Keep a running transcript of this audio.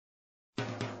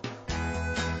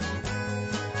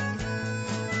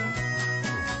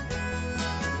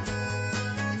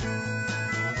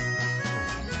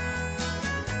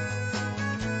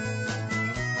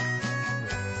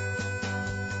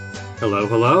Hello,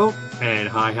 hello, and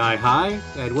hi,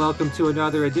 and welcome to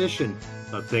another edition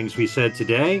of Things We Said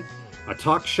Today, a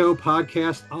talk show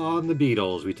podcast on the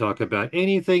Beatles. We talk about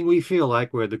anything we feel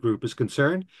like where the group is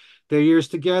concerned, their years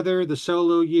together, the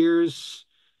solo years,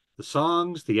 the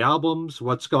songs, the albums,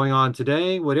 what's going on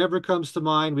today, whatever comes to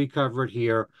mind, we cover it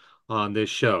here on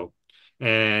this show.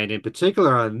 And in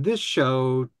particular, on this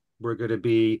show, we're going to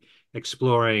be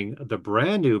exploring the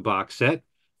brand new box set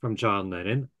from John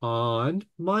Lennon on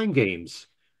Mind Games,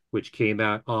 which came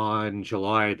out on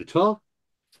July the 12th.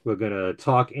 We're going to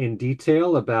talk in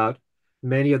detail about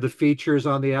many of the features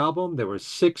on the album. There were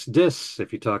 6 discs,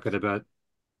 if you're talking about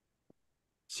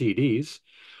CDs,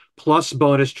 plus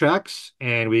bonus tracks.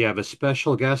 And we have a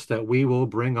special guest that we will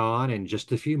bring on in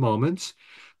just a few moments.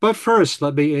 But first,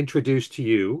 let me introduce to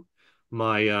you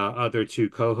my other two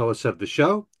co-hosts of the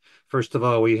show. First of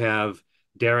all, we have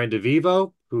Darren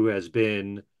Devivo, who has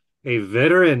been a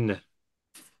veteran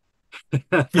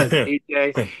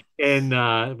DJ,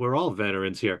 and we're all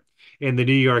veterans here in the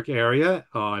New York area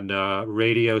on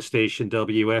radio station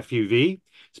WFUV.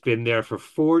 It's been there for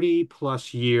 40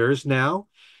 plus years now.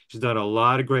 She's done a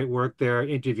lot of great work there,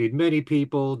 interviewed many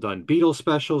people, done Beatles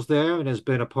specials there, and has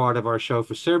been a part of our show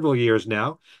for several years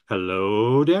now.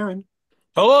 Hello, Darren.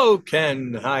 Hello,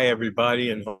 Ken. Hi, everybody,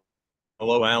 and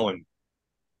hello, Alan.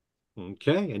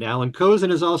 Okay, and Allan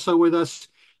Kozinn is also with us.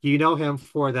 You know him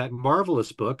for that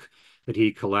marvelous book that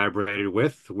he collaborated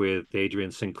with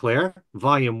Adrian Sinclair,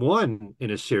 volume one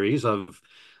in a series of,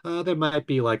 there might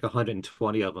be like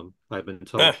 120 of them, I've been Eh,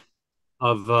 told,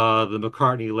 of the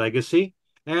McCartney legacy.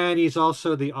 And he's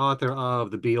also the author of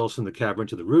The Beatles and the Cavern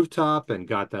to the Rooftop and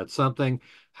Got That Something,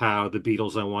 How the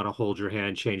Beatles I Want to Hold Your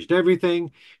Hand Changed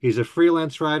Everything. He's a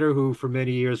freelance writer who for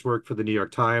many years worked for the New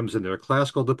York Times in their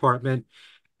classical department,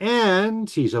 and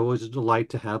he's always a delight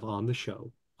to have on the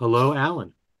show. Hello,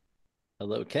 Allan.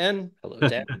 Hello, Ken. Hello,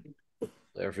 Dan. Hello,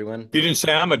 everyone. you didn't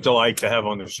say I'm a delight to have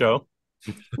on the show.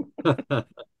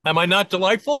 Am I not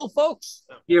delightful, folks?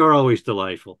 You're always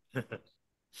delightful.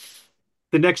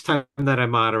 The next time that I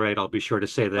moderate, I'll be sure to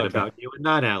say that Okay. about you and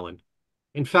not Allan.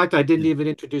 In fact, I didn't even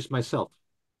introduce myself.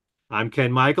 I'm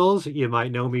Ken Michaels. You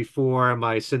might know me for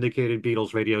my syndicated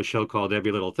Beatles radio show called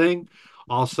Every Little Thing.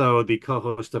 Also, the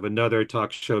co-host of another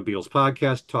talk show Beatles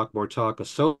podcast, Talk More Talk, a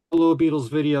solo Beatles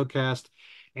video cast,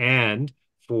 and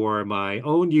for my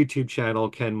own YouTube channel,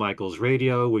 Ken Michaels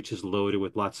Radio, which is loaded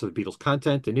with lots of Beatles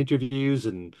content and interviews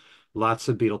and lots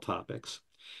of Beatle topics.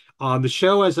 On the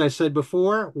show, as I said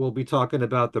before, we'll be talking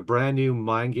about the brand new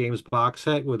Mind Games box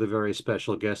set with a very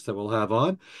special guest that we'll have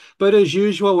on. But as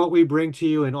usual, what we bring to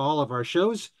you in all of our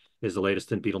shows is the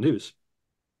latest in Beatle news.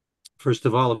 First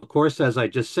of all, of course, as I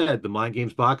just said, the Mind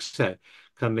Games box set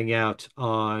coming out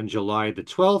on July the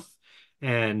 12th,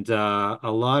 and a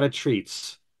lot of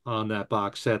treats on that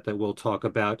box set that we'll talk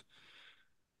about.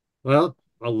 Well,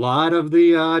 a lot of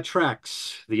the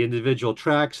tracks, the individual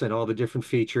tracks, and all the different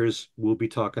features we'll be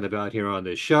talking about here on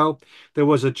this show. There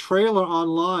was a trailer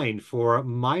online for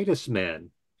Midas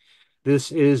Man.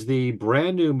 This is the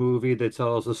brand new movie that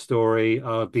tells the story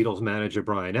of Beatles manager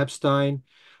Brian Epstein.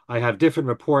 I have different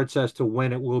reports as to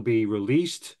when it will be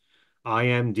released.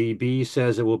 IMDb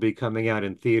says it will be coming out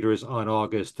in theaters on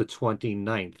August the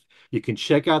 29th. You can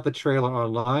check out the trailer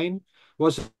online.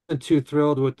 Wasn't too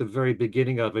thrilled with the very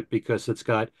beginning of it because it's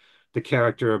got the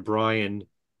character of Brian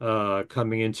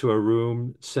coming into a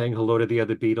room, saying hello to the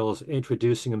other Beatles,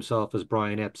 introducing himself as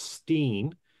Brian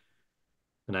Epstein.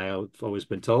 And I've always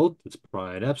been told it's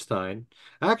Brian Epstein.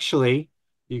 Actually,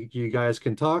 you guys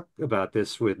can talk about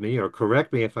this with me or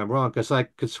correct me if I'm wrong, because I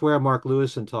could swear Mark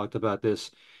Lewison talked about this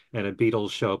in a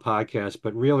Beatles show podcast,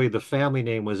 but really the family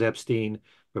name was Epstein,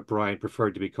 but Brian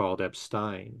preferred to be called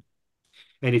Epstein.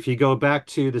 And if you go back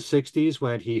to the 60s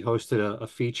when he hosted a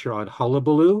feature on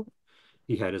Hullabaloo,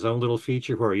 he had his own little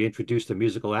feature where he introduced a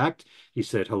musical act. He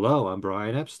said, "Hello, I'm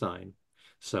Brian Epstein."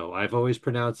 So I've always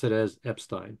pronounced it as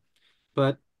Epstein.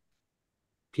 But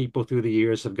people through the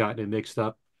years have gotten it mixed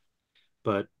up.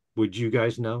 But would you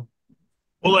guys know?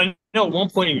 Well, I know at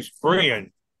one point he was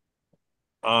Brian,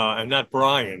 and not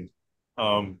Brian.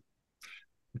 Um,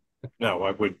 no,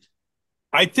 I would.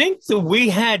 I think that we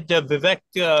had Vivek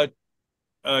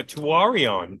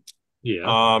Tiwari on. Yeah,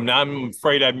 Now I'm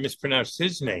afraid I mispronounced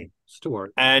his name,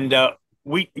 Stuart. and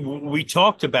we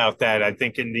talked about that. I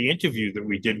think in the interview that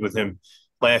we did with him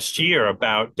last year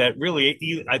about that.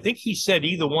 Really, I think he said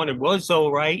either one. It was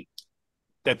all right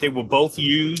that they were both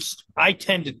used. I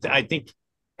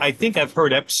think I've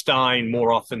heard Epstein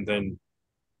more often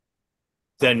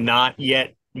than not.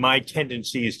 Yet my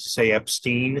tendency is to say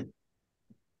Epstein.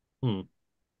 Hmm. Well,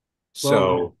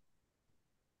 So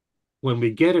when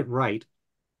we get it right,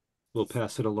 We'll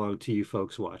pass it along to you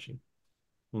folks watching.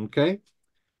 Okay.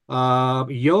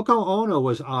 Yoko Ono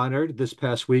was honored this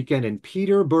past weekend in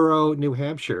Peterborough, New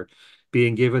Hampshire,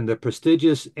 being given the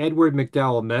prestigious Edward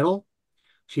McDowell Medal.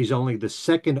 She's only the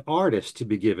second artist to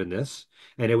be given this,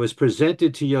 and it was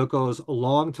presented to Yoko's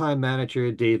longtime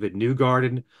manager, David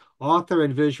Newgarden. Author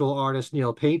and visual artist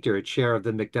Neil Painter, chair of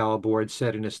the McDowell Board,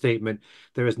 said in a statement,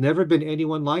 "There has never been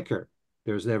anyone like her.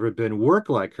 There's never been work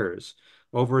like hers.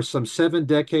 Over some 7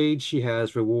 decades, she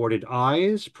has rewarded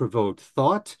eyes, provoked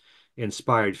thought,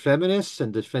 inspired feminists,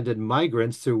 and defended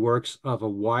migrants through works of a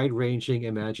wide-ranging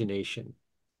imagination."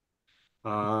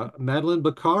 Madeline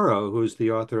Baccaro, who's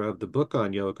the author of the book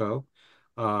on Yoko,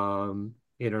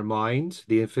 in her mind,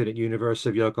 The Infinite Universe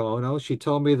of Yoko Ono, she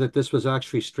told me that this was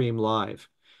actually streamed live.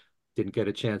 Didn't get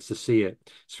a chance to see it.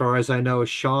 As far as I know,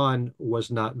 Sean was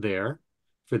not there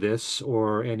for this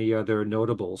or any other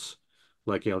notables,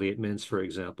 like Elliot Mintz, for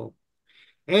example.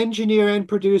 Engineer and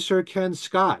producer Ken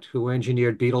Scott, who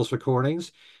engineered Beatles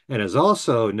recordings and is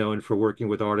also known for working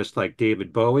with artists like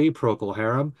David Bowie, Procol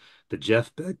Harum, the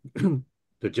Jeff Beck,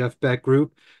 the Jeff Beck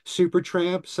Group,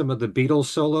 Supertramp, some of the Beatles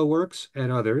solo works, and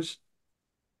others,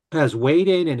 has weighed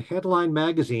in Headline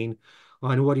Magazine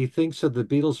on what he thinks of the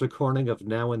Beatles recording of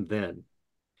Now and Then.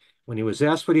 When he was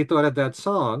asked what he thought of that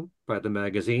song by the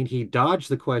magazine, he dodged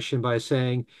the question by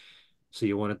saying, "So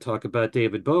you want to talk about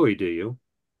David Bowie, do you?"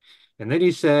 And then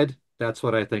he said, "That's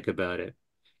what I think about it.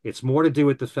 It's more to do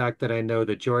with the fact that I know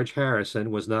that George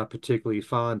Harrison was not particularly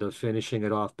fond of finishing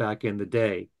it off back in the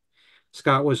day."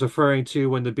 Scott was referring to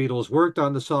when the Beatles worked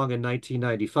on the song in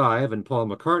 1995, and Paul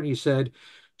McCartney said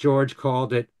George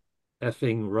called it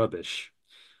effing rubbish.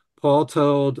 Paul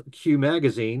told Q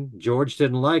Magazine George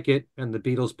didn't like it, and the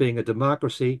Beatles being a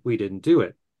democracy, we didn't do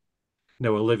it.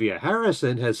 Now, Olivia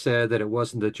Harrison has said that it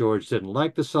wasn't that George didn't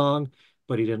like the song,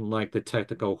 but he didn't like the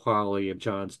technical quality of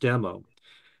John's demo.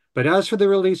 But as for the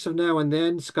release of Now and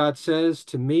Then, Scott says,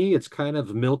 to me, it's kind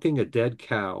of milking a dead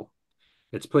cow.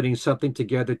 It's putting something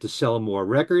together to sell more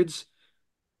records,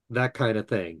 that kind of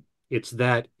thing. It's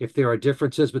that if there are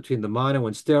differences between the mono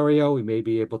and stereo, we may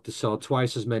be able to sell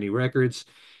twice as many records.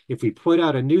 If we put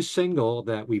out a new single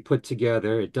that we put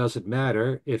together, it doesn't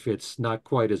matter if it's not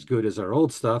quite as good as our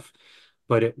old stuff,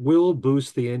 but it will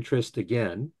boost the interest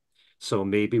again. So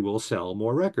maybe we'll sell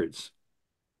more records.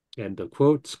 End of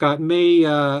quote. Scott may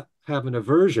have an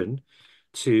aversion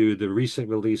to the recent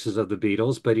releases of the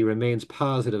Beatles, but he remains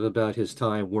positive about his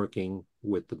time working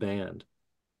with the band.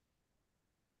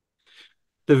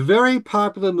 The very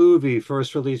popular movie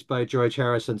first released by George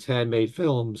Harrison's Handmade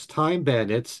Films, Time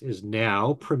Bandits, is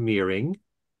now premiering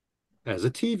as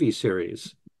a TV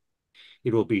series.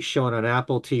 It will be shown on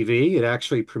Apple TV. It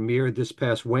actually premiered this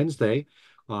past Wednesday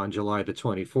on July the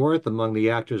 24th. Among the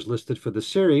actors listed for the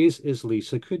series is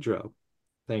Lisa Kudrow.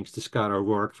 Thanks to Scott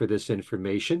O'Rourke for this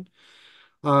information.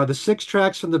 The 6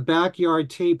 tracks from the backyard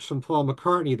tapes from Paul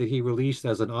McCartney that he released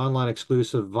as an online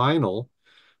exclusive vinyl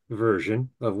version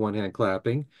of One Hand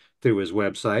Clapping through his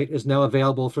website is now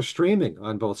available for streaming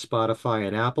on both Spotify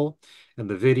and Apple. And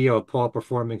the video of Paul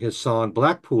performing his song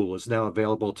Blackpool is now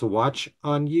available to watch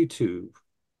on YouTube.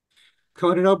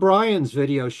 Conan O'Brien's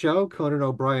video show, Conan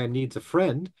O'Brien Needs a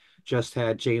Friend, just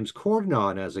had James Corden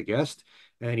on as a guest,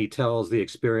 and he tells the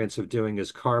experience of doing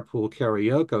his carpool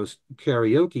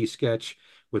karaoke sketch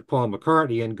with Paul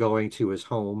McCartney and going to his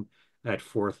home at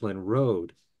Forthland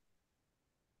Road.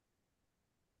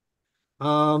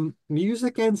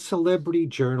 Music and celebrity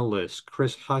journalist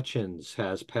Chris Hutchins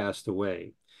has passed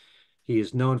away. He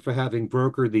is known for having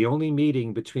brokered the only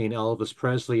meeting between Elvis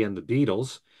Presley and the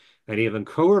Beatles, and even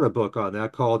co-wrote a book on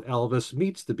that called Elvis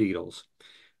Meets the Beatles.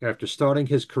 After starting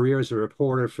his career as a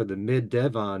reporter for the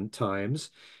Mid-Devon Times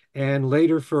and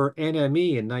later for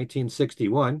NME in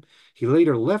 1961, he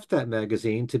later left that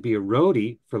magazine to be a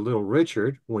roadie for Little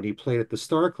Richard when he played at the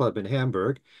Star Club in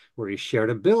Hamburg, where he shared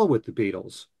a bill with the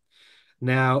Beatles.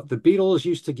 Now, the Beatles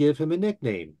used to give him a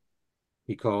nickname.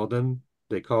 They called him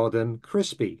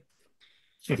Crispy.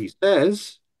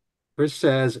 Chris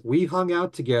says, we hung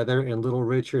out together in Little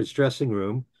Richard's dressing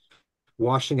room,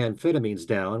 washing amphetamines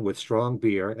down with strong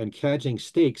beer and catching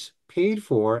steaks paid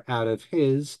for out of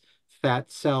his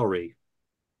fat salary.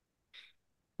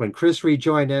 When Chris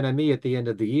rejoined NME at the end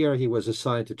of the year, he was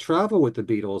assigned to travel with the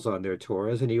Beatles on their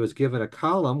tours, and he was given a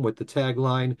column with the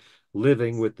tagline,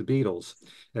 Living with the Beatles.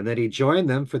 And then he joined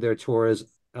them for their tours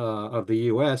of the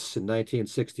U.S. in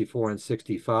 1964 and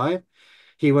 65.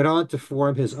 He went on to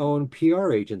form his own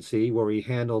PR agency where he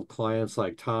handled clients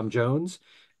like Tom Jones,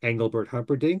 Engelbert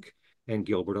Humperdinck, and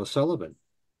Gilbert O'Sullivan.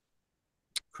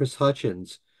 Chris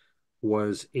Hutchins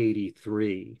was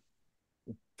 83.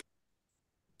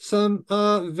 Some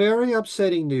very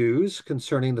upsetting news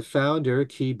concerning the founder,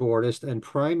 keyboardist, and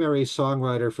primary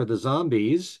songwriter for the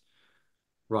Zombies,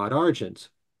 Rod Argent.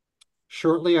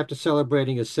 Shortly after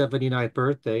celebrating his 79th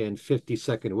birthday and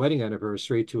 52nd wedding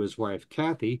anniversary to his wife,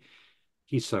 Kathy,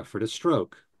 he suffered a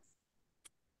stroke.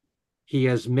 He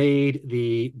has made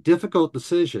the difficult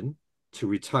decision to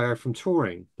retire from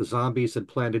touring. The Zombies had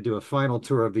planned to do a final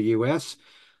tour of the U.S.,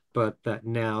 but that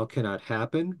now cannot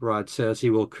happen. Rod says he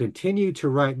will continue to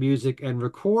write music and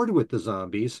record with the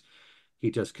Zombies. He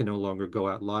just can no longer go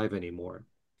out live anymore.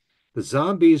 The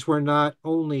Zombies were not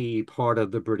only part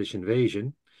of the British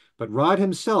invasion, but Rod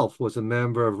himself was a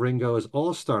member of Ringo's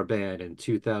All-Star Band in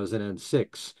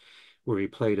 2006, where he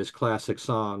played his classic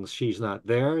songs She's Not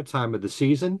There, Time of the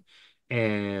Season,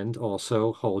 and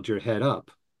also Hold Your Head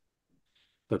Up.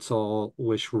 Let's all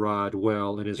wish Rod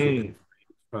well in his recovery Hmm.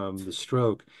 from the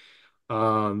stroke.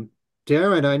 Um,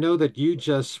 Darren, I know that you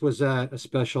just was at a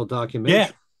special Yeah. documentary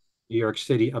in New York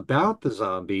City about the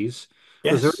Zombies.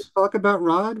 Was there any Yes. talk about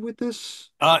Rod with this?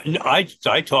 No, I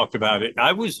talked about it.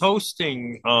 I was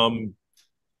hosting.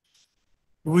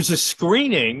 It was a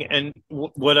screening, and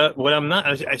what I'm not,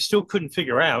 I still couldn't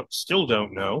figure out. Still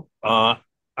don't know.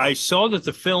 I saw that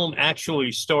the film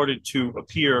actually started to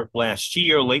appear last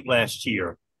year, late last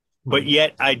year, but Hmm.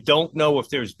 yet I don't know if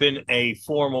there's been a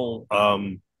formal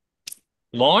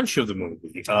launch of the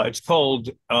movie. It's called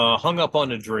 "Hung Up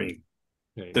on a Dream,"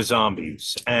 Okay. the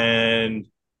Zombies, and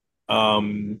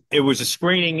it was a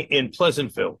screening in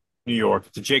Pleasantville, New York,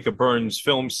 at the Jacob Burns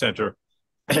Film Center,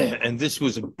 and this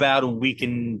was about a week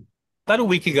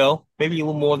ago, maybe a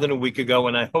little more than a week ago,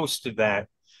 and I hosted that.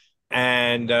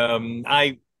 And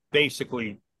I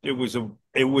basically it was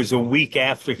a week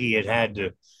after he had had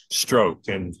the stroke,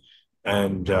 and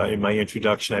in my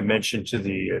introduction, I mentioned to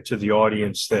the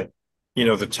audience that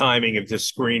the timing of this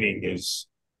screening is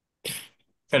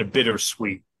kind of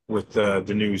bittersweet with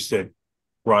the news that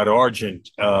Rod Argent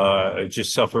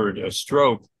just suffered a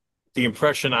stroke. The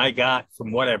impression I got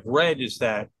from what I've read is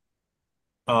that,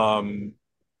 um,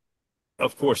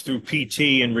 of course, through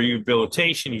PT and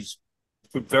rehabilitation, he's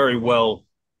very well,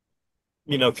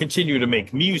 continue to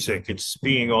make music. It's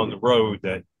being on the road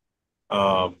that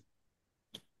um,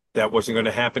 that wasn't going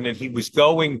to happen, and they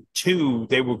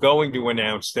were going to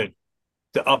announce that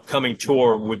the upcoming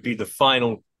tour would be the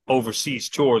final overseas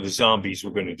tour the Zombies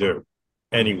were going to do.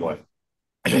 Hmm. Anyway,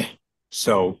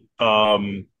 so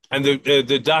and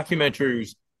the documentary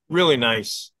was really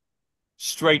nice,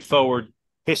 straightforward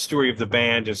history of the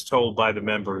band as told by the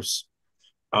members,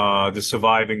 the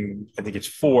surviving, I think it's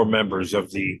four members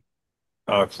of the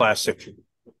classic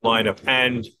lineup,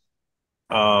 and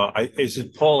is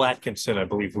it Paul Atkinson, I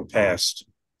believe, who passed.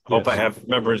 I hope I Yes. have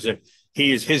members.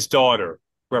 His daughter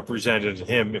represented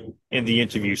him in the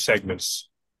interview segments.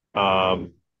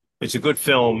 Um, it's a good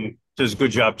film, does a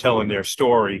good job telling their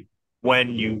story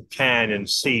when you can and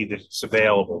see that it's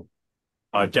available.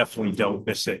 Definitely don't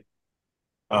miss it.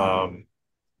 Um,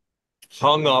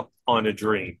 Hung Up on a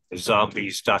Dream, a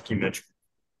Zombies documentary.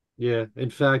 Yeah. In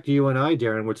fact, you and I,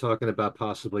 Darren, were talking about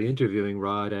possibly interviewing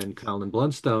Rod and Colin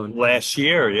Blunstone. Last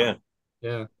year, yeah.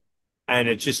 Yeah. And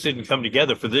it just didn't come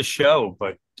together for this show.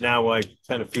 But now I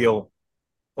kind of feel,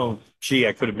 oh, gee,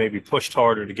 I could have maybe pushed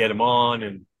harder to get him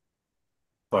on.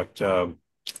 But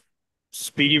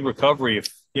speedy recovery,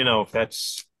 if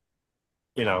that's,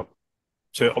 you know,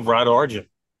 to Rod Argent.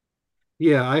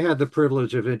 Yeah, I had the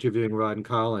privilege of interviewing Rod and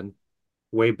Colin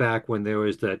way back when there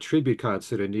was that tribute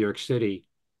concert in New York City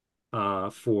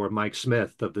for Mike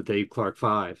Smith of the Dave Clark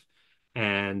Five.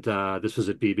 And this was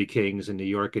at BB King's in New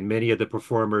York. And many of the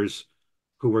performers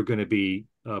who were going to be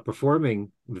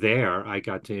performing there, I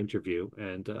got to interview.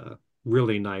 And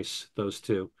really nice, those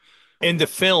two. In the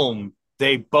film,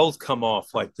 they both come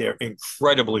off like they're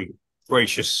incredibly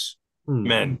gracious Hmm.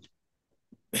 men,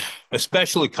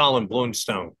 especially Colin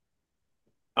Blunstone.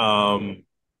 Um,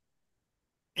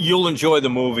 you'll enjoy the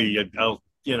movie.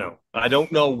 I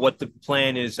don't know what the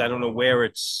plan is. I don't know where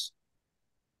it's.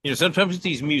 Sometimes with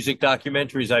these music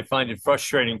documentaries, I find it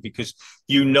frustrating because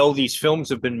these films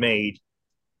have been made,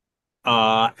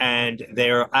 and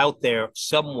they're out there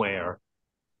somewhere.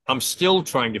 I'm still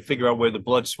trying to figure out where the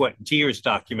Blood, Sweat, and Tears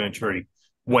documentary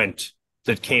went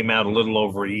that came out a little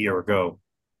over a year ago.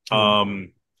 Hmm.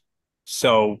 Um,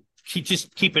 so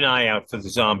just keep an eye out for the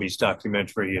Zombies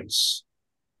documentary.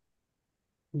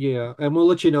 Yeah, and we'll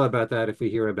let you know about that if we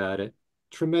hear about it.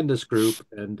 Tremendous group,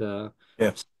 and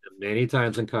Yeah, many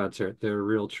times in concert. They're a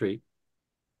real treat.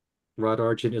 Rod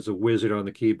Argent is a wizard on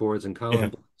the keyboards, and yeah.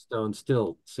 Colin Blunstone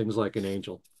still sings like an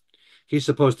angel. He's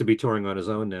supposed to be touring on his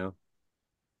own now.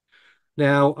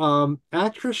 Now,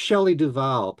 actress Shelley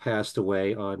Duvall passed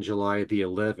away on July the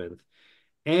 11th,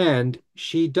 and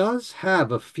she does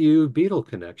have a few Beatle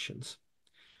connections.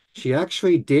 She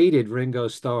actually dated Ringo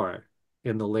Starr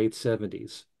in the late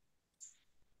 70s.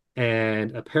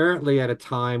 And apparently, at a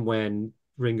time when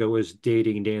Ringo was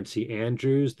dating Nancy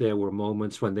Andrews, there were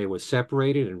moments when they were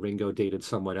separated and Ringo dated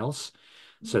someone else.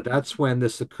 So that's when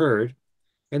this occurred.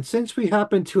 And since we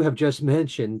happen to have just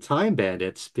mentioned Time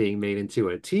Bandits being made into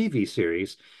a TV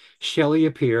series, Shelley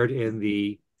appeared in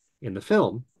the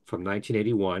film from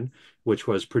 1981, which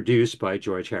was produced by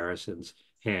George Harrison's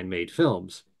Handmade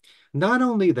Films. Not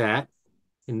only that,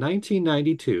 in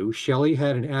 1992, Shelley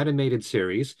had an animated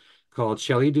series called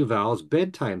Shelley Duvall's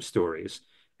Bedtime Stories,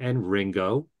 and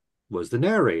Ringo was the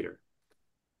narrator.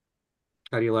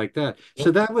 How do you like that?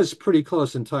 So that was pretty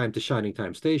close in time to Shining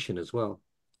Time Station as well.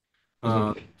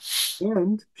 Uh,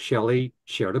 and Shelley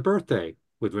shared a birthday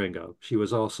with Ringo. She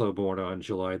was also born on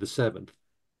July the 7th.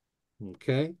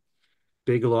 Okay.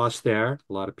 Big loss there.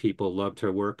 A lot of people loved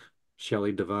her work,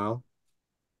 Shelley Duvall.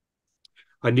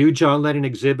 A new John Lennon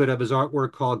exhibit of his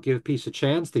artwork called Give Peace a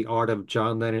Chance, the Art of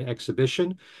John Lennon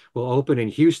exhibition, will open in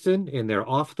Houston in their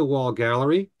off-the-wall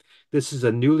gallery. This is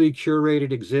a newly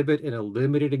curated exhibit in a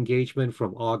limited engagement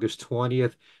from August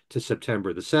 20th to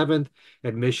September the 7th.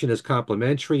 Admission is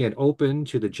complimentary and open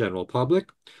to the general public.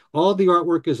 All the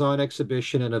artwork is on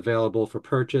exhibition and available for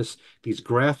purchase. These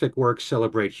graphic works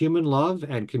celebrate human love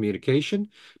and communication,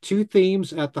 two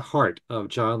themes at the heart of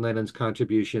John Lennon's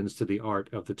contributions to the art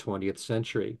of the 20th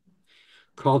century.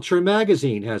 Culture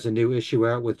magazine has a new issue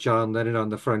out with John Lennon on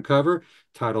the front cover,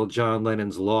 titled John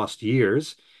Lennon's Lost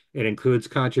Years. It includes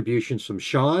contributions from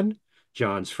Sean,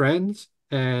 John's friends,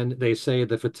 and they say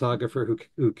the photographer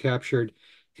who captured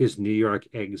his New York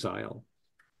exile.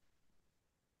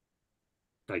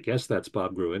 I guess that's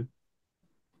Bob Gruen.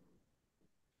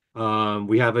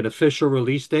 We have an official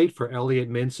release date for Elliot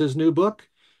Mintz's new book,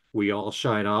 We All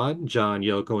Shine On, John,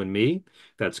 Yoko, and Me.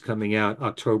 That's coming out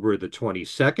October the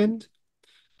 22nd.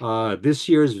 This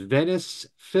year's Venice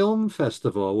Film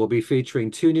Festival will be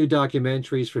featuring two new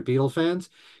documentaries for Beatle fans,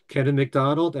 Kevin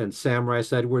MacDonald and Sam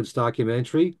Rice Edwards'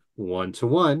 documentary, One to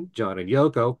One, John and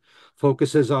Yoko,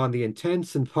 focuses on the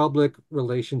intense and public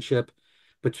relationship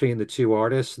between the two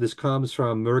artists. This comes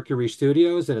from Mercury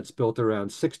Studios, and it's built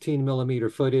around 16 millimeter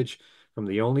footage from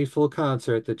the only full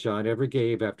concert that John ever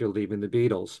gave after leaving the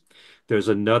Beatles. There's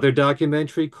another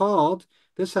documentary called,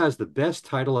 this has the best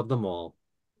title of them all,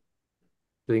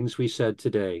 Things We Said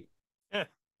Today. Yeah.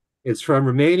 It's from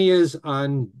Romania's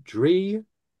Andrei,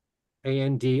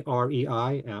 Andrei,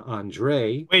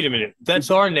 Andrei. Wait a minute. That's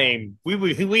our name.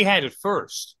 We had it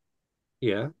first.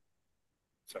 Yeah.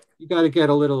 You got to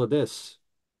get a little of this,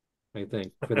 I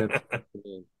think, for them.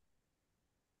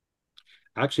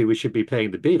 Actually, we should be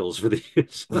paying the Beatles for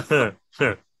these.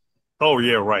 Oh,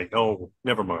 yeah, right. Oh,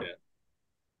 never mind. Yeah.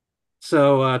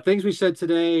 So, Things We Said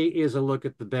Today is a look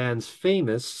at the band's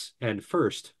famous and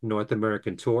first North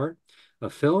American tour, a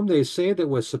film they say that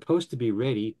was supposed to be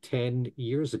ready 10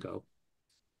 years ago.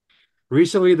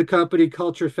 Recently, the company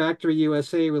Culture Factory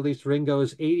USA released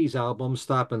Ringo's 80s album,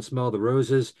 Stop and Smell the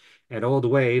Roses, and Old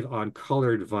Wave on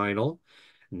colored vinyl.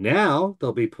 Now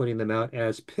they'll be putting them out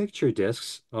as picture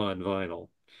discs on vinyl.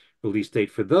 Release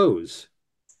date for those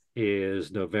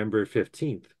is November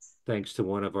 15th, thanks to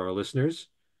one of our listeners,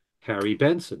 Harry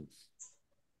Benson.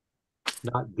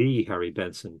 Not the Harry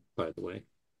Benson, by the way.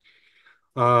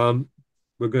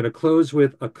 We're going to close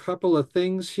with a couple of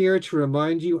things here to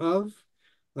remind you of.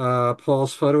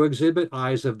 Paul's photo exhibit,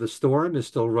 Eyes of the Storm, is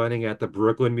still running at the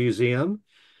Brooklyn Museum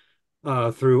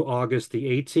through August the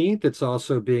 18th. It's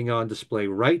also being on display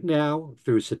right now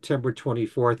through September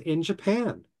 24th in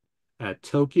Japan at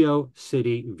Tokyo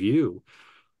City View.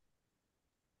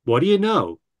 What do you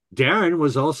know? Darren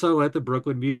was also at the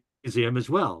Brooklyn Museum as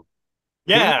well.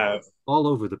 Yeah. All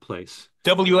over the place.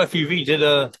 WFUV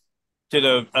did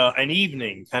an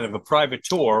evening, kind of a private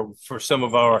tour for some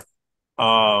of our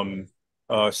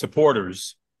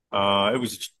supporters. It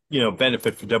was,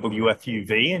 benefit for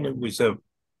WFUV, and it was a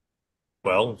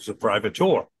private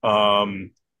tour,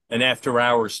 an after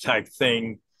hours type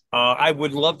thing. I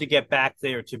would love to get back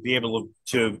there to be able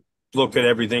to look at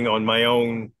everything on my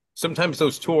own. Sometimes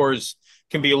those tours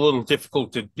can be a little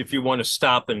difficult if you want to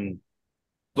stop and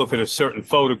look at a certain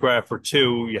photograph or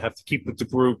two. You have to keep with the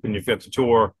group, and you've got the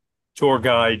tour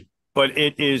guide. But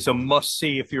it is a must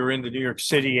see if you're in the New York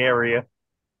City area.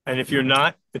 And if you're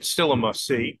not, it's still a must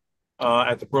see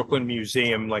at the Brooklyn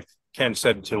Museum, like Ken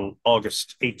said, until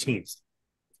August 18th.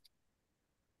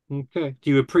 Okay. Do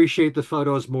you appreciate the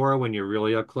photos more when you're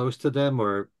really up close to them,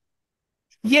 or?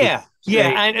 Yeah.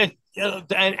 And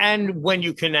and when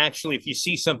you can actually, if you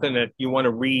see something that you want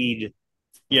to read,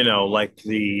 like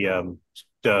the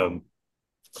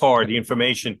card, the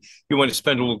information, you want to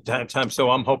spend a little time. So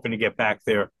I'm hoping to get back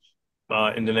there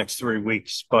in the next 3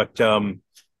 weeks. But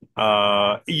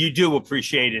you do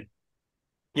appreciate it.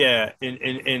 Yeah,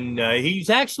 he's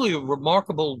actually a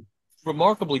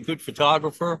remarkably good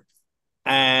photographer,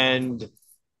 and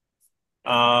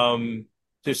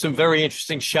there's some very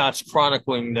interesting shots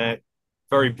chronicling that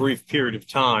very brief period of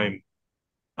time.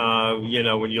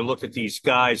 When you look at these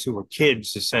guys who were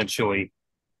kids essentially,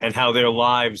 and how their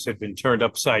lives have been turned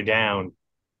upside down,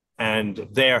 and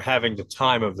they're having the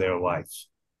time of their life.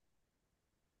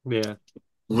 Yeah.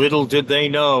 Little did they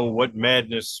know what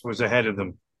madness was ahead of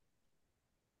them.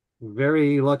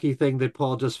 Very lucky thing that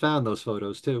Paul just found those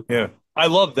photos too. Yeah, I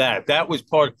love that. That was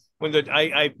part when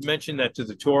I mentioned that to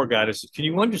the tour guide. I said, "Can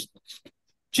you understand?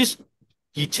 Just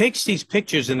he takes these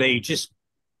pictures and they're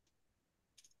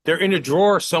in a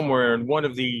drawer somewhere in one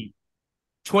of the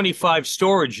 25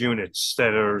 storage units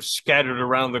that are scattered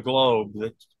around the globe.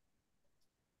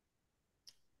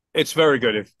 It's very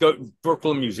good. Go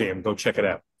Brooklyn Museum. Go check it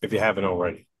out if you haven't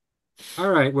already." All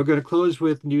right, we're going to close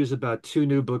with news about two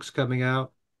new books coming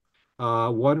out.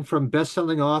 One from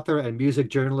best-selling author and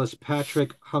music journalist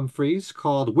Patrick Humphreys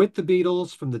called With the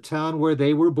Beatles from the Town Where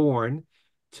They Were Born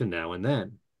to Now and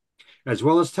Then, as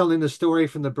well as telling the story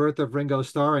from the birth of Ringo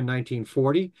Starr in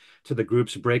 1940 to the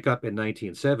group's breakup in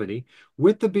 1970.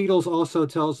 With the Beatles also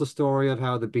tells the story of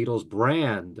how the Beatles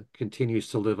brand continues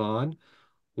to live on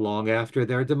long after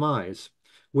their demise.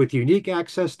 With unique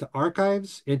access to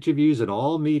archives, interviews, and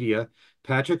all media,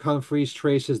 Patrick Humphreys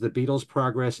traces the Beatles'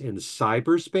 progress in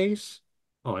cyberspace,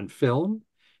 on film,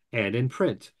 and in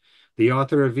print. The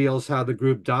author reveals how the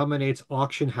group dominates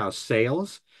auction house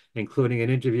sales, including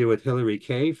an interview with Hilary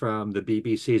Kay from the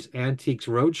BBC's Antiques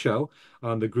Roadshow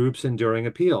on the group's enduring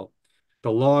appeal.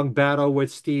 The long battle with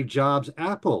Steve Jobs'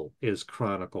 Apple is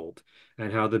chronicled,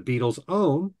 and how the Beatles'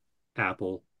 own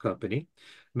Apple company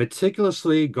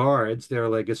meticulously guards their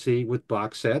legacy with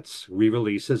box sets,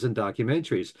 re-releases, and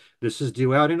documentaries. This is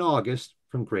due out in August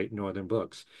from Great Northern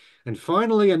Books. And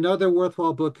finally, another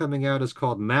worthwhile book coming out is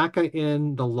called Macca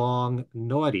in the Long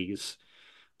Noughties.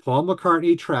 Paul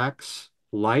McCartney tracks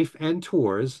life and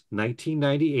tours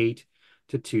 1998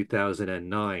 to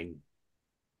 2009.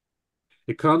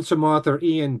 It comes from author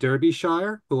Ian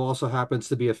Derbyshire, who also happens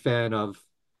to be a fan of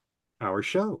our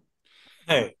show.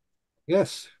 Hey,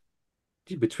 Yes,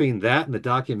 between that and the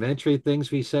documentary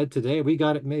things we said today, we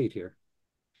got it made here.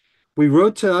 He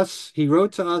wrote to us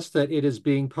that it is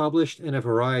being published in a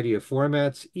variety of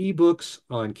formats, ebooks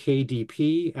on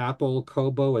KDP, Apple,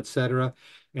 Kobo, etc.,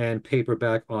 and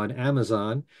paperback on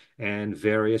Amazon and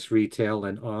various retail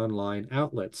and online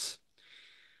outlets.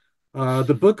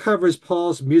 The book covers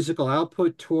Paul's musical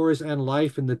output, tours, and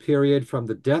life in the period from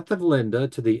the death of Linda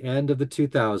to the end of the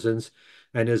 2000s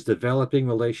and his developing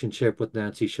relationship with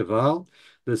Nancy Cheval.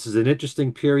 This is an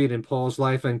interesting period in Paul's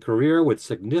life and career with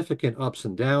significant ups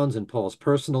and downs in Paul's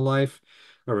personal life,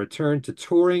 a return to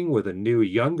touring with a new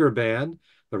younger band,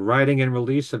 the writing and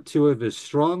release of two of his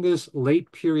strongest late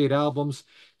period albums,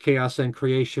 Chaos and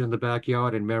Creation in the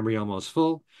Backyard and Memory Almost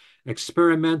Full,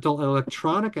 experimental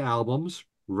electronic albums,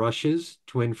 Rushes,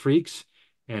 Twin Freaks,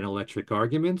 and Electric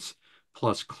Arguments,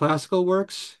 plus classical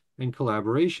works and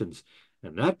collaborations.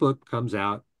 And that book comes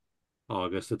out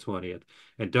August the 20th.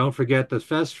 And don't forget the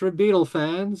Fest for Beatle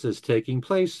fans is taking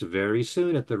place very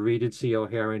soon at the Regency C.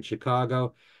 O'Hare in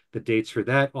Chicago. The dates for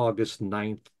that, August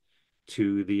 9th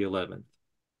to the 11th.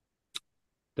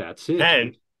 That's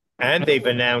it. And they've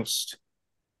announced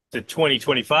the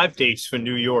 2025 dates for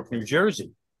New York, New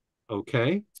Jersey.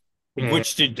 Okay.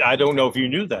 I don't know if you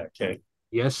knew that, Ken.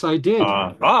 Yes, I did.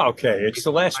 Okay. It's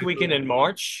the last weekend in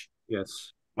March.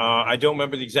 Yes. I don't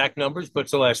remember the exact numbers, but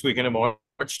it's the last weekend in March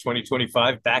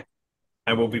 2025 back,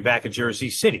 and we'll be back in Jersey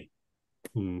City.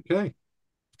 Okay.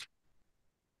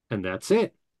 And that's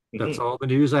it. That's all the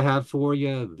news I have for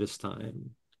you this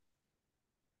time.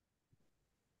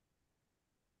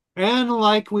 And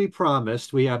like we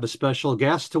promised, we have a special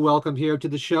guest to welcome here to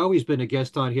the show. He's been a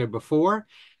guest on here before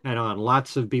and on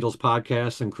lots of Beatles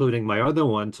podcasts, including my other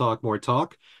one, Talk More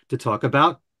Talk, to talk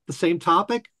about the same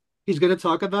topic he's going to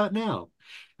talk about now.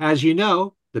 As you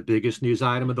know, the biggest news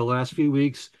item of the last few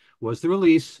weeks was the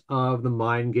release of the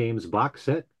Mind Games box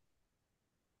set.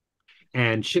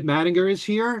 And Chip Madinger is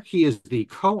here. He is the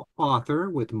co-author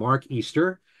with Mark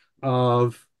Easter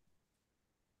of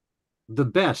the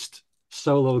best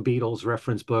solo Beatles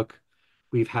reference book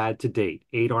we've had to date.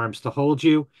 Eight Arms to Hold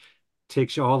You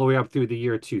takes you all the way up through the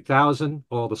year 2000,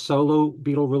 all the solo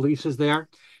Beatle releases there.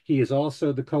 He is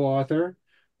also the co-author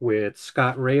with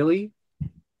Scott Rayleigh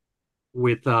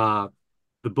with the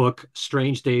book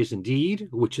Strange Days Indeed,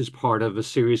 which is part of a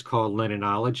series called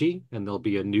Lennonology, and there'll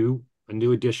be a new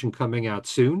edition coming out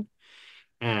soon.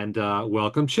 And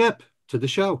welcome, Chip, to the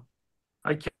show.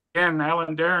 Hi, Ken,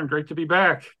 Allan, Darren. Great to be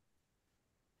back.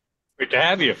 Great to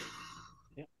have you.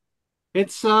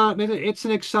 It's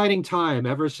an exciting time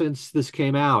ever since this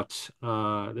came out.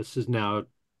 This is now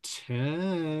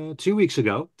 2 weeks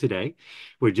ago today.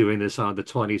 We're doing this on the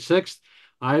 26th.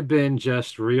 I've been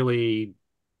just really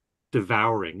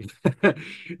devouring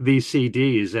these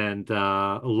CDs and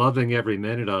loving every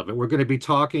minute of it. We're going to be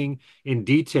talking in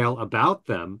detail about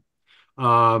them.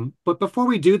 But before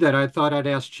we do that, I thought I'd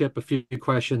ask Chip a few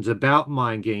questions about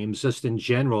Mind Games, just in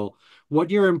general, what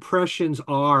your impressions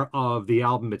are of the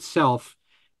album itself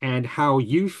and how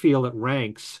you feel it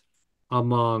ranks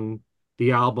among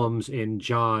the albums in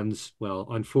John's, well,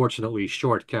 unfortunately,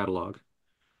 short catalog.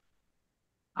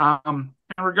 In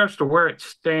regards to where it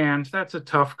stands, that's a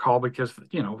tough call because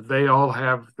they all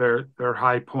have their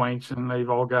high points and they've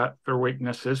all got their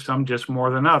weaknesses, some just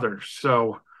more than others.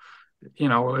 So,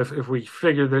 if we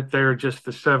figure that they're just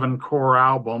the seven core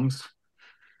albums,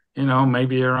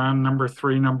 maybe around number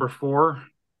three, number four,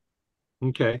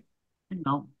 Okay. you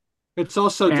know. It's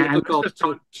also And difficult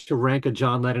to rank a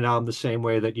John Lennon album the same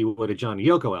way that you would a John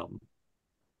Yoko album.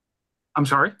 I'm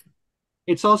sorry.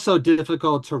 It's also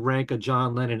difficult to rank a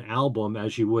John Lennon album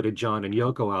as you would a John and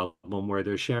Yoko album where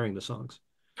they're sharing the songs.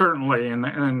 Certainly,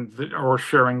 or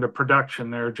sharing the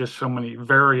production. There are just so many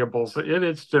variables. It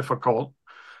is difficult.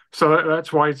 So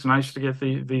that's why it's nice to get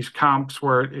these comps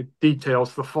where it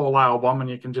details the full album, and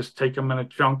you can just take them in a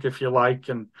chunk if you like,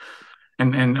 and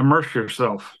immerse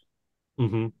yourself.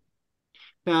 Hmm.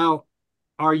 Now,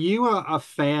 are you a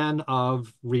fan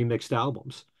of remixed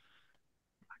albums?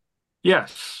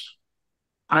 Yes,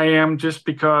 I am, just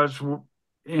because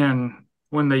in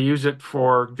when they use it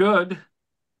for good,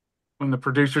 when the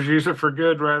producers use it for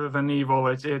good rather than evil,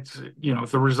 it's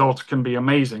the results can be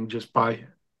amazing just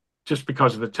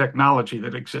because of the technology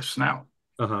that exists now.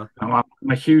 Uh-huh. I'm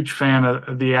a huge fan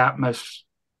of the Atmos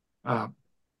uh,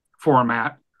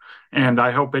 format, and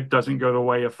I hope it doesn't go the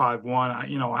way of 5.1.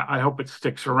 I hope it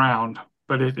sticks around,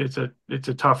 but it's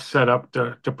a tough setup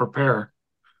to prepare.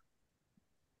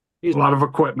 Is A lot of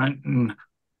equipment, and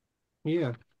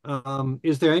Yeah.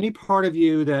 Is there any part of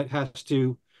you that has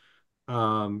to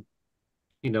um,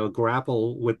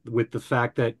 grapple with the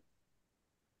fact that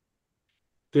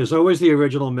there's always the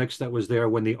original mix that was there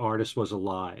when the artist was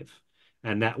alive,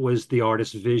 and that was the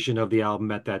artist's vision of the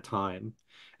album at that time.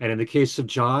 And in the case of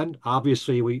John,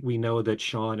 obviously we know that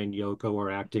Sean and Yoko are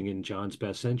acting in John's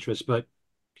best interest, but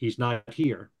he's not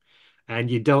here. And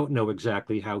you don't know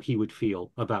exactly how he would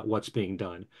feel about what's being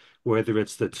done, whether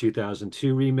it's the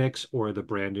 2002 remix or the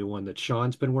brand new one that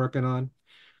Sean's been working on,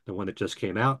 the one that just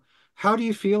came out. How do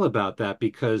you feel about that?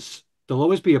 Because there'll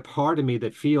always be a part of me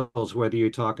that feels, whether you're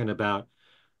talking about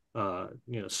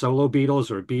solo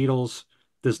Beatles or Beatles,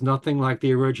 there's nothing like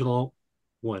the original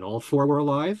when all four were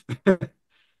alive, when it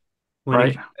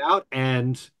right. came out,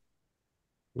 and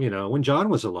when John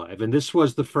was alive. And this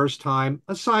was the first time,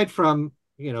 aside from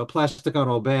Plastic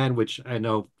Ono Band, which I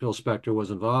know Phil Spector was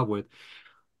involved with,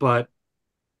 but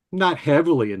not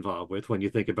heavily involved with when you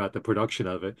think about the production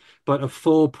of it, but a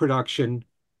full production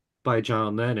by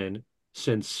John Lennon,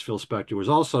 since Phil Spector was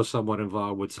also somewhat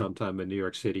involved with Sometime in New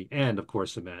York City and, of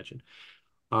course, Imagine.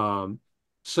 Um,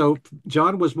 so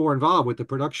John was more involved with the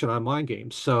production on Mind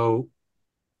Games. So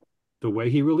the way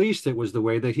he released it was the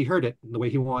way that he heard it, the way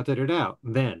he wanted it out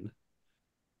then.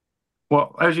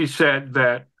 Well, as you said,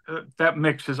 that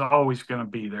mix is always going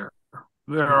to be there.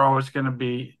 There are always going to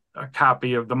be a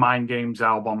copy of the Mind Games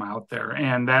album out there,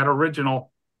 and that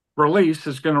original release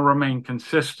is going to remain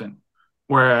consistent.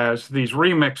 Whereas these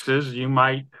remixes, you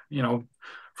might,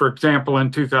 for example,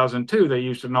 in 2002, they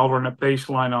used an alternate bass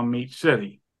line on Meat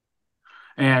City.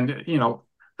 And,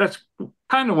 that's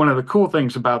kind of one of the cool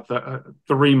things about the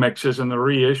remixes and the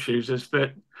reissues is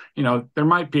that, there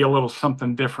might be a little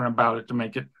something different about it to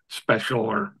make it special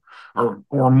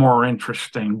or more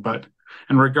interesting. But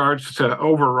in regards to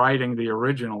overwriting the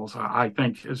originals, I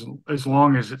think as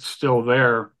long as it's still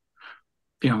there,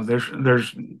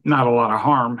 there's not a lot of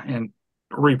harm in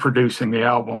reproducing the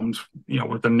albums,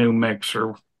 with a new mix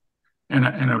or in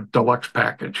a deluxe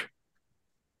package.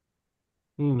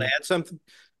 Hmm. Add something.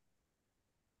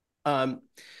 Um,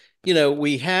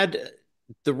 we had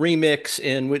the remix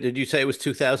in, what did you say it was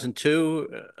 2002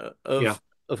 Yeah.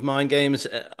 of Mind Games?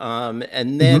 And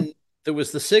Mm-hmm. then there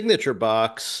was the signature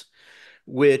box,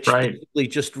 which Right. basically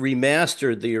just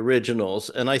remastered the originals.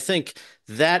 And I think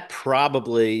that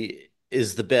probably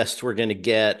is the best we're going to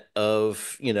get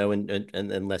of, and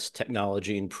unless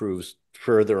technology improves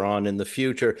further on in the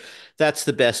future, that's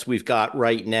the best we've got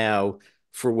right now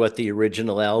for what the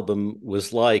original album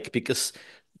was like. Because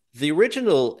the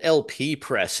original LP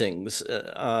pressings,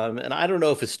 and I don't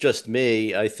know if it's just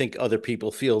me, I think other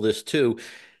people feel this too,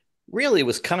 really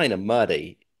was kind of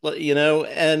muddy,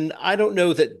 and I don't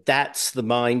know that that's the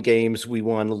mind games we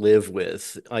want to live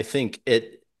with. I think at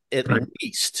Right.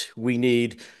 least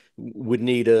would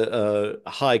need a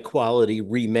high quality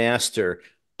remaster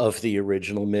of the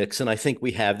original mix, and I think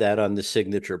we have that on the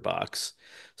signature box.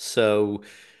 So,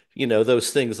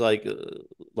 those things like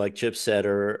Chip said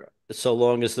are, so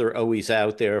long as they're always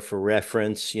out there for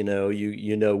reference, you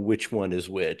know which one is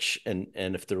which, and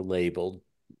if they're labeled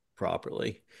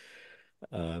properly.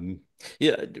 Um,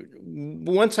 yeah,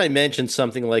 once I mentioned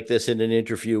something like this in an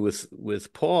interview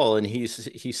with Paul, and he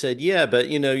said, "Yeah, but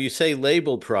you say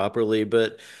labeled properly,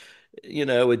 but a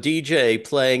DJ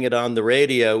playing it on the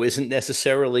radio isn't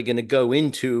necessarily going to go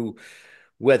into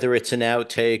whether it's an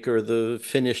outtake or the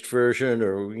finished version,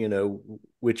 or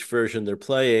which version they're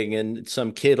playing, and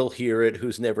some kid will hear it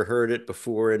who's never heard it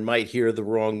before and might hear the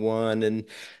wrong one, and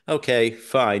okay,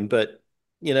 fine, but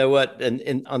you know what,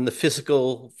 and on the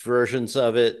physical versions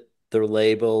of it, they're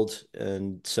labeled,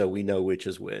 and so we know which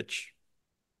is which.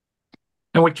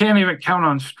 And we can't even count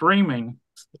on streaming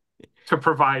to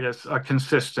provide us a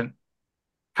consistent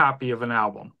copy of an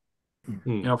album.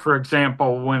 For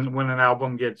example, when an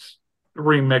album gets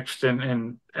remixed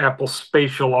in Apple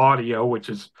Spatial Audio, which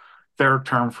is their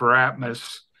term for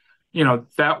Atmos,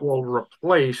 that will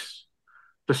replace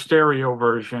the stereo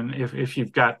version if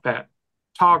you've got that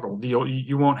toggled.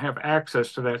 You won't have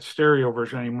access to that stereo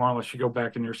version anymore unless you go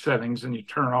back in your settings and you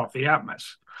turn off the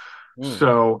Atmos.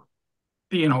 So,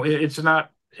 it's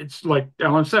not, it's like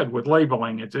Allan said with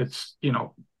labeling, it's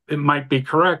it might be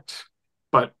correct,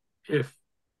 but if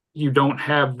you don't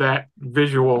have that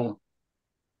visual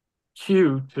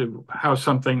cue to how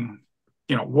something,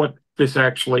 what this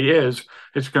actually is,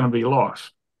 it's going to be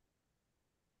lost.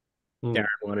 Darren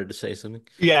wanted to say something.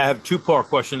 Yeah, I have a two-part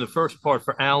question. The first part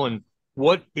for Allan,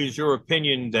 what is your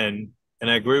opinion then? And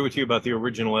I agree with you about the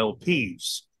original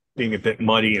LPs being a bit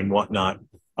muddy and whatnot.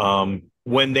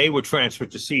 When they were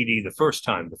transferred to CD the first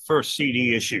time, the first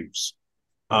CD issues,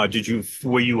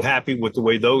 were you happy with the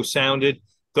way those sounded?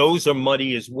 Those are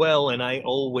muddy as well, and I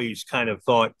always kind of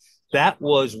thought that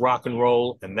was rock and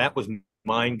roll and that was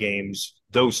mind games.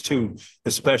 Those two,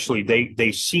 especially,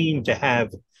 they seem to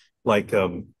have like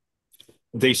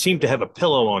they seem to have a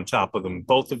pillow on top of them,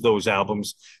 both of those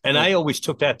albums. And I always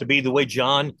took that to be the way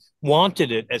John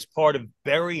wanted it, as part of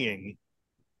burying,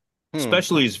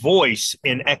 especially his voice,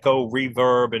 in echo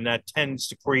reverb, and that tends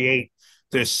to create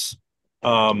this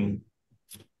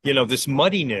this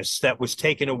muddiness that was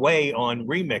taken away on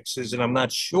remixes. And I'm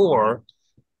not sure,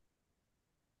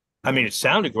 I mean, it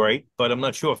sounded great, but I'm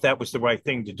not sure if that was the right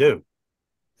thing to do.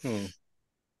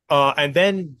 And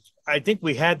then I think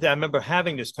I remember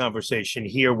having this conversation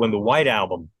here when the White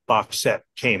Album box set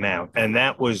came out. And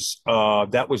that was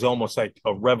almost like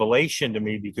a revelation to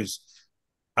me, because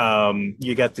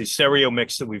you got the stereo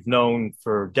mix that we've known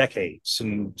for decades.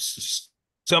 And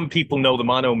some people know the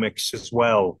mono mix as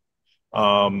well.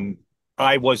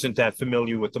 I wasn't that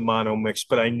familiar with the mono mix,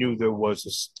 but I knew there was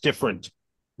a different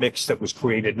mix that was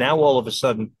created. Now, all of a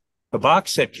sudden, the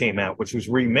box set came out, which was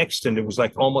remixed, and it was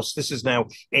like almost, this is now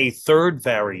a third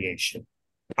variation.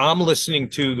 I'm listening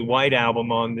to the White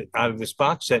Album out of this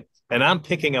box set, and I'm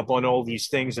picking up on all these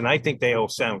things, and I think they all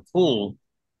sound cool.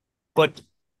 But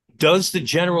does the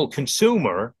general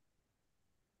consumer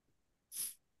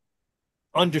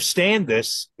understand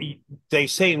this? They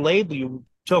say label, you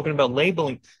talking about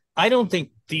labeling. I don't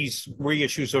think these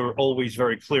reissues are always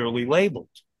very clearly labeled.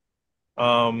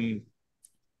 I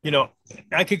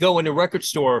could go in a record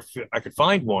store if I could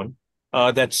find one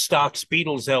that stocks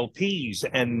Beatles LPs,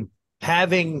 and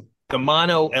having the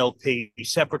mono LP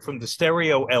separate from the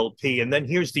stereo LP, and then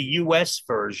here's the US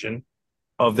version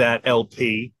of that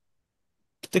LP.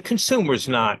 The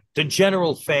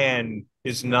general fan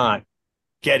is not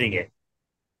getting it,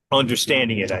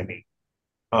 understanding it, I mean.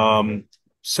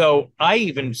 So I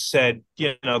even said,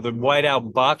 the White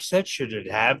Album box set, should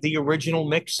it have the original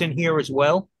mix in here as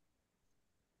well?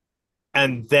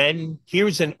 And then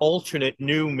here's an alternate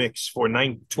new mix for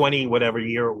 920, whatever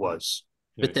year it was.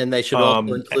 But then they should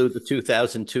also include the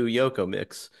 2002 Yoko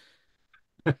mix.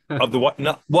 Of the what?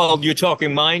 No, well, you're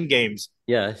talking Mind Games.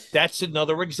 Yes. That's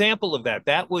another example of that.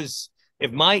 That was,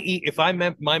 my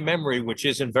memory, which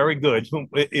isn't very good,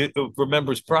 it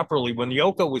remembers properly, when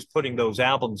Yoko was putting those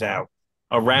albums out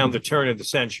around the turn of the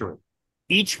century,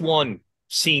 each one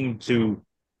seemed to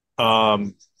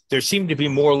um, there seemed to be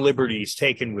more liberties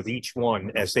taken with each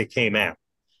one as they came out.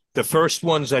 The first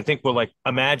ones I think were like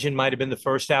Imagine might have been the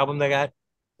first album that got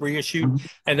reissued, Mhm.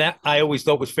 and that I always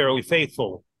thought was fairly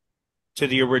faithful to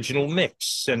the original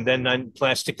mix. And then on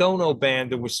Plastic Ono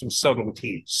Band, there was some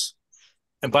subtleties.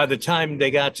 And by the time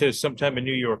they got to sometime in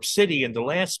New York City in the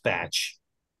last batch,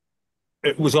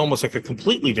 it was almost like a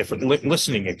completely different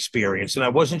listening experience. And I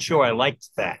wasn't sure I liked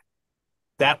that.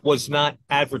 That was not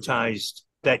advertised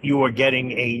that you are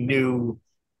getting a new,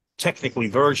 technically,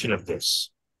 version of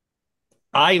this.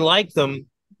 I like them.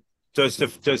 Does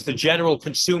the general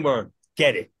consumer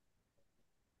get it?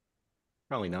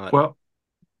 Probably not. Well,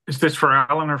 is this for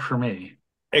Allan or for me?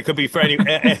 It could be for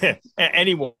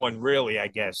anyone, really, I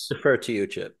guess. Defer to you,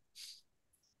 Chip.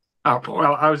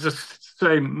 Well, I was just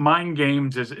saying, Mind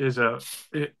Games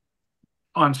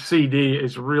on CD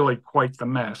is really quite the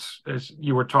mess. As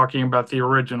you were talking about the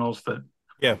originals that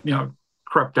Yeah.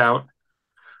 crept out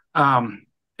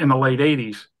in the late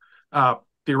 '80s.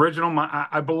 The original,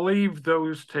 I believe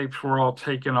those tapes were all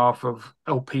taken off of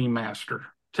LP master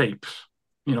tapes.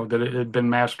 That it had been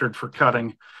mastered for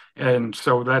cutting, and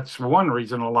so that's one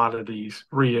reason a lot of these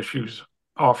reissues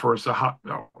offer us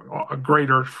a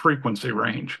greater frequency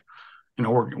range.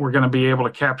 We're going to be able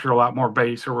to capture a lot more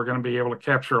bass, or we're going to be able to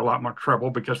capture a lot more treble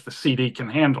because the CD can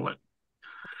handle it.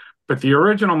 But the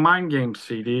original Mind Games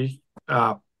CD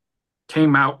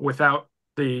came out without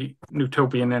the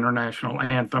Newtopian International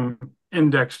Anthem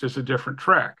indexed as a different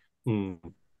track.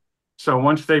 So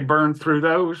once they burned through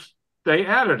those, they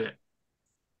added it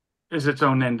as its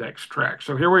own index track.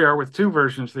 So here we are with two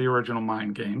versions of the original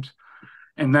Mind Games.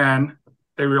 And then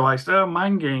they realized,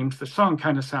 Mind Games, the song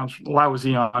kind of sounds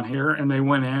lousy on here. And they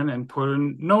went in and put a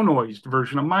no-noised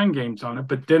version of Mind Games on it,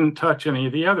 but didn't touch any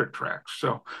of the other tracks.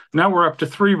 So now we're up to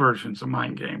three versions of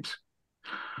Mind Games.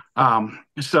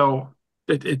 So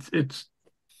it's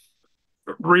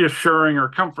reassuring or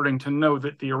comforting to know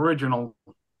that the original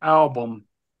album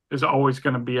is always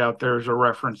going to be out there as a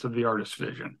reference of the artist's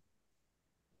vision.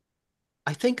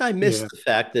 I think I missed the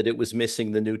fact that it was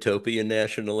missing the Newtopian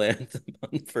national anthem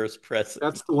on first press.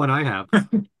 That's the one I have.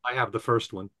 I have the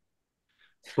first one.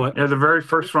 But the very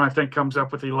first one I think comes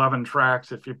up with 11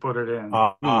 tracks if you put it in.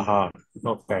 Okay.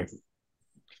 Well,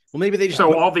 maybe they just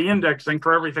all the indexing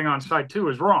for everything on side 2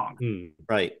 is wrong.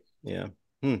 Right. Yeah.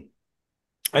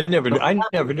 I never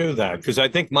knew that, because I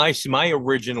think my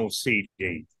original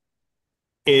CD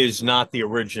is not the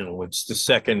original. It's the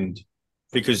second,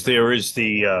 because there is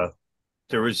the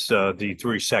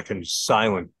 3 seconds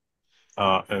silent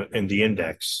in the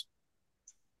index.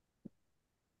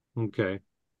 Okay.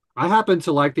 I happen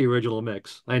to like the original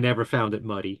mix. I never found it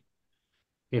muddy.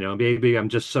 Maybe I'm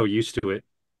just so used to it.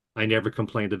 I never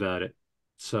complained about it.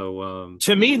 So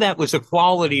to me, that was a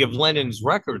quality of Lennon's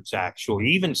records, actually.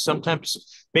 Even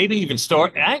sometimes, maybe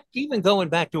even going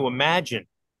back to Imagine.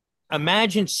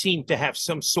 Imagine seemed to have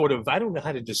some sort of, I don't know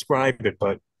how to describe it,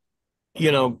 but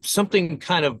something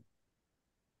kind of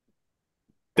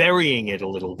burying it a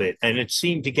little bit, and it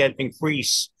seemed to get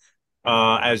increased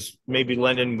as maybe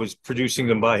Lennon was producing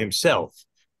them by himself,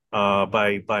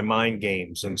 by Mind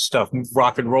Games and stuff.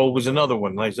 Rock and Roll was another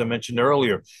one, as I mentioned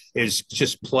earlier, is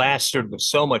just plastered with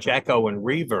so much echo and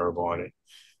reverb on it.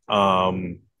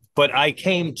 But I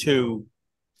came to,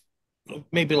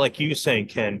 maybe like you saying,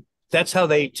 Ken, that's how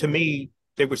to me,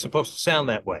 they were supposed to sound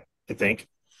that way, I think.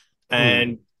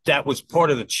 And that was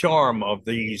part of the charm of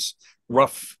these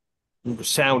rough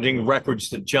sounding records,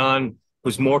 that John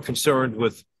was more concerned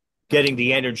with getting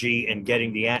the energy and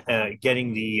getting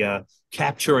the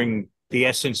capturing the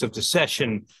essence of the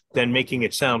session than making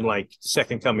it sound like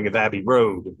Second Coming of Abbey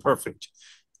Road, a perfect,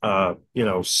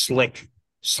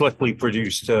 slickly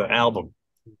produced album.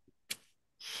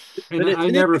 And I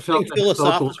never felt that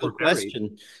philosophical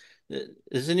question.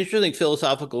 It's an interesting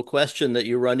philosophical question that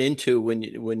you run into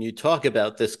when you talk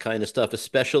about this kind of stuff,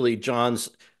 especially John's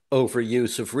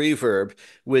overuse of reverb,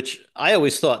 which I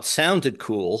always thought sounded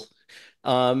cool.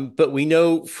 But we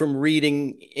know from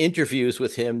reading interviews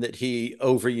with him that he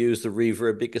overused the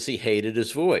reverb because he hated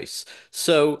his voice.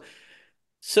 So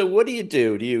what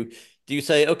do? Do you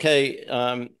say,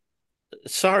 okay,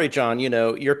 sorry, John,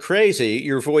 you're crazy.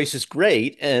 Your voice is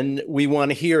great, and we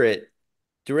want to hear it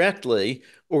directly?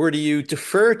 Or do you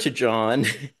defer to John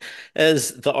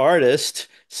as the artist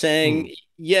saying,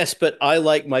 yes, but I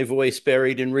like my voice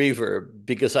buried in reverb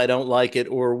because I don't like it,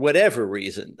 or whatever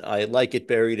reason, I like it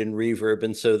buried in reverb,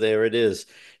 and so there it is.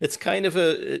 It's kind of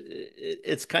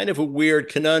a weird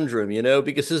conundrum,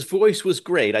 because his voice was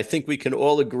great. I think we can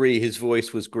all agree his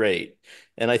voice was great.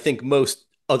 And I think most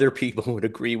other people would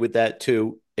agree with that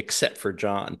too, except for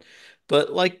John.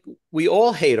 but like we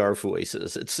all hate our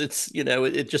voices. It's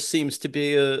it just seems to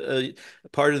be a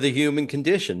part of the human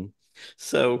condition.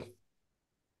 So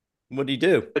what do you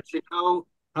do? But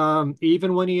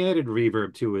even when he added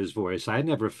reverb to his voice, I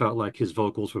never felt like his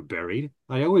vocals were buried.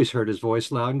 I always heard his voice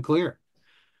loud and clear.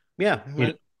 Yeah. You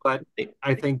know, but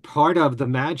I think part of the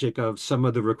magic of some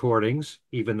of the recordings,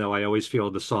 even though I always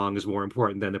feel the song is more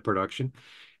important than the production,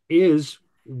 is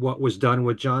what was done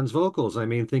with John's vocals. I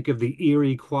mean, think of the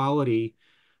eerie quality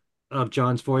of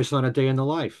John's voice on A Day in the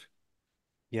Life.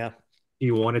 Yeah.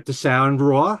 You want it to sound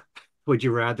raw? Would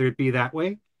you rather it be that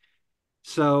way?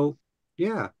 So,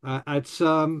 yeah, it's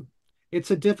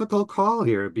a difficult call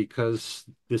here because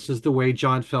this is the way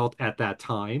John felt at that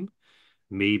time.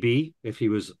 Maybe if he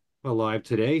was alive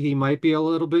today, he might be a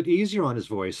little bit easier on his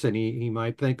voice and he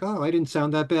might think, oh, I didn't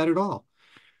sound that bad at all.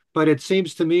 But it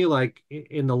seems to me like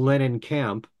in the Lennon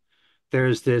camp,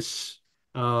 there's this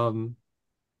they're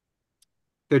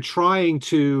trying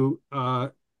to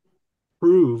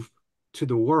prove to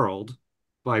the world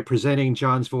by presenting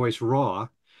John's voice raw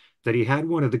that he had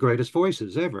one of the greatest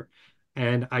voices ever.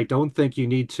 And I don't think you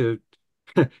need to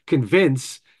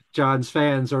convince John's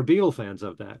fans or Beatle fans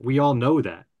of that. We all know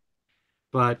that.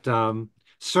 But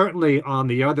certainly on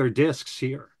the other discs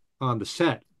here on the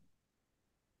set,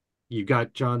 you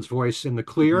got John's voice in the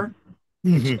clear,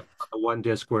 except on the one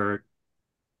disc where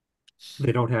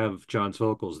they don't have John's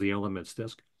vocals, the Elements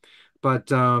disc.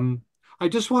 But I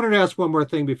just wanted to ask one more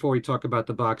thing before we talk about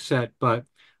the box set. But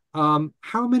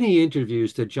how many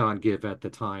interviews did John give at the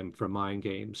time for Mind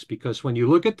Games? Because when you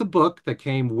look at the book that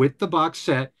came with the box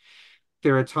set,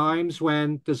 there are times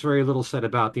when there's very little said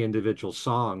about the individual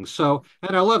songs. So,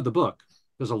 and I love the book.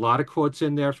 There's a lot of quotes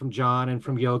in there from John and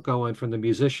from Yoko and from the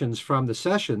musicians from the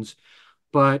sessions,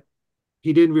 but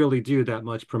he didn't really do that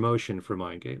much promotion for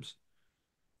Mind Games.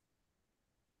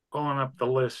 Going up the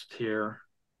list here.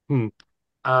 Hmm.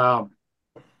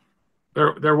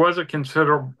 There was a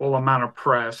considerable amount of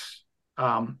press,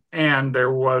 and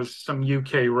there was some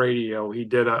UK radio. He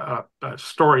did a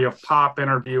Story of Pop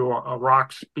interview, a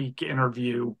Rock Speak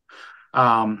interview.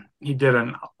 He did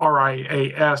an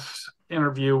RIAS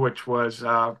interview, which was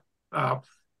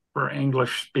for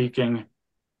English speaking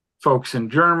folks in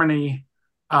Germany.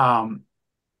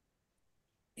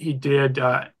 He did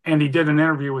an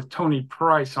interview with Tony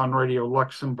Price on Radio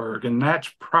Luxembourg, and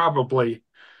that's probably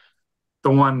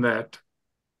the one that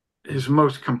is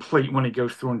most complete when he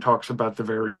goes through and talks about the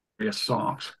various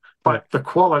songs. But the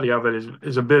quality of it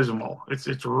is abysmal.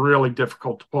 It's really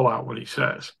difficult to pull out what he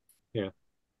says. Yeah.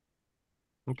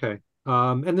 Okay.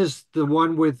 And there's the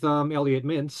one with Elliot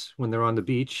Mintz when they're on the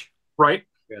beach. Right.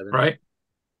 Together. Right.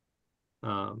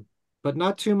 But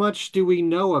not too much do we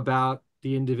know about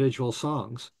the individual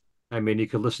songs. I mean, you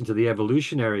could listen to the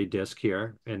evolutionary disc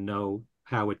here and know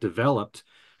how it developed,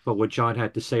 but what John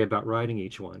had to say about writing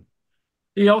each one.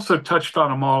 He also touched on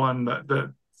them all in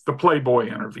the Playboy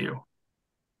interview.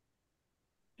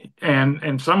 And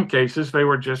in some cases, they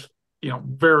were just,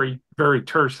 very, very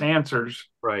terse answers.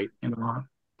 Right.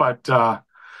 But,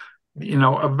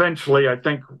 eventually, I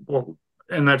think,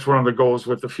 and that's one of the goals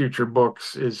with the future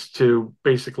books, is to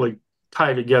basically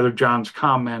tie together John's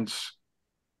comments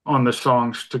on the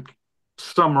songs to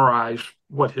summarize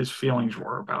what his feelings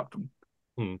were about them.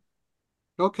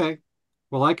 Okay.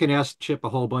 Well, I can ask Chip a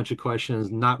whole bunch of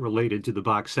questions not related to the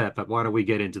box set, but why don't we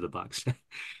get into the box set?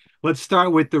 Let's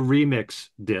start with the remix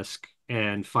disc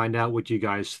and find out what you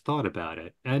guys thought about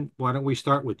it. And why don't we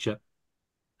start with Chip?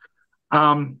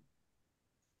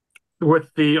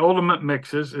 With the ultimate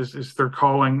mixes, is they're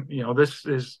calling, this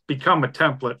has become a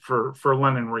template for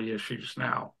Lennon reissues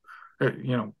now,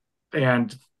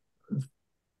 and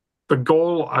the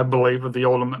goal, I believe, of the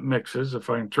ultimate mixes, if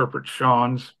I interpret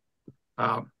Sean's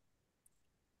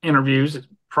interviews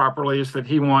properly, is that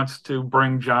he wants to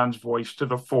bring John's voice to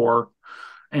the fore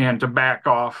and to back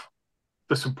off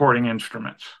the supporting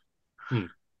instruments.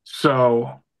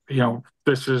 So,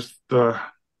 this is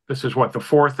what, the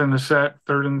fourth in the set,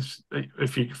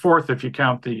 fourth if you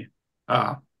count the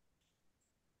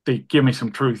Give Me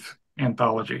Some Truth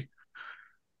anthology.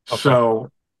 Okay.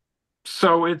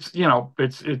 So it's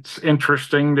it's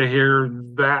interesting to hear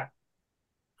that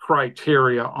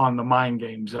criteria on the Mind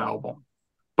Games album,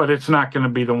 but it's not going to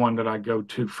be the one that I go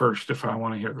to first if I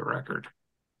want to hear the record.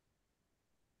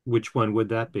 Which one would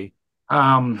that be?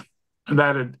 As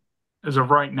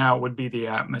of right now, would be the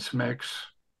Atmos mix,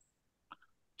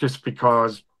 just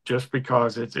because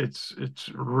it's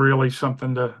really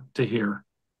something to hear.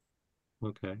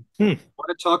 Okay. Want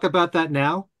to talk about that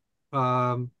now?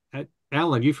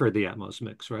 Allan, you've heard the Atmos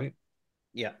mix, right?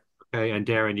 Yeah. Okay, and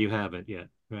Darren, you haven't yet.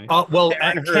 right? Well,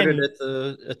 Darren heard it Ken,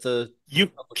 at the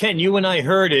you and I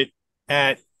heard it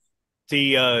at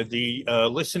the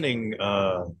listening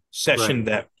Right. session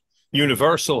that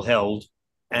Universal held,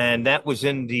 and that was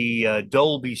in the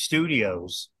Dolby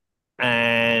Studios.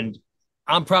 And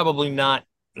I'm probably not,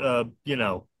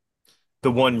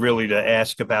 the one really to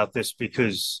ask about this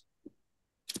because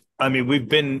I mean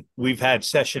we've had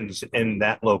sessions in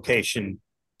that location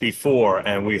before,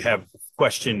 and we have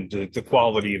questioned the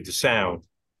quality of the sound.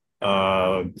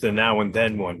 The Now and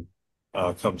Then one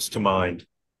comes to mind,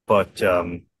 but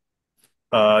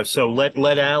so let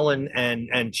Allan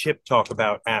and Chip talk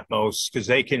about Atmos because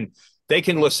they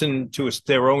can listen to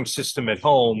their own system at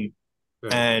home,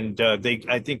 Right. and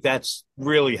I think that's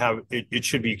really how it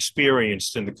should be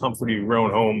experienced in the comfort of your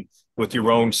own home with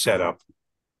your own setup.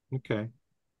 Okay.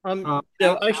 I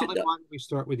should Allan, why don't we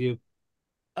start with you?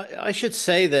 I should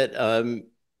say that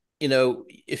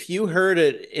if you heard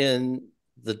it in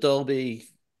the Dolby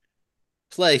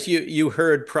place, you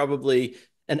heard probably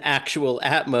an actual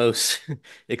Atmos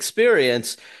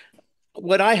experience.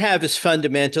 What I have is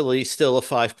fundamentally still a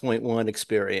 5.1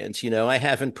 experience. I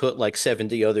haven't put like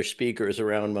 70 other speakers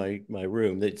around my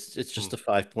room. It's Hmm. just a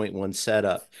 5.1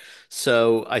 setup.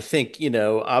 So I think,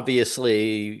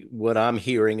 obviously what I'm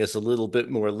hearing is a little bit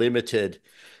more limited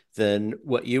than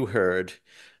what you heard.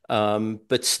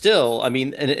 But still, I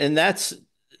mean, and that's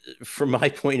from my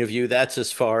point of view, that's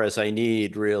as far as I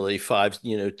need, really. Five,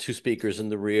 two speakers in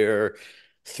the rear,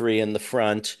 three in the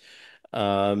front.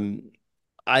 Um,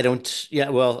 I don't, yeah,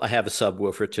 well, I have a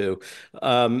subwoofer too.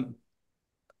 Um,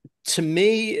 to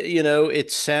me,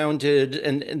 it sounded,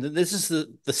 and this is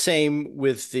the same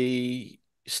with the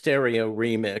stereo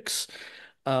remix.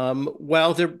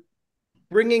 While they're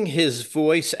bringing his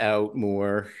voice out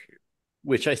more,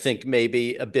 which I think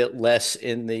maybe a bit less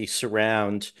in the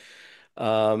surround,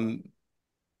 um,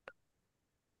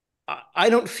 I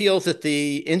don't feel that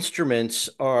the instruments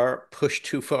are pushed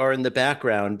too far in the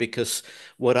background because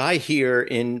what I hear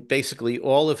in basically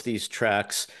all of these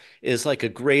tracks is like a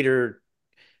greater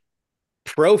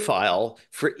profile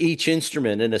for each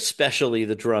instrument and especially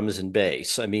the drums and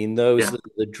bass. I mean, Yeah.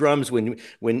 the drums when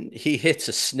he hits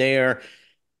a snare,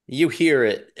 you hear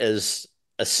it as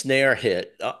a snare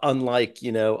hit, unlike,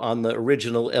 on the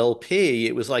original LP,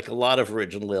 it was like a lot of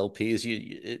original LPs.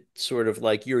 It's sort of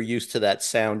like you're used to that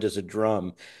sound as a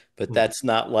drum, but Hmm. that's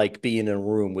not like being in a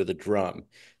room with a drum.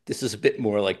 This is a bit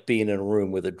more like being in a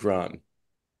room with a drum.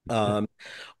 Um,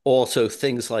 Also,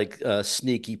 things like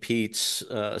Sneaky Pete's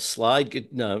slide,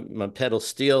 no, pedal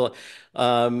steel.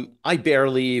 I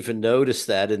barely even noticed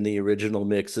that in the original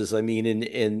mixes. I mean,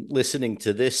 in listening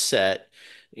to this set,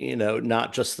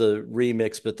 not just the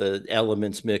remix, but the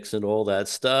Elements mix and all that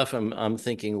stuff, I'm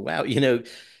thinking, wow,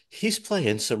 he's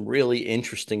playing some really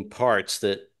interesting parts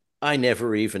that I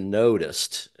never even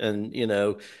noticed. And,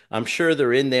 I'm sure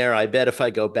they're in there. I bet if I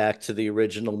go back to the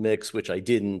original mix, which I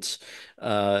didn't,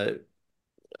 uh,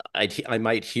 I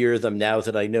might hear them now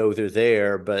that I know they're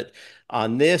there, but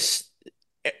on this,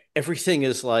 everything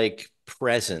is like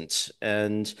present.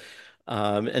 And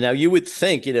now you would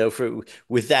think, for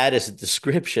with that as a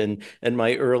description and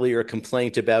my earlier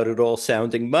complaint about it all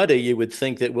sounding muddy, you would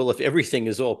think that, well, if everything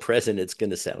is all present, it's going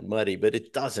to sound muddy, but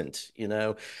it doesn't.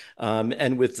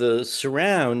 And with the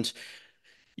surround,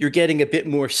 you're getting a bit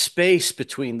more space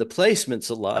between the placements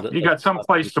a lot You of got some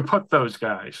place to put those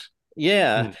guys.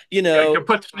 yeah, Hmm. You could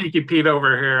put Sneaky Pete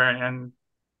over here and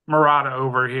Murata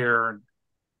over here.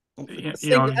 the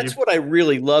thing You that's what I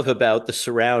really love about the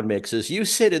surround mixes. You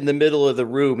sit in the middle of the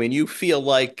room and you feel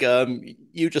like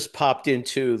you just popped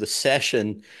into the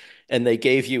session and they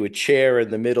gave you a chair in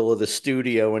the middle of the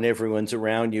studio and everyone's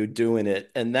around you doing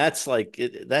it. And that's like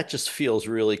that just feels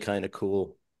really kind of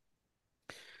cool.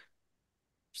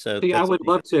 So See, I that's would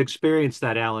love to experience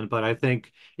that, Alan, but I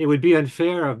think it would be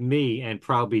unfair of me and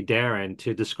probably Darren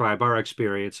to describe our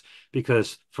experience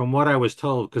because from what I was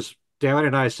told, because Darren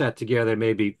and I sat together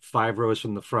maybe 5 rows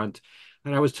from the front,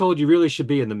 and I was told you really should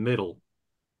be in the middle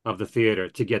of the theater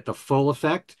to get the full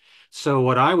effect. So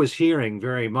what I was hearing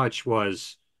very much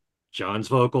was John's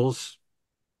vocals,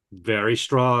 very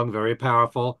strong, very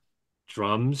powerful,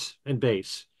 drums and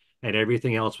bass, and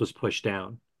everything else was pushed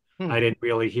down. I Hmm. didn't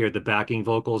really hear the backing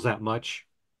vocals that much.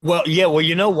 Well, yeah, well,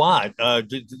 you know what?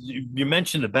 You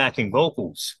mentioned the backing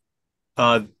vocals.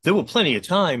 There were plenty of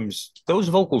times those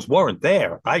vocals weren't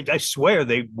there. I swear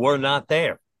they were not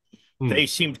there. Hmm. They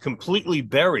seemed completely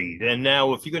buried. And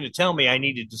now, if you're going to tell me I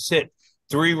needed to sit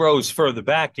 3 rows further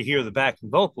back to hear the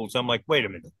backing vocals, I'm like, wait a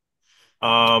minute.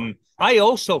 I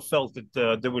also felt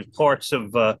that there was parts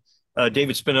of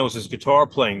David Spinoza's guitar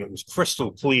playing that was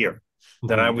crystal clear,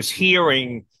 that I Hmm. was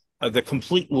hearing the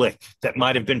complete lick that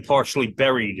might have been partially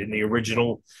buried in the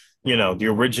original, the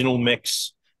original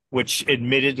mix, which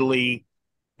admittedly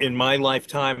in my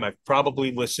lifetime, I've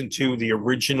probably listened to the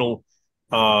original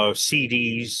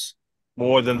CDs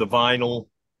more than the vinyl.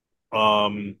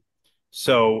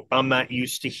 So I'm not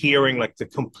used to hearing like the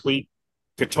complete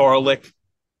guitar lick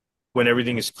when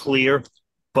everything is clear.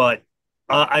 But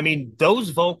I mean, those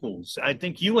vocals, I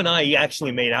think you and I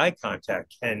actually made eye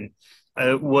contact, and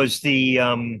was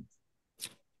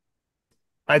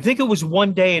I think it was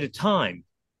One Day at a Time,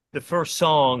 the first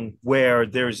song where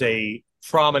there's a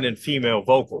prominent female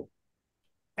vocal,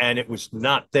 and it was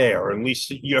not there. At least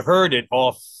you heard it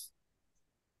off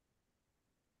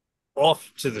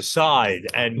to the side,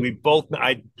 and we both.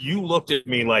 You looked at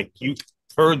me like you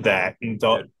heard that and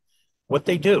thought, "What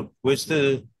they do? Where's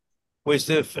the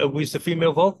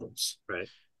female vocals?" Right.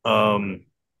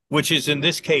 Which is in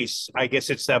this case, I guess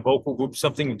it's that vocal group,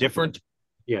 something different.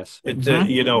 Yes.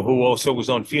 Who also was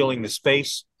on Feeling the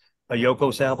Space, a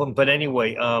Yoko's album. But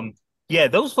anyway, yeah,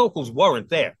 those vocals weren't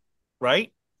there,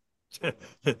 right?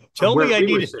 Tell me I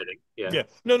needed. Yeah,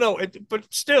 no,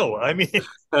 but still, I mean,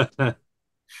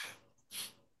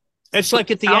 it's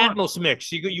like at the Atmos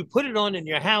mix. You put it on in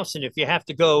your house, and if you have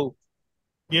to go,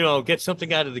 get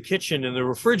something out of the kitchen in the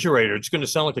refrigerator, it's going to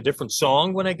sound like a different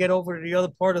song when I get over to the other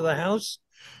part of the house.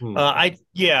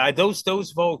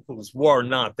 Those vocals were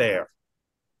not there,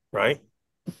 right?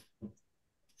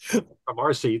 From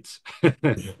our seats.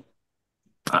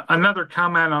 Another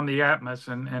comment on the Atmos,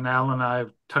 and Allan and I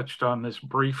have touched on this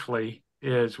briefly,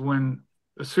 is when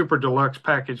a super deluxe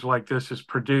package like this is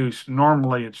produced,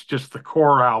 normally it's just the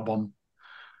core album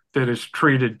that is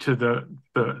treated to the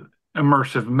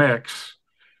immersive mix.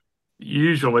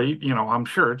 Usually, I'm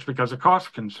sure it's because of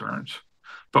cost concerns.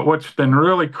 But what's been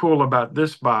really cool about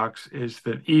this box is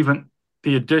that even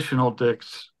the additional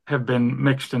discs have been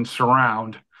mixed in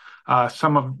surround.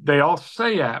 They all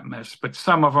say Atmos, but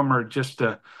some of them are just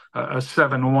a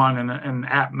 7.1 and an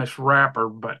Atmos wrapper.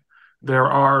 But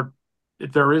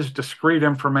there is discrete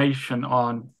information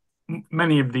on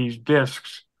many of these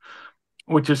discs,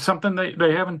 which is something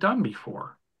they haven't done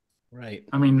before. Right.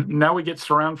 I mean, now we get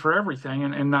surround for everything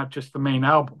and not just the main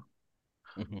album.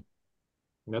 Mm-hmm.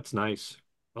 That's nice.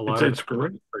 A lot of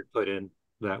great. put in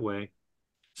that way.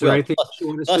 Is there anything you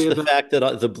want to say the about fact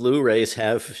that the Blu-rays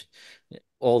have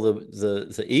all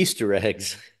the Easter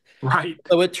eggs? Right.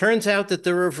 So it turns out that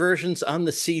there are versions on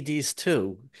the CDs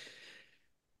too.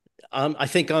 I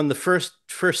think on the first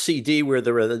CD where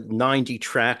there are the 90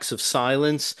 tracks of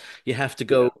silence, you have to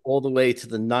go all the way to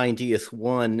the 90th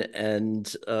one,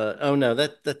 and oh no,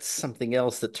 that's something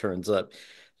else that turns up.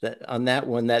 That on that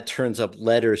one, that turns up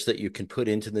letters that you can put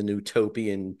into the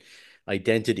Newtopian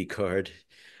identity card.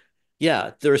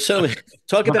 Yeah, there are so many.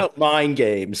 Talk about mind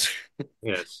games.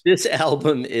 Yes. This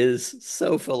album is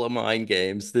so full of mind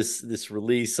games. This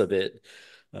release of it,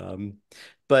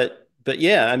 but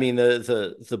yeah, I mean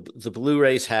the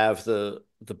Blu-rays have the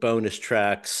bonus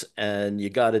tracks, and you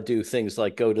got to do things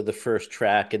like go to the first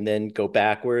track and then go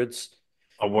backwards.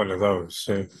 Oh, one of those,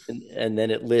 yeah. And then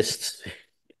it lists.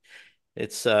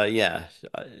 It's yeah.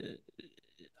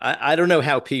 I don't know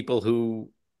how people who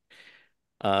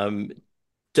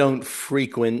don't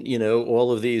frequent,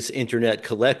 all of these internet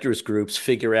collectors groups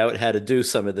figure out how to do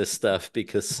some of this stuff,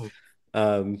 because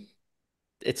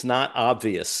it's not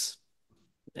obvious.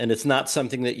 And it's not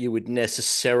something that you would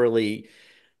necessarily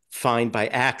find by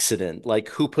accident. Like,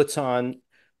 who puts on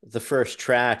the first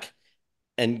track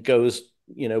and goes,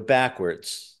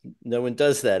 backwards? No one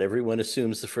does that. Everyone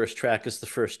assumes the first track is the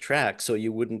first track, so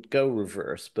you wouldn't go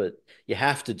reverse, but you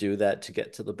have to do that to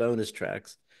get to the bonus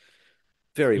tracks.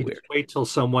 Very weird. Just wait till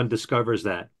someone discovers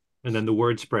that, and then the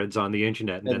word spreads on the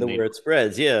internet. And then the word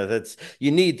spreads. Yeah,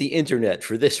 you need the internet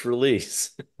for this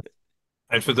release.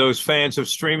 And for those fans of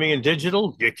streaming and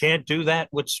digital, you can't do that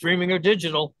with streaming or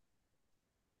digital.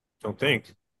 Don't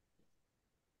think.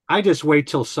 I just wait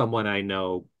till someone I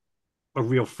know, a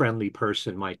real friendly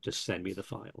person, might just send me the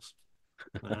files.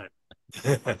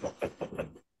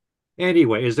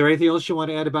 Anyway, is there anything else you want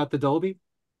to add about the Dolby,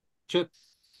 Chip?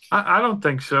 I don't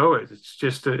think so. It's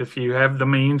just if you have the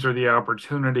means or the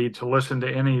opportunity to listen to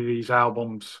any of these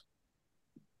albums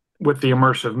with the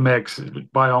immersive mix,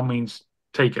 by all means,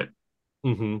 take it.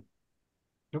 Mm-hmm.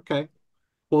 Okay.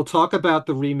 We'll talk about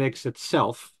the remix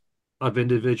itself of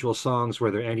individual songs. Were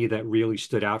there any that really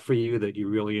stood out for you that you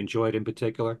really enjoyed in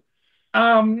particular?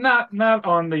 Not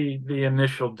on the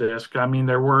initial disc. I mean,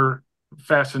 there were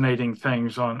fascinating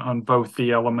things on both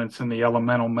the elements and the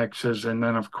elemental mixes, and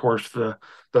then of course the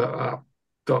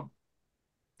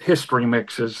history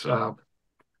mixes.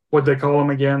 What they call them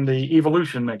again? The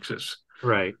evolution mixes.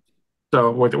 Right.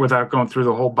 So without going through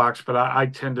the whole box, but I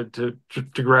tended to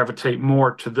gravitate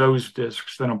more to those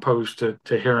discs than opposed to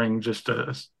hearing just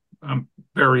a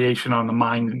variation on the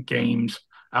Mind Games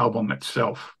album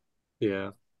itself.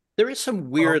 Yeah. There is some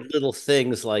Well, weird little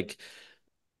things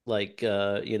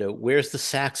where's the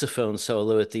saxophone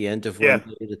solo at the end of One Yeah.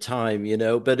 Day at a Time,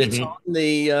 but it's Hmm. on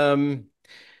the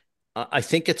I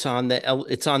think it's on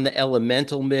the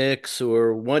Elemental mix,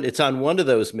 or it's on one of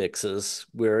those mixes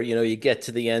where you get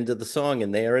to the end of the song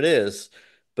and there it is,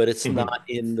 but it's Hmm. not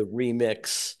in the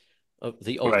remix of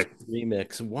the Right. ultimate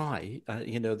remix. Why?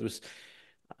 There's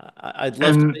I'd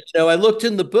love to, and I looked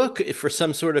in the book for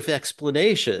some sort of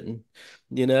explanation,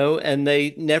 and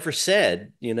they never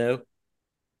said,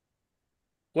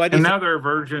 why do you and think? now there are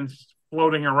versions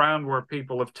floating around where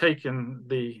people have taken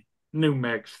the new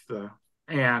mix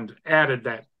and added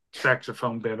that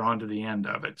saxophone bit onto the end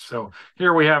of it. So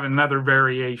here we have another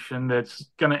variation that's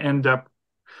going to end up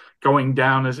going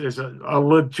down as a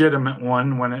legitimate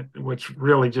one which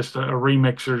really just a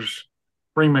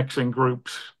remixing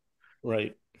groups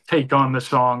Right. take on the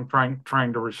song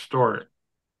trying to restore it.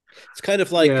 It's kind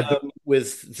of like Yeah.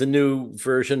 with the new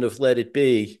version of Let It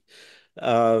Be.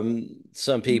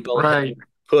 Some people have Right.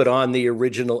 put on the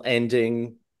original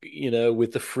ending,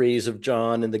 with the freeze of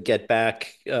John and the Get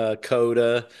Back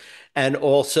coda, and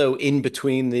also in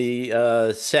between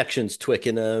the sections,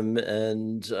 Twickenham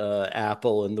and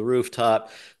Apple and the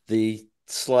rooftop, the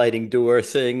sliding door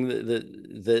thing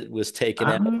that was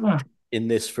taken out Ah, in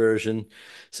this version.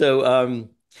 So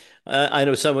I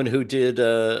know someone who did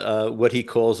what he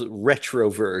calls retro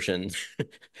version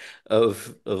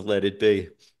of Let It Be.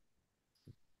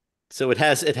 So it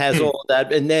has Hmm. all of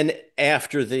that, and then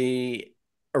after the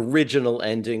original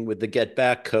ending with the Get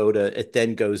Back coda, it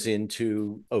then goes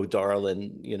into Oh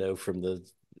Darlin', from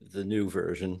the new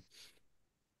version.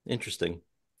 Interesting.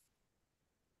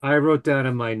 I wrote down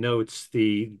in my notes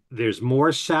there's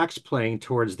more sax playing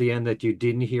towards the end that you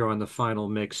didn't hear on the final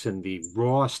mix in the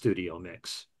raw studio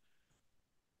mix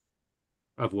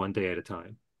of One Day at a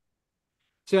Time.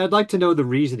 See, I'd like to know the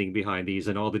reasoning behind these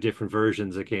and all the different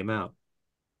versions that came out.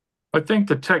 I think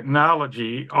the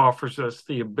technology offers us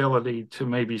the ability to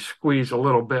maybe squeeze a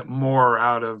little bit more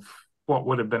out of what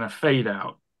would have been a fade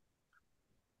out,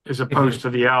 as opposed Mhm. to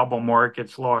the album where it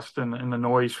gets lost in the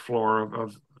noise floor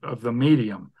of the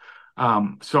medium.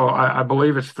 So I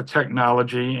believe it's the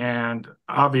technology, and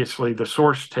obviously the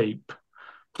source tape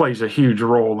plays a huge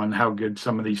role in how good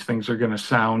some of these things are going to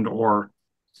sound, or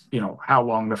how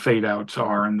long the fade outs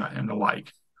are and the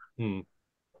like. Hmm.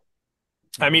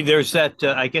 I mean, there's that.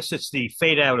 I guess it's the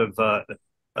fade out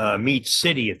of Meat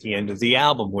City at the end of the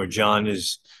album where John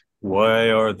is. Why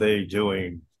are they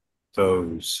doing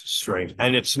those strings?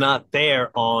 And it's not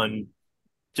there on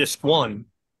disc one,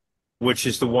 which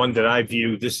is the one that I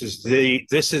view. This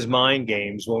is Mind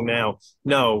Games. Well, now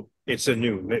no, it's a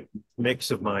new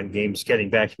mix of Mind Games. Getting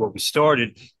back to what we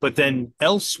started, but then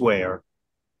elsewhere,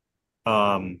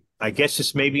 I guess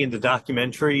it's maybe in the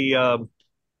documentary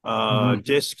Mhm.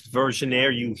 disc version.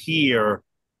 There, you hear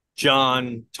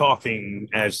John talking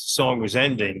as the song was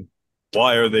ending.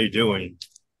 Why are they doing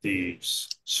these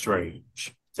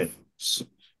strange things?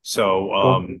 So,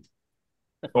 Well,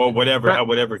 or whatever, that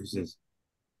whatever he says.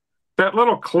 that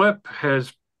little clip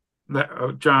has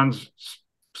that John's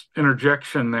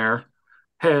interjection there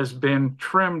has been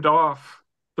trimmed off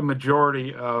the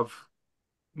majority of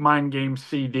Mind Game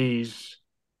CDs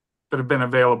that have been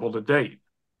available to date,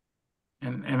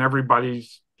 and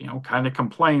everybody's kind of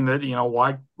complained that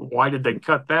why did they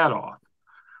cut that off?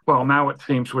 Well, now it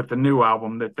seems with the new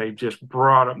album that they've just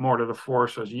brought it more to the fore.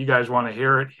 So you guys want to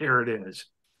hear it? Here it is.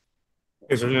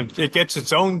 It gets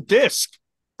its own disc.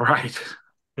 Right.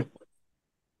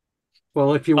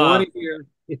 Well, Uh, if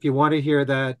you want to hear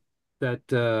that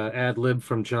ad lib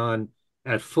from John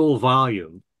at full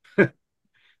volume,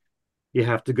 you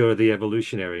have to go to the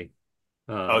Evolutionary.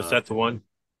 oh, is Uh, that the one?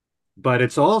 but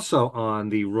it's also on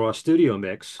the raw studio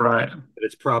mix, Right. but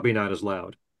it's probably not as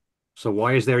loud. So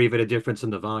why is there even a difference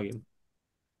in the volume?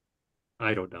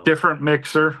 I don't know. Different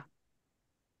mixer.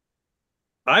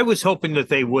 I was hoping that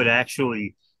they would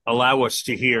actually allow us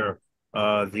to hear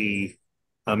the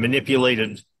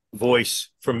manipulated voice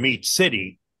from Meat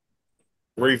City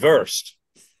reversed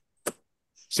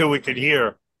so we could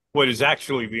hear what is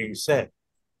actually being said.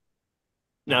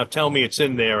 Now tell me it's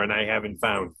in there and I haven't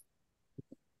found.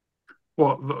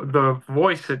 Well, the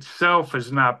voice itself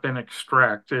has not been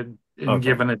extracted and Okay.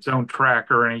 given its own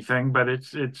track or anything, but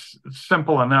it's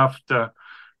simple enough to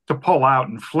pull out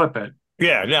and flip it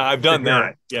Yeah, no, I've to done hear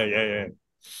it. that. Yeah, yeah, yeah.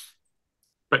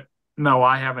 But no,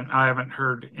 I haven't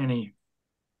heard any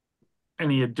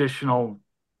additional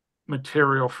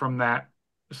material from that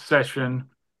session.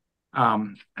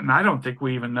 And I don't think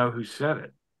we even know who said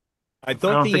it. I I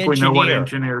thought don't the think we know what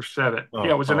engineer. engineer said it. Yeah,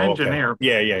 it Oh, was an oh, okay. engineer,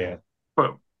 Yeah.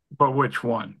 but which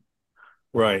one?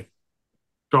 Right.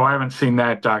 So I haven't seen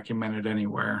that documented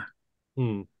anywhere.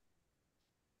 Hmm.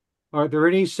 Are there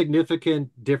any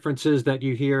significant differences that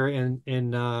you hear in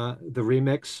the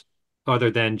remix, other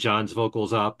than John's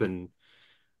vocals up and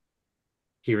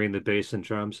hearing the bass and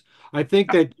drums? I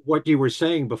think that what you were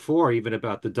saying before, even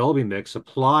about the Dolby mix,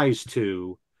 applies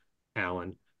to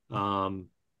Allan, um,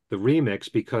 the remix,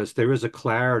 because there is a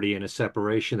clarity and a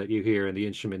separation that you hear in the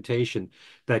instrumentation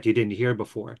that you didn't hear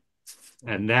before.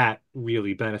 And that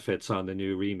really benefits on the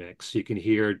new remix. You can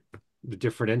hear the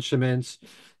different instruments,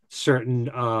 certain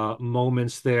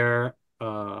moments there.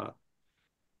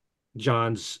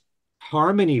 John's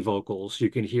harmony vocals, you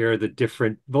can hear the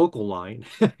different vocal line,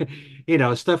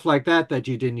 stuff like that that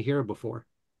you didn't hear before.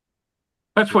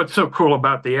 That's what's so cool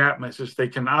about the Atmos is they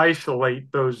can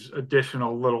isolate those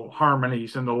additional little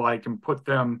harmonies and the like and put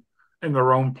them in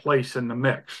their own place in the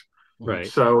mix. Right.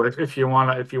 So if you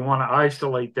want to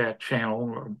isolate that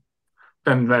channel,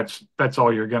 then that's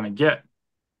all you're going to get.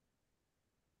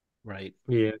 Right.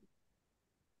 Yeah.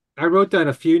 I wrote down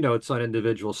a few notes on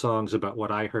individual songs about what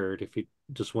I heard, if you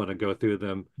just want to go through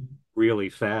them really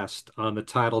fast. On the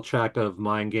title track of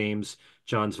Mind Games,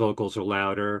 John's vocals are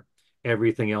louder,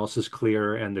 everything else is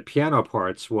clearer, and the piano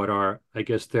parts, what are, I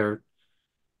guess they're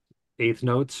eighth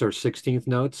notes or 16th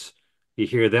notes, you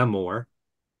hear them more.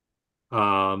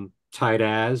 Tight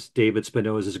As, David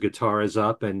Spinoza's guitar is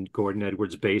up and Gordon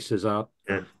Edwards' bass is up.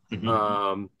 Yeah. Mm-hmm.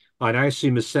 On I See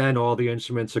Ascend, all the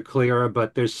instruments are clearer,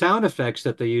 but there's sound effects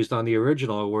that they used on the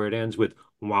original where it ends with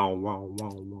wow, wow, wow,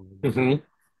 wow, Mm-hmm.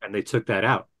 and they took that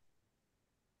out.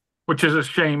 Which is a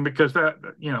shame because that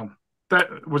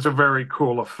was a very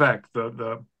cool effect.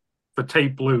 The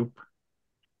tape loop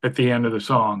at the end of the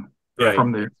song Right.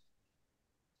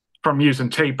 from using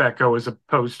tape echo as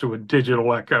opposed to a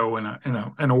digital echo in a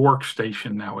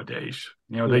workstation nowadays.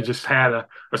 They just had a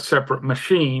separate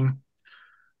machine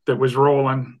that was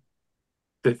rolling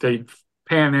that they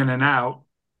pan in and out,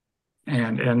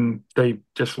 and they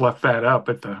just left that up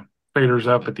at the faders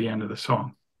up at the end of the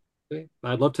song.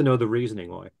 I'd love to know the reasoning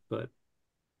but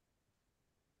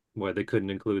why they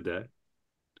couldn't include that.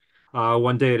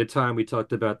 One Day at a Time, we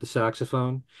talked about the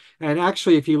saxophone. And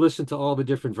actually, if you listen to all the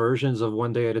different versions of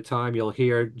One Day at a Time, you'll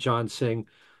hear John sing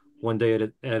One Day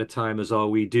at a Time is all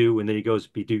we do. And then he goes,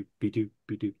 be do, be do,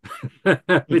 be do,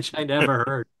 which I never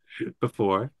heard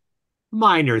before.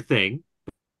 Minor thing,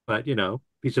 but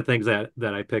these are things that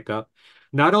I pick up.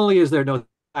 Not only is there no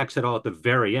sax at all at the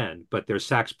very end, but there's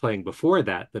sax playing before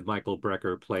that Michael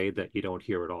Brecker played that you don't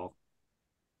hear at all.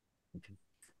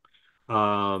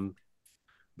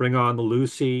 Bring On the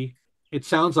Lucy. It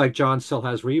sounds like John still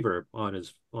has reverb on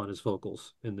his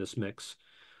vocals in this mix,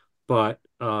 but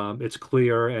it's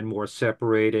clearer and more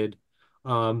separated.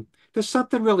 There's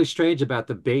something really strange about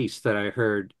the bass that I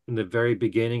heard in the very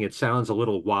beginning. It sounds a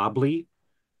little wobbly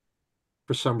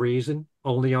for some reason,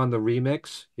 only on the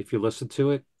remix. If you listen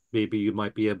to it, maybe you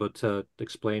might be able to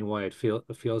explain why it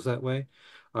feels that way.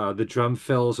 The drum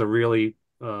fills are really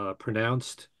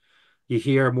pronounced. You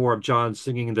hear more of John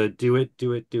singing the do it,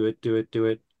 do it, do it, do it, do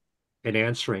it, and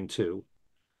answering to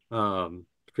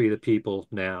Free the People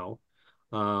Now.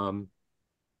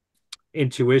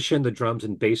 Intuition, the drums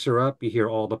and bass are up. You hear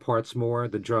all the parts more.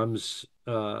 The drum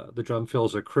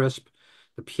fills are crisp.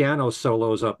 The piano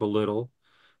solo's up a little.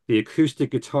 The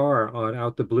acoustic guitar on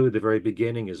Out the Blue at the very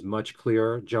beginning is much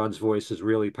clearer. John's voice is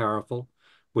really powerful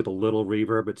with a little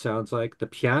reverb, it sounds like. The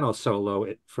piano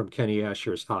solo from Kenny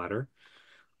Asher is hotter.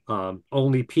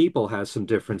 Only People has some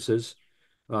differences.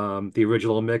 The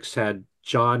original mix had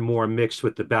John more mixed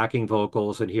with the backing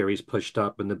vocals, and here he's pushed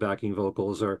up, and the backing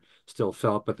vocals are still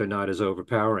felt, but they're not as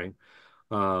overpowering.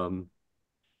 And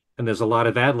there's a lot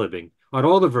of ad-libbing on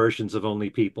all the versions of Only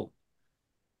People.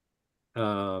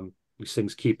 He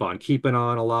sings Keep On Keeping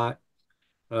On a lot.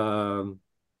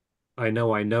 I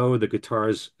Know, the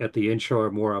guitars at the intro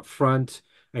are more up front,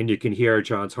 and you can hear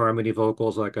John's harmony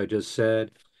vocals, like I just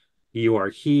said. You Are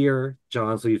Here,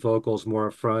 John's lead vocals more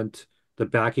up front. The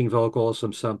backing vocals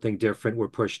from Something Different were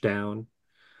pushed down.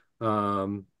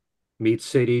 Meat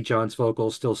City, John's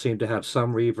vocals still seem to have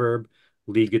some reverb.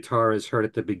 Lead guitar is heard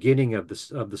at the beginning of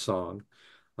the song.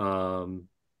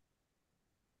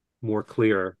 More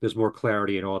clear. There's more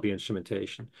clarity in all the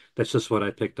instrumentation. That's just what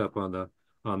I picked up on the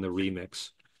remix.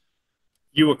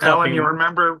 You were Allan, copying. you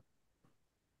remember?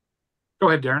 Go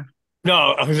ahead, Darren.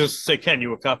 No, I was just say, Ken, you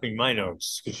were copying my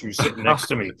notes because you were sitting next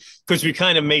to me. Because we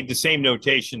kind of made the same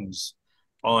notations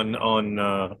on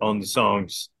the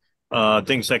songs.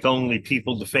 Things like Only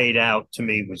People to Fade Out to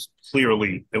me was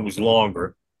clearly it was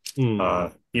longer. Hmm.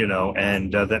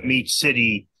 And that Meat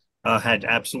City had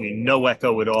absolutely no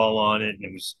echo at all on it. And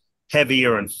it was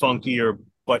heavier and funkier,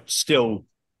 but still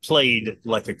played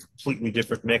like a completely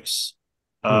different mix.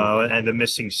 Hmm. And the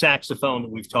missing saxophone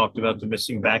that we've talked about, the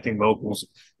missing backing vocals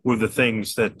were the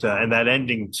things that, and that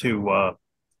ending to,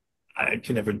 I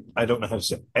don't know how to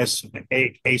say,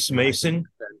 Ace Mason,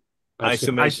 I see.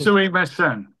 I Mason. sue my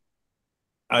son.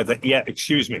 Yeah,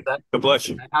 excuse me. That, God bless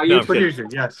you. how No, you I'm kidding. Producer,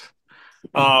 yes.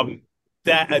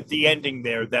 That at the ending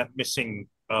there, that missing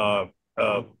uh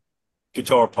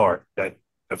guitar part, that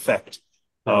effect,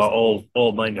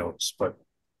 all my notes. But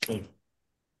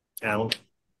Alan,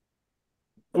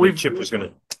 We've Chip was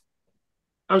gonna.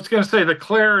 I was going to say the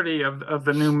clarity of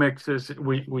the new mixes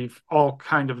we've all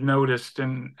kind of noticed.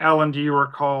 And Alan, do you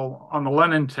recall on the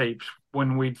Lennon tapes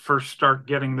when we'd first start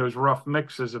getting those rough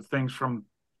mixes of things from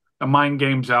the Mind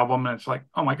Games album? And it's like,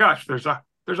 oh my gosh, there's a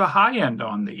high end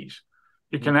on these.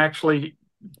 You can actually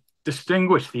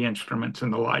distinguish the instruments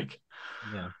and the like.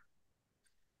 Yeah.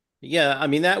 Yeah, I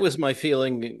mean, that was my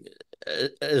feeling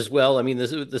as well. I mean,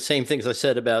 the same things I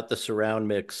said about the surround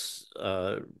mix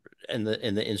and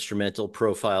the instrumental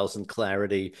profiles and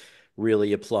clarity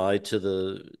really apply to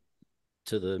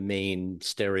the main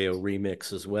stereo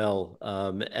remix as well.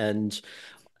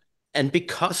 And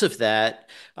because of that,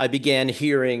 I began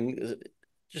hearing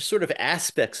just sort of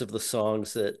aspects of the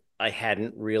songs that I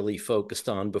hadn't really focused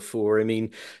on before. I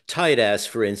mean, Tight Ass,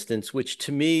 for instance, which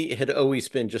to me had always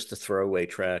been just a throwaway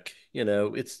track. You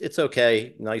know, it's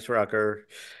okay, nice rocker.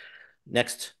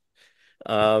 Next.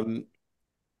 Um,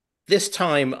 this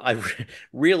time I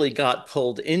really got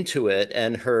pulled into it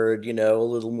and heard, a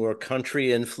little more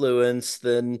country influence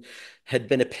than had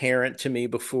been apparent to me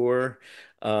before.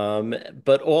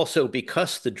 But also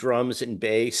because the drums and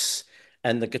bass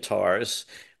and the guitars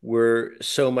were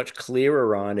so much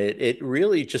clearer on it, it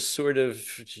really just sort of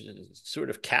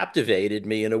captivated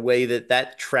me in a way that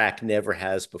that track never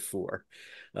has before.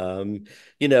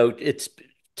 It's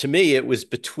to me, it was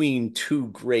between two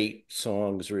great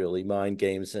songs, really, Mind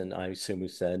Games and I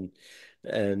Sumu Sen,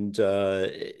 and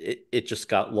it just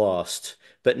got lost.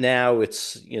 But now I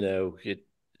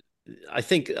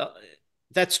think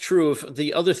that's true of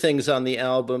the other things on the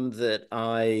album that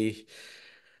I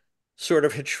sort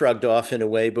of had shrugged off in a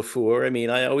way before. I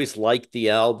mean, I always liked the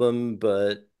album,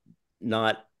 but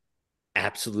not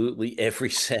absolutely every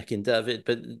second of it.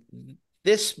 But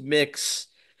this mix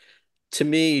to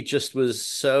me just was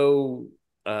so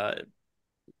uh,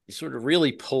 sort of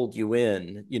really pulled you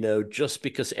in, just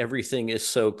because everything is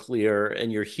so clear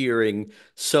and you're hearing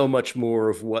so much more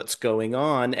of what's going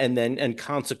on, and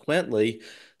consequently,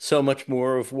 so much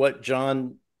more of what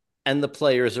John and the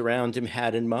players around him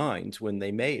had in mind when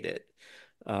they made it.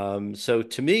 So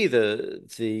to me,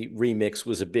 the remix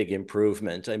was a big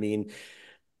improvement. I mean,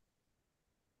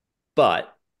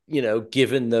 but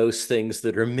given those things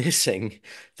that are missing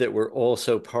that were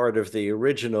also part of the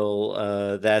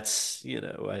original, that's,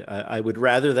 I would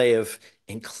rather they have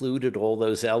included all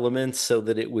those elements so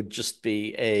that it would just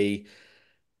be a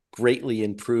greatly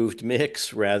improved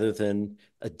mix rather than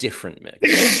a different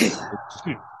mix.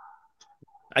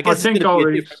 I I guess it's going think to be all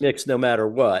a these different mix no matter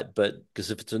what, but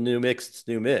because if it's a new mix, it's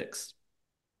a new mix.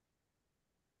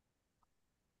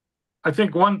 I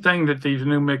think one thing that these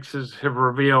new mixes have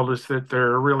revealed is that there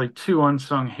are really two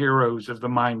unsung heroes of the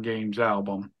Mind Games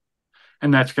album,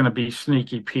 and that's going to be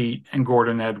Sneaky Pete and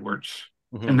Gordon Edwards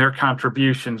and Mhm. their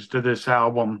contributions to this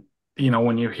album.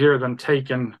 When you hear them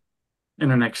taken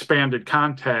in an expanded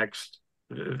context,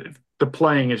 the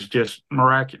playing is just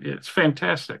miraculous. It's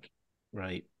fantastic.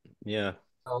 Right. Yeah.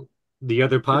 Well, the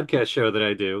other podcast show that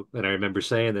I do, and I remember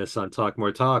saying this on Talk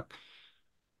More Talk,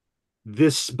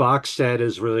 this box set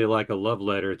is really like a love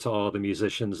letter to all the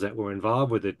musicians that were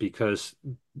involved with it because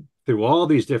through all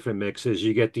these different mixes,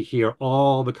 you get to hear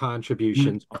all the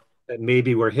contributions that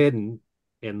maybe were hidden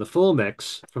in the full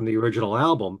mix from the original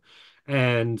album.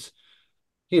 And,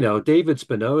 David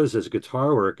Spinoza's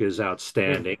guitar work is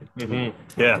outstanding.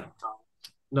 Mm-hmm. Yeah.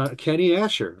 Not Kenny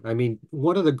Asher. I mean,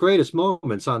 one of the greatest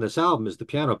moments on this album is the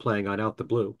piano playing on Out the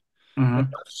Blue. Mm-hmm.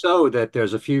 Enough so that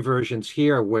there's a few versions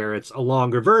here where it's a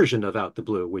longer version of Out the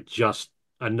Blue with just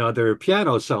another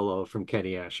piano solo from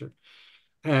Kenny Asher.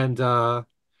 And I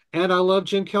love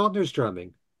Jim Keltner's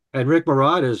drumming. And Rick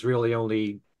Marotta is really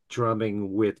only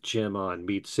drumming with Jim on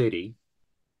Meat City.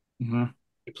 Mm-hmm.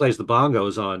 He plays the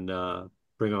bongos on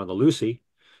Bring On the Lucy,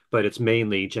 but it's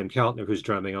mainly Jim Keltner who's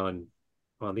drumming on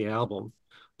the album.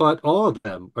 But all of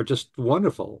them are just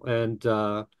wonderful. And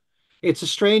It's a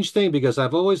strange thing because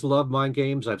I've always loved Mind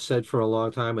Games. I've said for a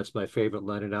long time it's my favorite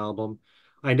Lennon album.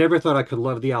 I never thought I could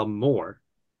love the album more,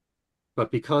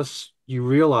 but because you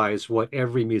realize what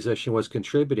every musician was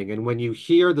contributing, and when you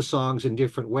hear the songs in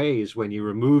different ways, when you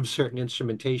remove certain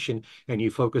instrumentation and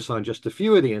you focus on just a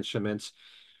few of the instruments,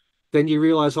 then you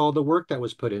realize all the work that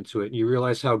was put into it, and you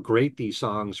realize how great these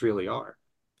songs really are.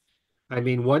 I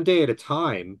mean, One Day at a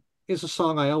Time is a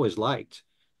song I always liked.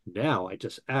 Now I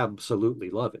just absolutely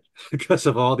love it because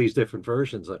of all these different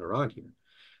versions that are on here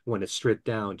when it's stripped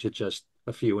down to just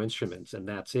a few instruments and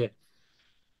that's it.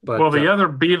 Well, But the other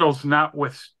Beatles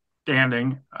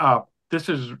notwithstanding, this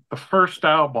is the first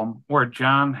album where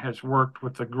John has worked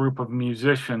with a group of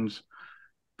musicians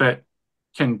that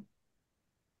can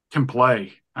can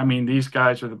play. I mean, these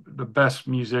guys are the best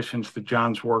musicians that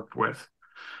John's worked with,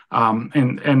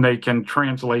 and they can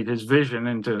translate his vision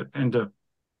into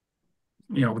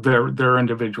their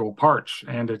individual parts,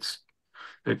 and it's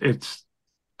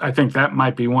I think that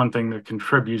might be one thing that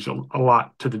contributes a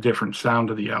lot to the different sound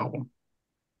of the album.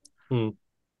 hmm, Can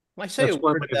I say a that's one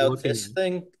word way of about this looking.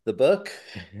 thing, the book?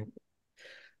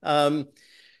 Um,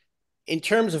 in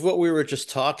terms of what we were just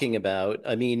talking about,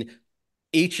 I mean,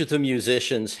 each of the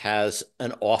musicians has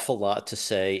an awful lot to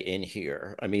say in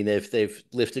here. I mean, they've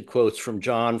lifted quotes from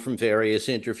John from various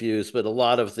interviews, but a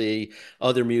lot of the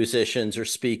other musicians are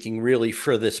speaking really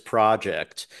for this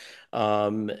project.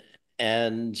 Um,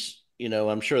 and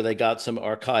I'm sure they got some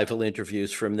archival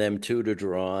interviews from them too to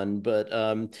draw on. But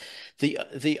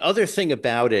the other thing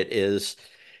about it is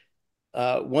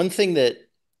one thing that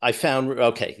I found,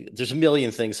 okay, there's a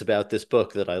million things about this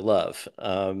book that I love.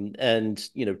 And,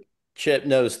 Chip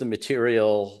knows the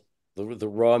material, the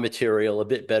raw material a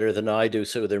bit better than I do.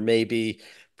 So there may be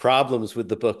problems with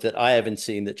the book that I haven't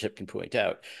seen that Chip can point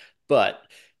out. But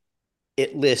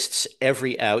it lists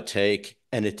every outtake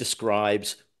and it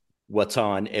describes what's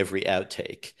on every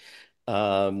outtake.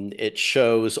 It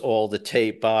shows all the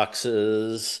tape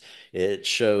boxes. It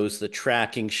shows the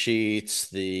tracking sheets,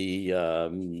 the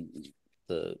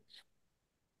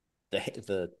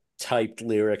the typed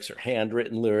lyrics or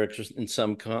handwritten lyrics in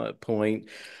some point.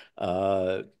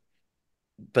 Uh,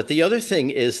 but the other thing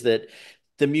is that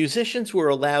the musicians were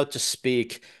allowed to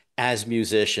speak as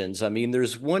musicians. I mean,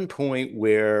 there's one point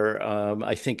where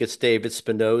I think it's David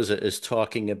Spinoza is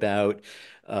talking about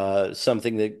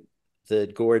something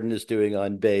that Gordon is doing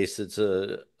on bass. It's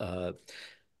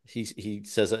he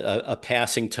says a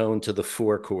passing tone to the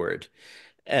four chord.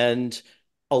 And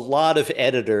a lot of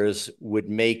editors would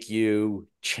make you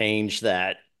change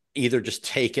that, either just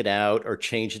take it out or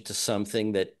change it to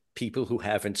something that people who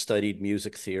haven't studied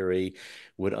music theory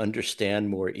would understand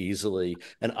more easily.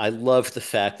 And I love the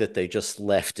fact that they just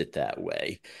left it that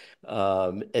way.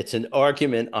 It's an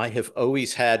argument I have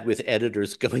always had with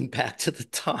editors going back to the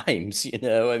Times.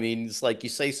 I mean, it's like you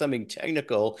say something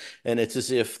technical, and it's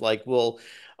as if, like, well,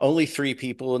 only three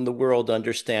people in the world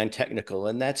understand technical,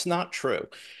 and that's not true.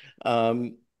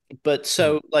 Um, but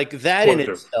Hmm. so like that in Well,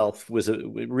 itself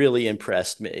it really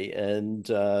impressed me. And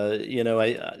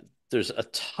there's a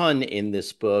ton in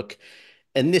this book.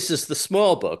 And this is the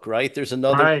small book, right? There's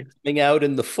another right. coming out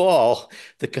in the fall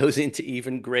that goes into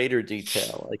even greater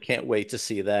detail. I can't wait to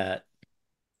see that.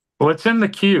 Well, it's in the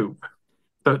cube.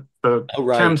 The Oh,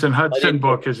 right. Thames and I Hudson didn't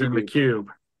get book is the in the cube. cube.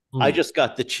 I Hmm. just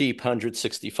got the cheap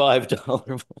 $165.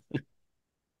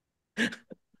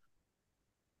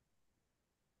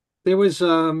 There was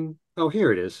oh,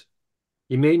 here it is.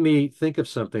 You made me think of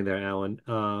something there, Alan.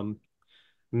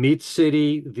 Meat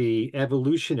City, the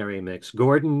evolutionary mix.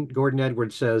 Gordon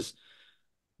Edwards says,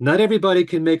 "Not everybody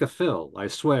can make a fill, I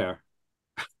swear."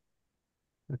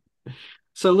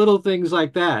 So little things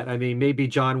like that. I mean, maybe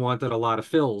John wanted a lot of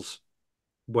fills,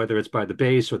 whether it's by the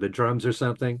bass or the drums or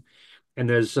something. And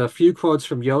there's a few quotes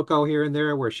from Yoko here and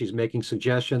there where she's making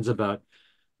suggestions about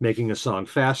making a song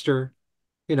faster.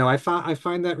 I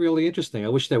find that really interesting. I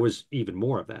wish there was even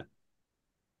more of that.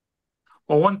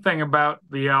 Well, one thing about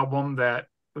the album that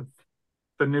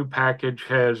the new package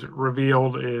has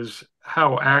revealed is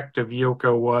how active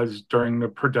Yoko was during the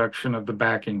production of the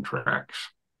backing tracks.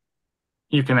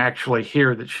 You can actually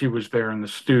hear that she was there in the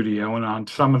studio and on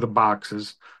some of the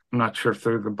boxes. I'm not sure if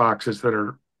they're the boxes that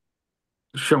are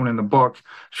shown in the book.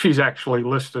 She's actually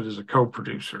listed as a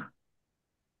co-producer.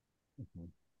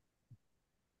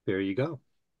 There you go.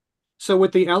 So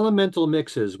with the elemental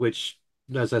mixes, which,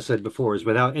 as I said before, is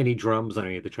without any drums on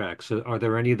any of the tracks, so are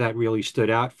there any that really stood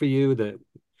out for you that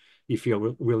you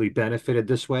feel really benefited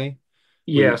this way,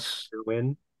 where you Yes.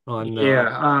 win on? Yeah.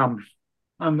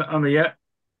 On the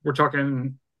we're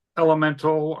talking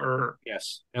elemental or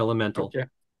Yes, elemental. okay.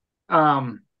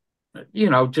 Um,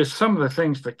 just some of the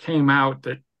things that came out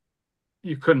that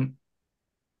you couldn't,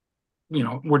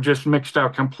 were just mixed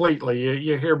out completely.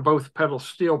 You hear both pedal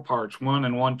steel parts, one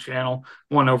in one channel,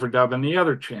 one overdub in the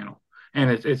other channel. And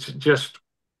it's just,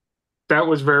 that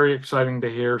was very exciting to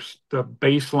hear. The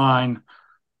bass line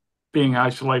being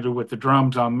isolated with the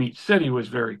drums on Meat City was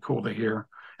very cool to hear,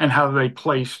 and how they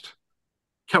placed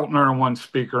Keltner in one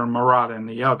speaker and Murata in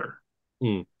the other,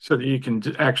 Hmm. so that you can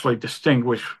actually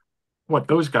distinguish what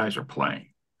those guys are playing.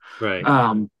 Right.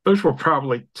 Those were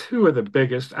probably two of the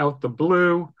biggest. Out the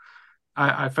Blue,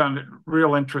 I found it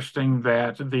real interesting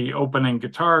that the opening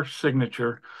guitar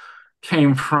signature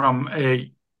came from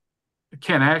a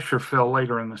Ken Asher fill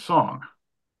later in the song.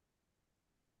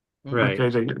 Right.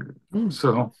 Okay,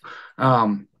 so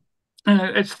and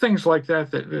it's things like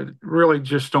that really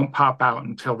just don't pop out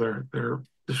until the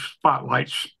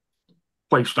spotlight's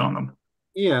placed on them.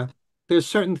 Yeah. There's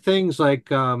certain things like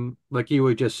you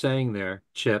were just saying there,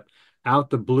 Chip.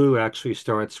 Out the Blue actually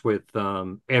starts with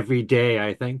Every Day,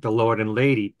 I think, the Lord and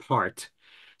Lady part.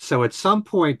 So at some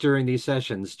point during these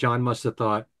sessions, John must have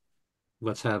thought,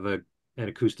 let's have an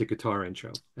acoustic guitar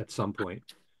intro at some point.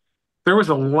 There was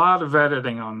a lot of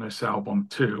editing on this album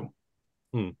too.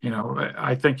 Hmm.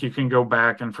 I think you can go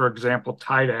back and, for example,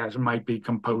 Tight As might be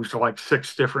composed of like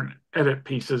 6 different edit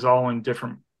pieces, all in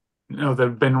different, that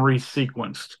have been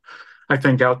resequenced. I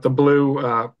think Out the Blue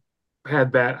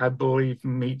had that. I believe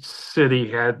Meat City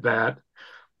had that,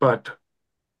 but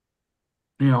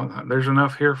there's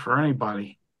enough here for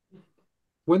anybody.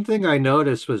 One thing I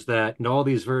noticed was that in all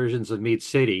these versions of Meat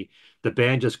City, the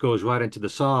band just goes right into the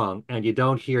song, and you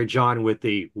don't hear John with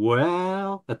the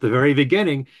well at the very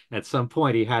beginning. At some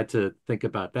point, he had to think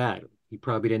about that. He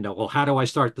probably didn't know, well, how do I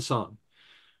start the song?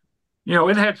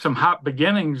 It had some hot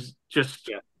beginnings, just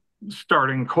Yeah.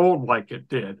 starting cold like it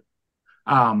did.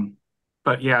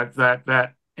 But yeah,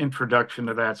 that introduction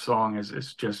to that song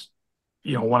is just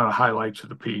one of the highlights of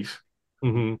the piece.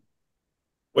 Hmm.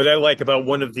 What I like about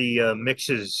one of the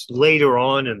mixes later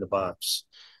on in the box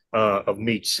of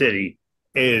Meat City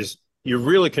is you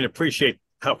really can appreciate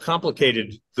how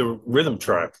complicated the rhythm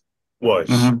track was.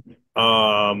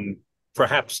 Mm-hmm.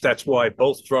 Perhaps that's why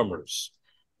both drummers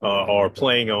are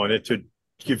playing on it, to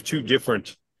give two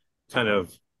different kind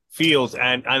of feels.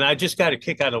 And I just got a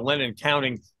kick out of Lennon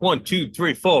counting 1, 2,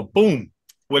 3, 4, boom,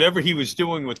 whatever he was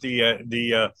doing with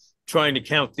the trying to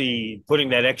count, the putting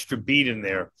that extra beat in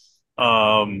there.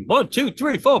 1, 2,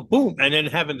 3, 4, boom, and then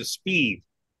having the speed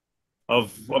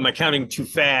of, am I counting too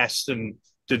fast, and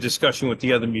the discussion with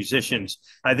the other musicians.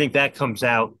 I think that comes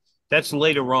out. That's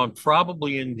later on,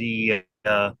 probably in the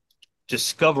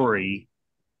Discovery.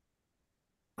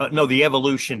 No, the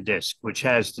Evolution disc, which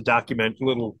has the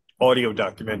little audio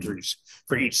documentaries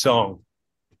for each song.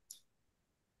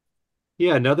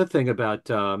 Yeah, another thing about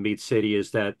Meat City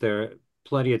is that there are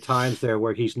plenty of times there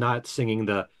where he's not singing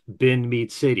the Bin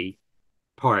Meat City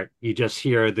part. You just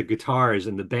hear the guitars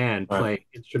and the band Right. play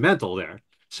instrumental there.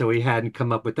 So he hadn't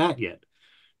come up with that yet.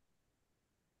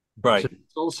 So Right.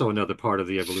 it's also another part of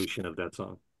the evolution of that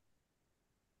song.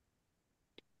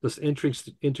 Just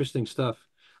interesting stuff.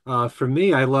 For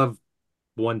me, I love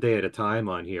One Day at a Time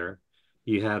on here.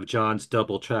 You have John's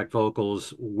double track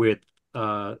vocals with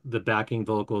the backing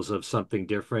vocals of Something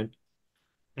Different,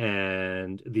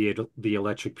 and the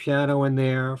electric piano in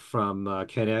there from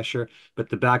Ken Asher, but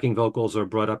the backing vocals are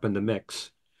brought up in the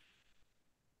mix.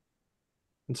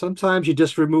 And sometimes you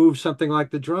just remove something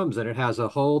like the drums and it has a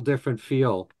whole different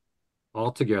feel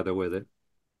altogether with it.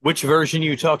 Which version are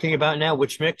you talking about now?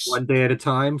 Which mix? One Day at a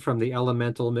Time from the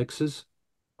Elemental mixes.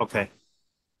 Okay.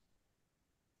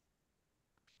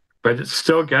 But it's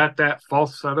still got that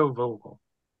falsetto vocal.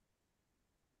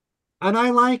 And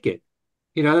I like it.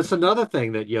 That's another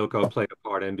thing that Yoko played a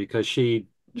part in, because she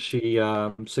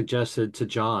suggested to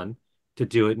John to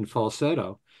do it in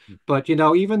falsetto. But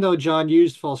even though John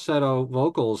used falsetto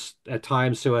vocals at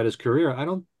times throughout his career, I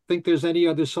don't think there's any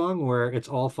other song where it's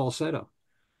all falsetto.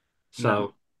 No,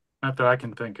 So not that I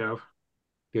can think of.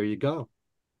 here you go.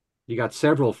 You got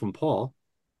several from Paul,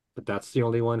 but that's the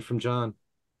only one from John.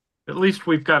 At least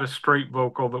we've got a straight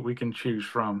vocal that we can choose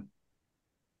from.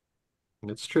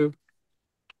 It's true.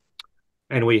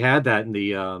 And we had that in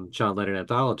the John Lennon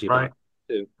anthology Right, box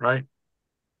too. right.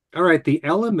 All right, the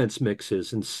Elements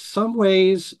mixes, in some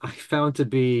ways, I found to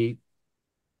be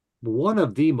one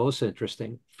of the most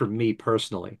interesting for me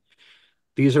personally.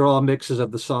 These are all mixes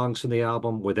of the songs from the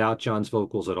album without John's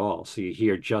vocals at all. So you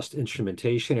hear just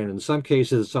instrumentation, and in some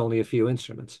cases, it's only a few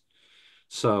instruments.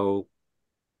 So,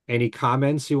 any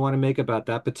comments you want to make about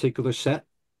that particular set?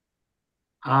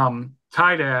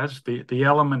 Tight As, the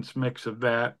Elements mix of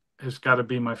that has got to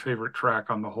be my favorite track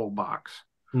on the whole box.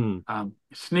 Hmm.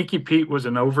 Sneaky Pete was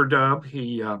an overdub.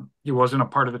 He wasn't a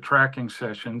part of the tracking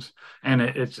sessions, and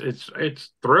it's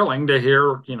thrilling to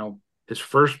hear, you know, his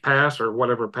first pass or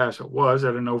whatever pass it was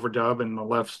at an overdub in the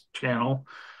left channel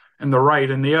and the right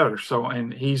in the other. So,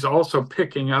 and he's also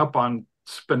picking up on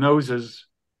Spinoza's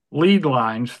lead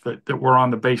lines that were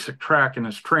on the basic track and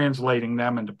is translating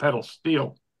them into pedal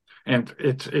steel. And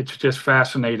it's just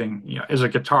fascinating, you know, as a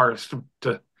guitarist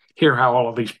to hear how all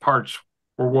of these parts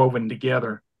were woven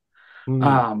together.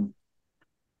 Hmm.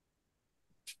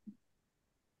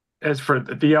 As for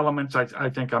the elements, I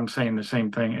think I'm saying the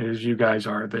same thing as you guys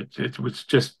are, that it was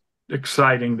just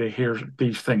exciting to hear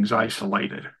these things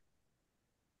isolated.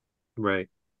 Right.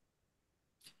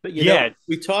 But Yeah,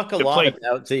 we talk a to lot play.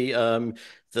 about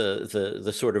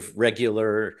the sort of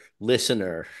regular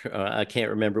listener. I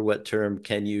can't remember what term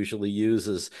Ken usually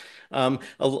uses. A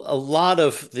lot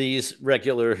of these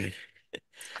regular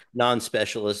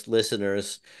non-specialist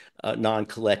listeners,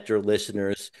 non-collector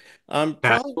listeners, probably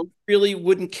Casual. really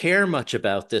wouldn't care much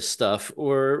about this stuff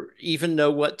or even know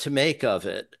what to make of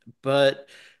it. But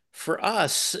for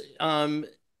us,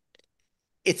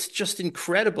 it's just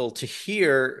incredible to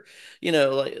hear,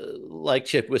 like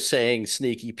Chip was saying,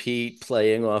 Sneaky Pete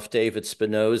playing off David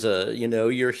Spinoza.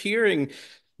 You're hearing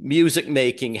music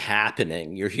making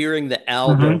happening. You're hearing the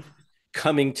album Mm-hmm.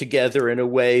 coming together in a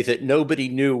way that nobody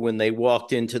knew when they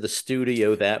walked into the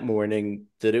studio that morning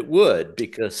that it would,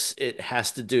 because it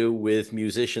has to do with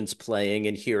musicians playing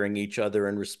and hearing each other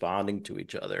and responding to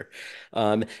each other.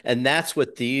 And that's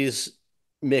what these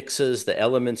mixes, the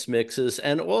elements mixes,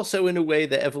 and also in a way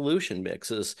the evolution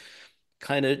mixes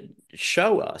kind of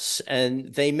show us.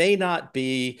 And they may not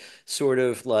be sort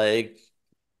of like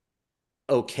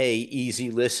okay, easy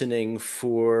listening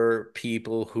for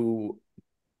people who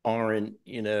aren't,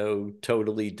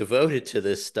 totally devoted to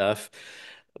this stuff.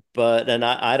 But and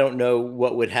I don't know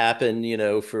what would happen,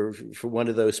 for one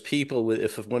of those people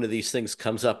if one of these things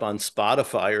comes up on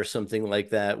Spotify or something like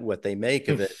that, what they make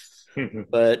of it.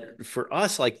 But for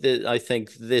us, like I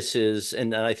think this is,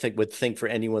 and I would think for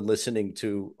anyone listening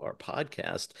to our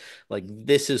podcast, like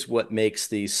this is what makes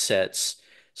these sets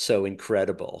so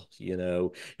incredible.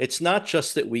 It's not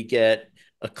just that we get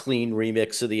a clean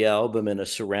remix of the album and a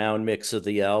surround mix of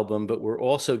the album, but we're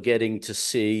also getting to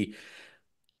see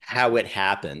how it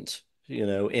happened,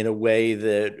 in a way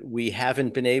that we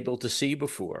haven't been able to see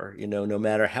before. No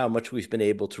matter how much we've been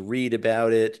able to read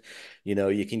about it,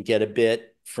 you can get a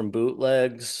bit from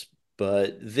bootlegs,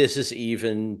 but this is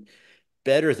even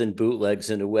better than bootlegs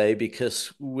in a way,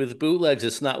 because with bootlegs,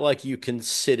 it's not like you can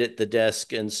sit at the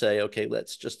desk and say, okay,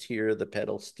 let's just hear the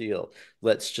pedal steel.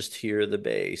 Let's just hear the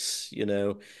bass,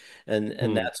 and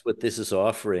Hmm. that's what this is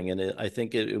offering. And I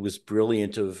think it was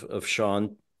brilliant of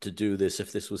Sean to do this,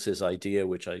 if this was his idea,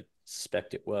 which I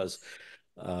suspect it was.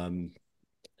 Um,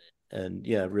 and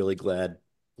yeah, really glad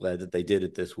that they did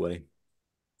it this way.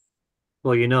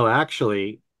 Well,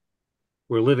 actually,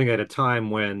 we're living at a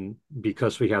time when,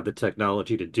 because we have the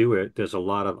technology to do it, there's a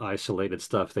lot of isolated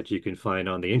stuff that you can find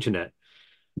on the internet.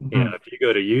 Mm-hmm. If you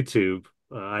go to YouTube,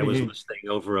 I was Mhm. listening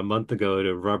over a month ago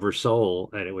to Rubber Soul,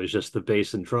 and it was just the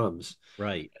bass and drums.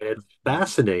 Right. And it's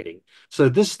fascinating. So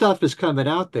this stuff is coming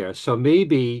out there. So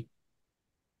maybe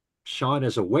Sean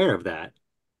is aware of that,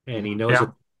 and he knows Yeah.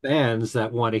 that fans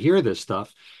that want to hear this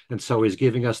stuff, and so he's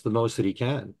giving us the most that he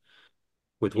can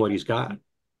with Yeah. what he's got. Yeah.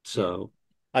 So,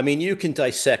 I mean, you can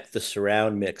dissect the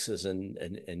surround mixes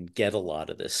and get a lot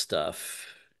of this stuff,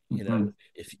 Mm-hmm.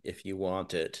 if you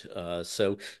want it.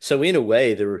 So in a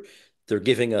way, they're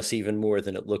giving us even more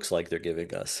than it looks like they're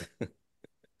giving us.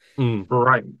 mm,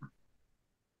 Right.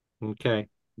 okay.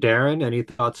 Darren, any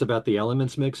thoughts about the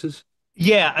Elements mixes?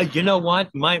 Yeah, you know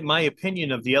what? My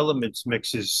opinion of the elements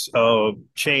mixes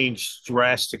changed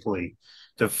drastically.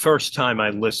 The first time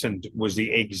I listened was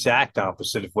the exact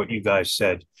opposite of what you guys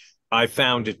said. I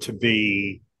found it to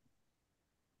be,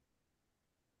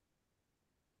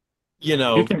 you You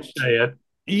know, can say it.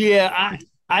 yeah,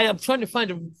 I am trying to find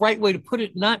the right way to put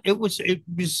it. Not it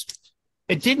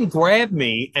didn't grab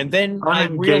me, and then I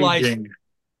realized, Unengaging.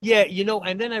 yeah,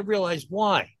 and then I realized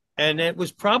why. And it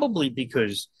was probably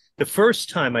because the first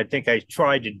time I think I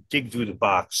tried to dig through the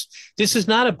box, this is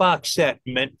not a box set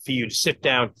meant for you to sit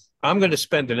down. I'm going to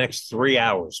spend the next 3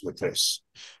 hours with this,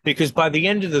 because by the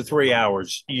end of the 3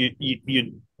 hours, you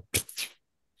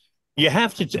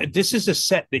have to. This is a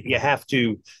set that you have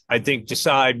to, I think,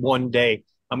 decide one day.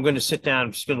 I'm going to sit down.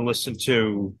 I'm just going to listen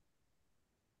to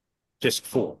disc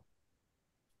 4,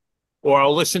 or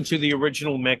I'll listen to the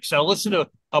original mix. I'll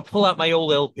pull out my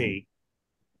old LP,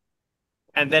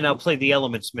 and then I'll play the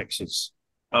elements mixes.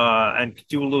 and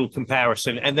do a little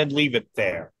comparison and then leave it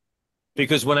there.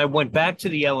 Because when I went back to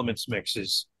the Elements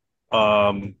mixes,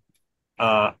 um,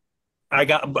 uh, I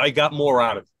got more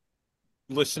out of it,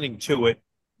 listening to it,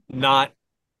 not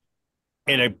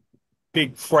in a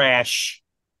big crash.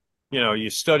 You know, you're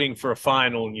studying for a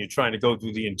final and you're trying to go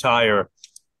through the entire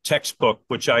textbook,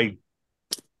 which I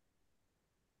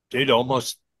did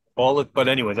almost all it. But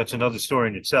anyway, that's another story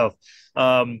in itself.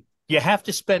 You have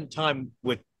to spend time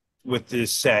with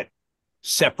this set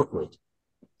separately.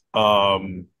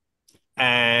 Um,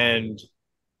 and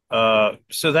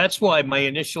so that's why my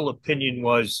initial opinion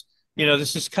was, you know,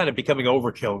 this is kind of becoming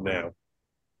overkill now.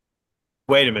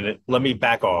 Wait a minute, let me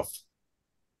back off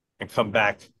and come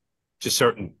back to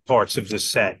certain parts of this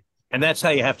set. And that's how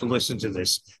you have to listen to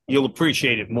this. You'll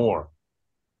appreciate it more.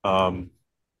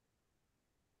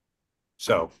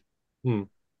 So You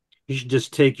should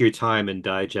just take your time in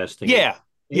digesting it. yeah,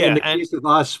 yeah. In the And case of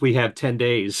us, we have 10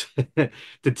 days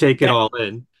to take it that, all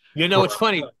in. you know, it's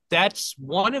funny. That's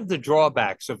one of the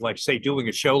drawbacks of, like, say, doing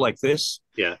a show like this.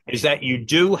 Yeah. Is that you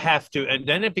do have to, and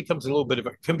then it becomes a little bit of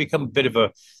a, can become a bit of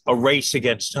a race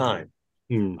against time.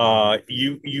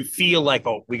 You feel like,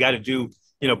 oh, we got to do,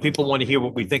 you know, people want to hear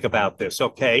what we think about this.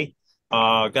 Okay.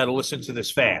 Got to listen to this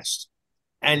fast.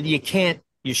 And you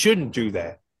shouldn't do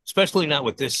that, especially not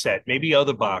with this set. Maybe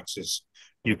other boxes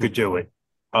you could do it.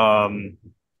 You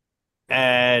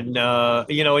know,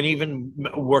 and even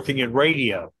working in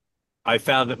radio, I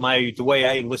found that the way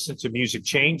I listened to music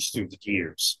changed through the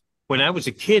years. When I was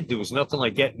a kid, there was nothing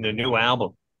like getting a new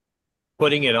album,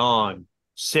 putting it on,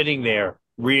 sitting there,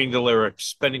 reading the lyrics,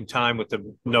 spending time with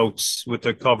the notes, with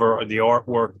the cover or the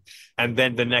artwork, and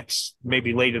then the next,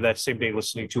 maybe later that same day,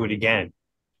 listening to it again,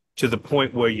 to the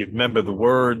point where you remember the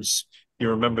words, you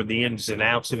remember the ins and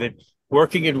outs of it.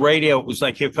 Working in radio, it was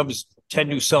like, here comes 10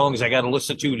 new songs I got to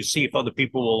listen to see if other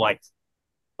people will like.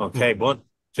 Okay, 1,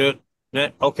 2,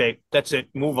 okay, that's it.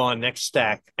 Move on, next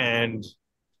stack. And,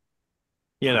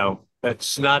 you know,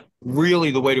 that's not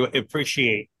really the way to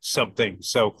appreciate something.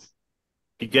 So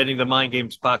you're getting the Mind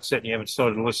Games box set and you haven't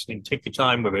started listening, take your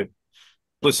time with it.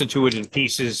 Listen to it in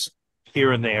pieces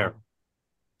here and there.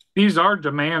 These are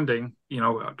demanding, you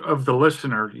know, of the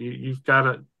listener. You've got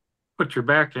to put your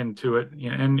back into it,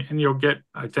 and you'll get,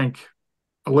 I think,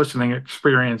 a listening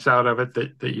experience out of it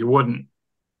that you wouldn't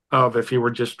have if you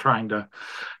were just trying to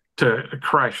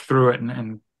crash through it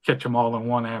and catch them all in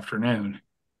one afternoon.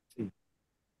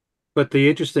 But the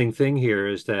interesting thing here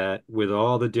is that with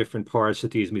all the different parts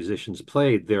that these musicians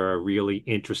played, there are really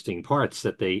interesting parts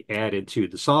that they added to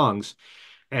the songs.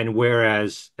 And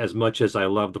whereas, as much as I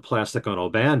love the Plastic Ono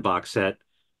Band box set,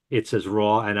 it's as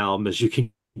raw an album as you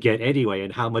can get anyway.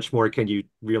 And how much more can you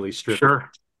really strip Sure.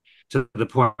 to the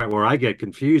point where I get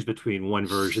confused between one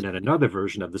version and another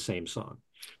version of the same song.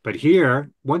 But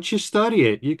here, once you study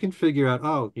it, you can figure out,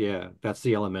 oh, yeah, that's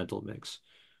the Elemental mix.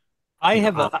 I You know,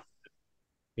 have a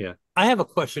yeah. I have a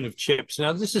question of Chips.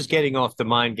 Now, this is getting off the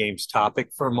Mind Games topic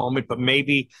for a moment, but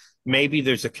maybe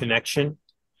there's a connection.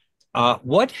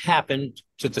 What happened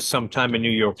to the Sometime in New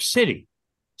York City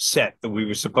set that we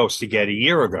were supposed to get a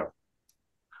year ago?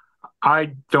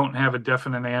 I don't have a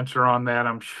definite answer on that.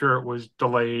 I'm sure it was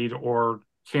delayed or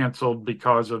canceled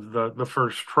because of the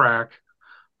first track.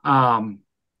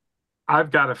 I've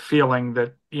got a feeling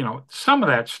that, you know, some of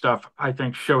that stuff I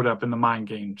think showed up in the Mind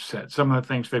Games set, some of the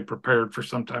things they prepared for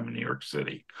Sometime in New York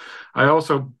City. I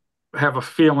also have a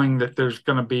feeling that there's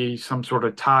going to be some sort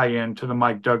of tie-in to the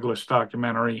Mike Douglas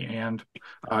documentary and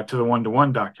to the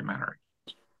One-to-One documentary.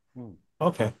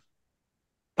 Okay.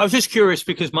 I was just curious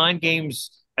because Mind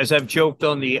Games, as I've joked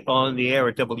on the air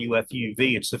at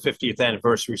WFUV, it's the 50th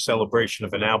anniversary celebration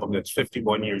of an album that's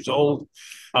 51 years old.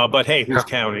 But hey, who's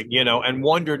counting? You know, and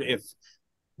wondered if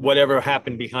whatever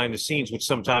happened behind the scenes with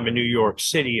Sometime in New York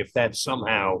City, if that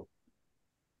somehow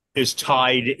is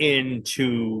tied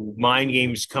into Mind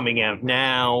Games coming out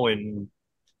now, and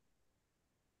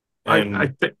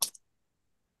I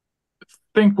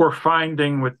think we're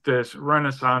finding with this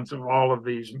renaissance of all of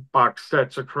these box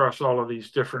sets across all of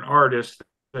these different artists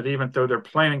that even though they're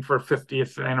planning for a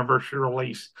 50th anniversary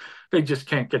release, they just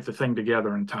can't get the thing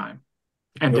together in time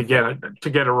and to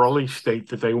get a release date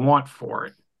that they want for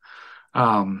it.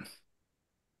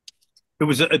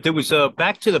 there was a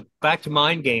back to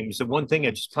Mind Games. The one thing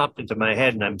that just popped into my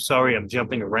head, and I'm sorry I'm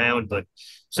jumping around, but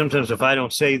sometimes if I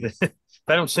don't say if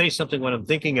I don't say something when I'm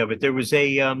thinking of it, there was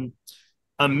a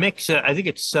mix. I think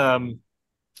it's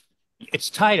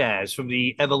Tight As from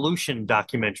the Evolution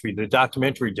documentary, the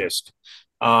documentary disc.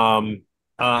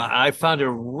 I found it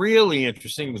really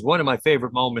interesting. It was one of my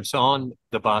favorite moments on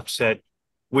the box set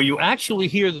where you actually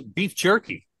hear the beef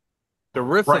jerky The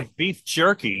riff Right. of beef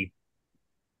jerky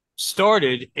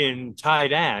started in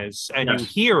Tied As, and you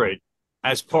Yes. hear it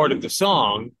as part of the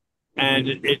song, and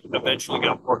it eventually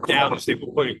got worked out as they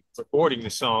were recording the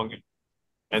song,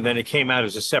 and then it came out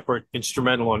as a separate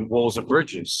instrumental on Walls and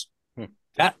Bridges.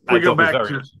 That I We go thought was back very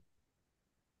to interesting.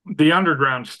 the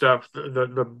underground stuff,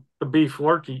 the beef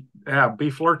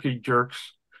lurkey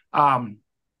jerks.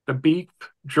 The beef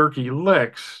jerky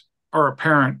licks are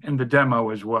apparent in the demo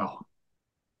as well.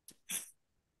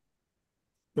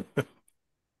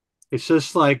 It's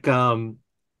just like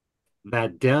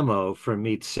that demo from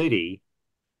Meat City.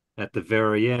 At the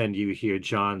very end, you hear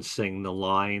John sing the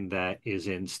line that is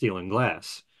in Steel and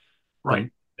Glass, the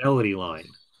Right. melody line.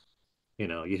 You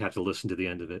know, you have to listen to the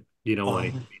end of it. You don't want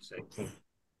to hear me sing.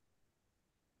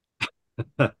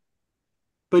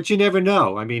 But you never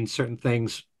know. I mean, certain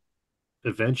things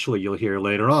eventually you'll hear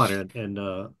later on in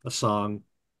a song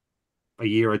a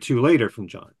year or two later from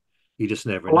John. You just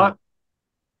never A know. lot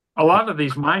a lot of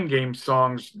these Mind Games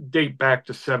songs date back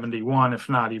to 71, if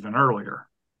not even earlier.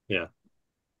 Yeah.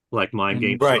 Like Mind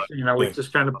And Games. Right. we Yeah.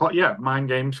 just kind of Mind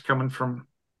Games coming from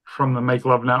the Make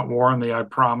Love Not War and the I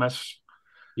Promise.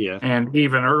 Yeah. And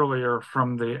even earlier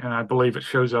and I believe it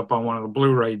shows up on one of the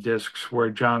Blu-ray discs where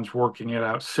John's working it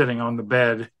out, sitting on the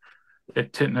bed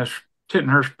at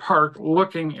Tittenhurst Park,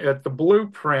 looking at the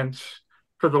blueprints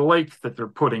for the lake that they're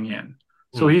putting in.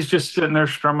 So Hmm. he's just sitting there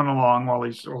strumming along while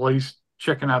he's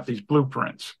checking out these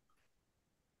blueprints.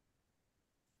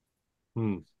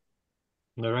 Hmm.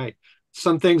 All right.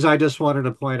 Some things I just wanted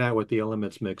to point out with the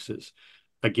Elements mixes.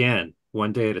 Again,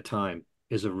 One Day at a Time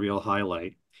is a real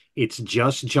highlight. It's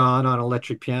just John on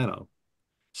electric piano.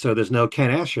 So there's no Ken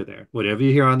Asher there. Whatever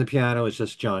you hear on the piano is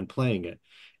just John playing it.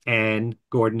 And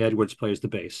Gordon Edwards plays the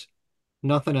bass.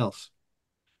 Nothing else.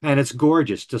 And it's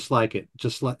gorgeous, just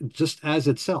as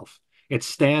itself. It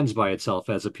stands by itself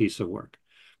as a piece of work.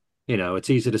 You know, it's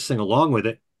easy to sing along with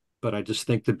it, but I just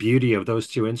think the beauty of those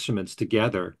two instruments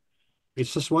together,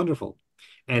 it's just wonderful.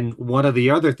 And one of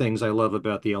the other things I love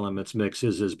about the Elements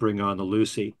mixes is Bring On the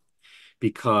Lucy,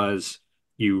 because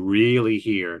you really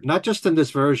hear, not just in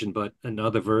this version, but in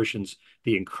other versions,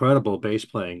 the incredible bass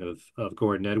playing of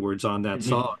Gordon Edwards on that Mhm.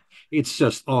 song. It's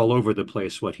just all over the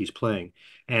place what he's playing.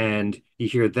 And you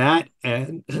hear that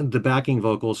and the backing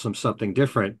vocals from Something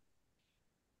Different.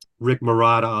 Rick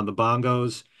Marotta on the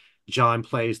bongos. John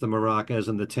plays the maracas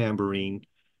and the tambourine.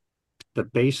 The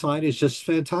bass line is just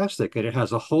fantastic, and it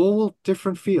has a whole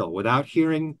different feel without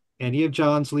hearing any of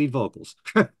John's lead vocals.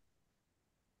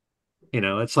 You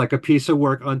know, it's like a piece of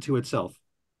work unto itself.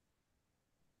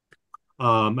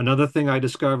 Another thing I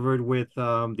discovered with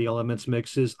the Elements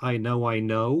mixes, I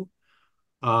Know,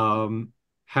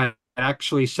 had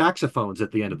actually saxophones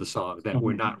at the end of the song that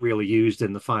were not really used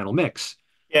in the final mix,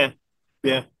 Yeah.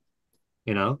 Yeah.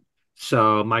 you know?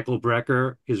 So Michael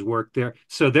Brecker, his work there.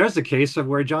 So there's a case of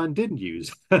where John didn't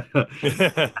use.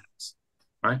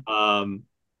 Right.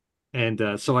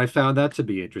 And so I found that to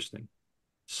be interesting.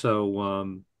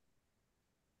 So,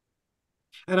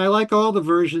 and I like all the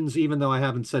versions, even though I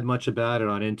haven't said much about it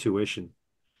on Intuition.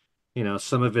 You know,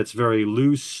 some of it's very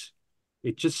loose.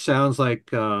 It just sounds like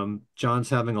John's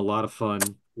having a lot of fun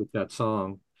with that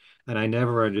song. And I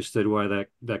never understood why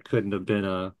that couldn't have been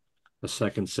a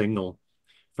second single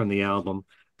from the album.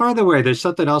 By the way, there's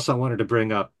something else I wanted to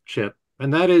bring up, Chip,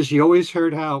 and that is you always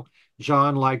heard how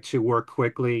John liked to work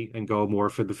quickly and go more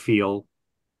for the feel.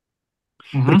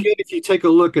 But Mm-hmm. again, if you take a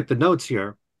look at the notes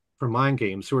here for Mind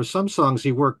Games, there were some songs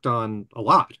he worked on a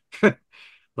lot.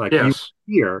 Like You Yes.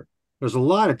 Are Here. There's a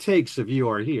lot of takes of You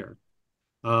Are Here.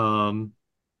 Um,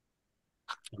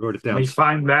 I wrote it Let down. me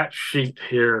find that sheet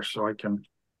here so I can.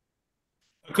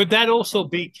 Could that also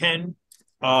be Ken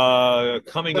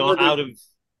coming Some of the, out of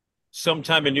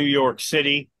sometime in New York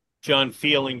City, John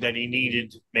feeling that he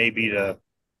needed maybe to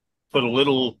put a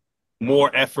little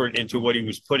more effort into what he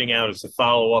was putting out as a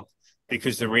follow-up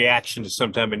because the reaction to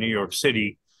sometime in New York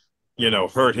City,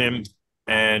 hurt him.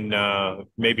 And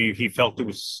maybe he felt there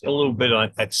was a little bit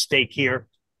at stake here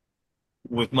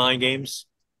with Mind Games.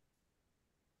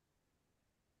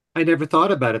 I never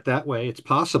thought about it that way. It's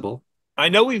possible. I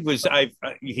know he was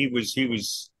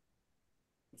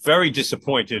very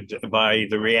disappointed by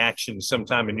the reaction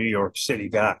sometime in New York City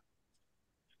got.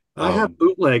 I have Um,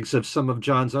 bootlegs of some of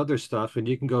John's other stuff, and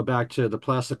you can go back to the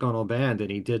Plastic Ono Band, and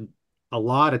he did a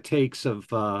lot of takes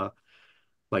of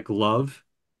like Love.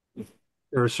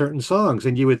 There are certain songs,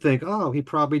 and you would think, oh, he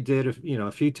probably did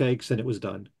a few takes and it was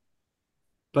done.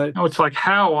 But No, it's like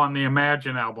How on the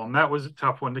Imagine album. That was a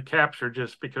tough one to capture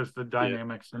just because the yeah,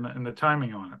 dynamics and the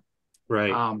timing on it.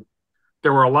 right.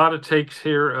 There were a lot of takes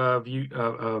here of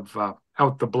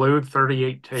Out the Blue,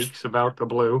 38 takes of Out the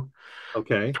Blue,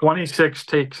 Okay. 26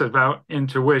 takes about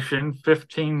Intuition,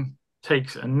 15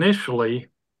 takes initially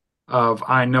of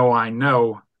I Know, I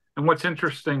Know. And what's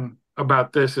interesting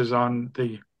about this is on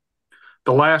the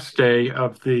last day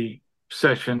of the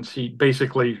sessions, he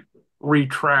basically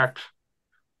retracked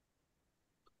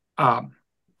um,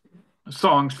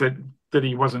 songs that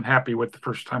he wasn't happy with the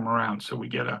first time around. So we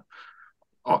get a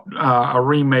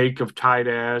remake of Tight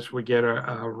As, we get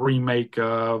a remake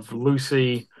of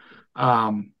Lucy.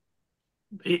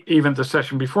 Even the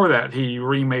session before that, he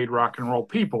remade Rock and Roll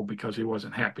People because he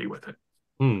wasn't happy with it.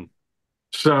 Hmm.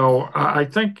 So I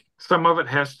think some of it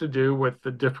has to do with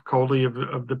the difficulty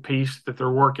of the piece that they're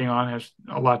working on, has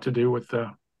a lot to do with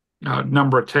the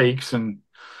number of takes, and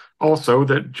also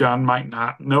that John might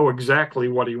not know exactly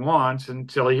what he wants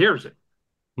until he hears it.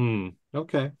 Hmm.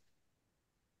 Okay.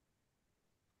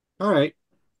 All right.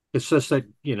 It's just that,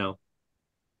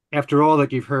 after all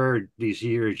that you've heard these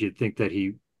years, you'd think that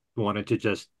he wanted to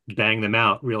just bang them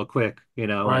out real quick, and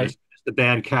Right. as the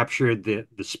band captured the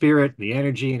spirit, the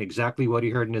energy, and exactly what he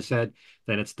heard in his head,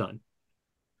 then it's done.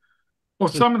 Well,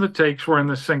 some of the takes were in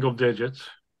the single digits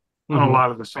on a Mm-hmm. lot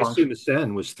of the I songs. assume the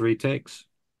Sen was 3 takes.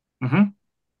 Mm-hmm.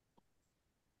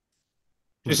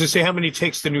 Just to say how many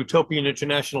takes the Utopian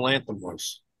International Anthem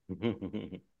was.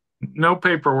 No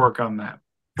paperwork on that.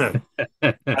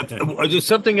 There's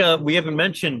something we haven't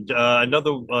mentioned.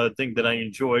 Another thing that I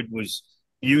enjoyed was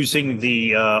using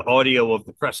the audio of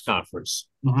the press conference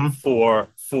for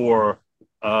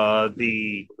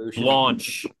the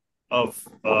launch of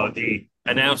the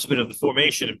announcement of the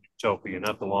formation of Utopia,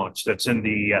 not the launch. That's in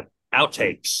the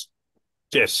outtakes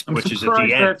disc, I'm which is at the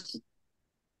surprised end. that's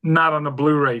not on the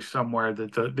Blu-ray somewhere,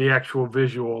 that the actual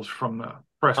visuals from the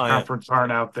press conference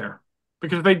aren't out there,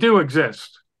 because they do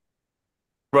exist.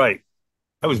 Right.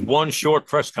 That was one short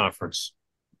press conference.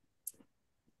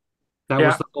 That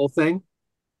was the whole thing?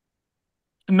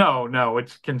 No,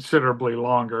 it's considerably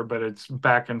longer, but it's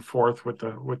back and forth with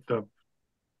the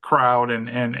crowd,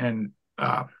 and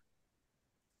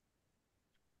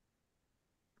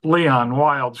Leon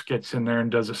Wilds gets in there and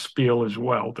does a spiel as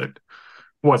well that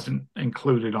wasn't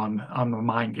included on the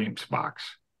Mind Games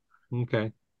box.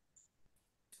 Okay.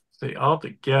 See, all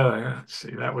together, let's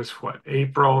see, that was what,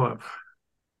 April.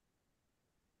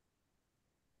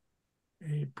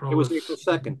 It was April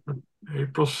 2nd.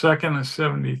 April 2nd of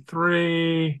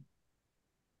 73.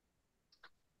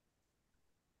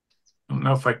 I don't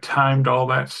know if I timed all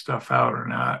that stuff out or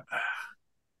not.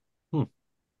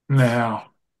 No.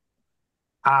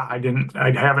 I didn't.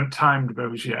 I haven't timed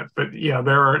those yet, but yeah,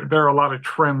 there are a lot of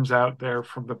trims out there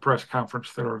from the press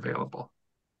conference that are available.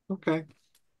 Okay.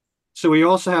 So we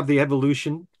also have the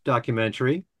Evolution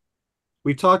documentary.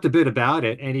 We talked a bit about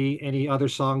it. Any other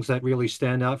songs that really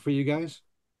stand out for you guys?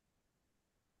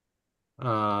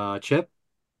 Chip?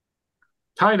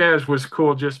 Tight As was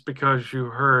cool just because you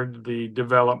heard the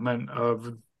development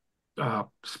of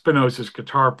Spinoza's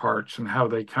guitar parts and how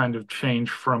they kind of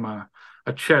changed from a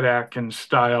Chet Atkins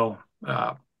style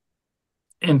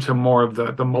into more of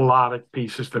the melodic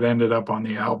pieces that ended up on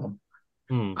the album.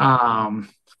 Trying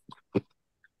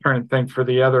to think for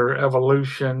the other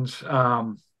evolutions.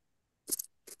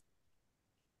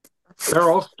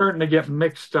 They're all starting to get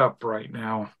mixed up right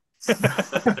now.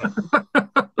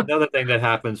 Another thing that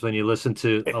happens when you listen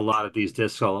to a lot of these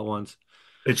discs all at once.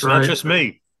 It's not just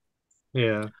me.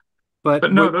 Yeah.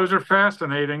 But no, those are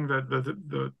fascinating,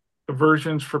 the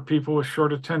versions for people with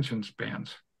short attention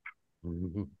spans.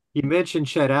 You mentioned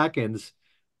Chet Atkins.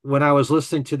 When I was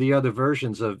listening to the other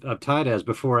versions of Tight As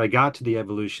before I got to the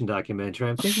Evolution documentary,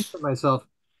 I'm thinking to myself,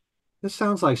 this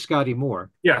sounds like Scotty Moore.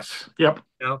 Yes. Yep.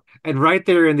 And right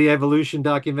there in the Evolution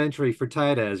documentary for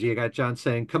Tight As, you got John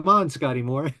saying, "Come on, Scotty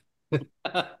Moore."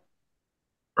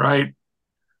 Right.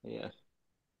 Yeah.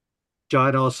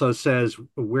 John also says,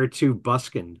 "We're too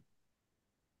buskin'."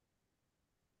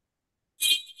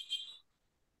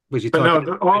 Was he But talking?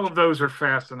 no, all of those are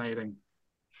fascinating.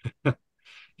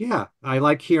 Yeah, I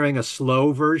like hearing a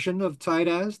slow version of Tight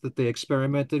As that they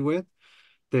experimented with.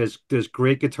 There's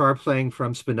great guitar playing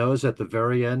from Spinoza at the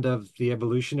very end of the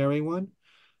Evolutionary one.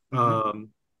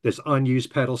 There's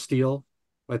unused pedal steel,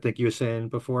 I think you were saying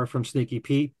before, from Sneaky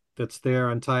Pete that's there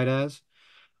on Tight As.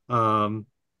 I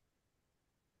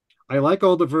like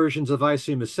all the versions of I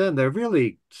See Ascend. They're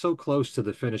really so close to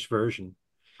the finished version.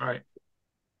 Right.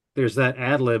 There's that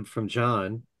ad lib from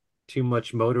John. Too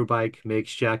much motorbike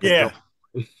makes Jack a dull.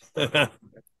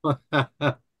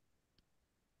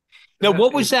 Now,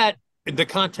 what was that? The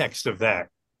context of that?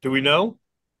 Do we know?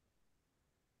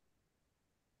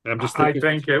 I'm just I thinking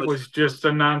think it was just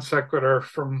a non sequitur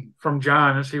from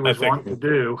John, as he was wont to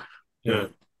do. Yeah.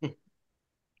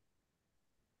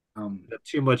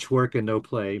 Too much work and no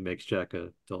play makes Jack a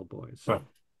dull boy. So.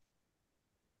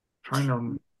 Trying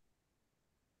to.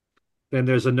 Then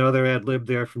there's another ad lib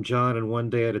there from John and One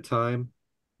Day at a Time.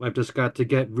 I've just got to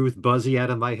get Ruth Buzzy out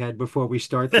of my head before we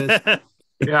start this.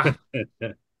 Yeah.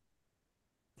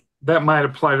 That might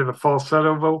apply to the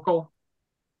falsetto vocal.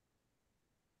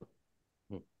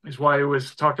 Is why he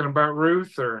was talking about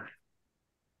Ruth, or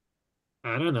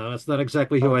I don't know. It's not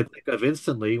exactly who I think of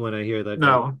instantly when I hear that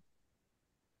no.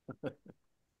 But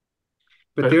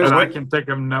But I can think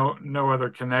of no other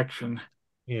connection.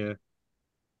 Yeah.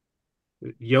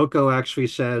 Yoko actually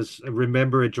says,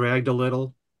 remember it dragged a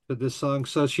little for this song.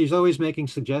 So she's always making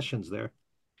suggestions there.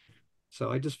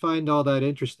 So I just find all that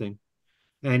interesting.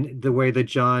 And the way that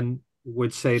John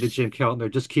would say to Jim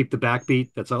Keltner, just keep the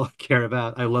backbeat. That's all I care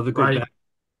about. I love a good back.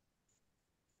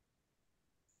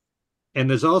 And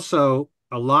there's also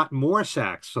a lot more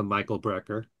sax from Michael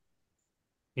Brecker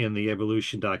in the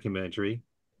Evolution documentary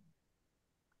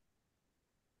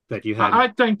that you had. I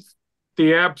think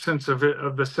the absence of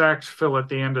the sax fill at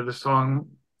the end of the song,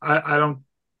 I don't.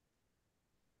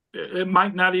 It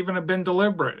might not even have been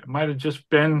deliberate. It might have just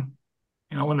been,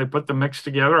 when they put the mix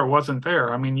together, it wasn't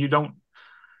there. I mean, you don't.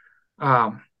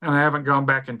 And I haven't gone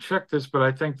back and checked this, but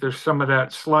I think there's some of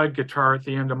that slide guitar at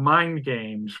the end of Mind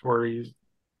Games where he's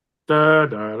da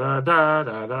da da da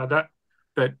da da da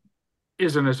that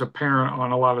isn't as apparent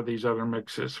on a lot of these other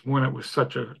mixes when it was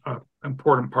such a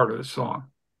important part of the song.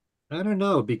 I don't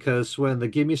know, because when the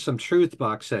Give Me Some Truth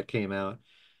box set came out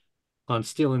on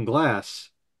Steel and Glass,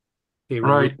 they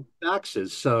removed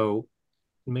saxes, so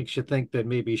it makes you think that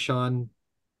maybe Sean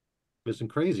isn't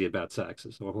crazy about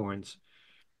saxes or horns.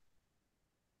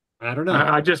 I don't know.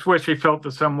 I just wish he felt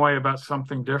the same way about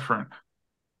something different.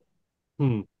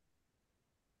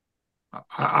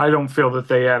 I don't feel that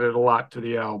they added a lot to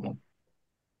the album,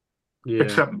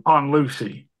 except on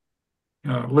Lucy.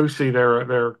 Lucy,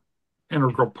 they're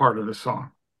integral part of the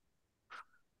song.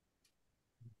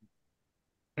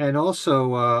 And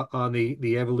also on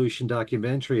the Evolution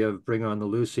documentary of Bring On the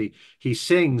Lucy, he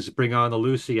sings Bring On the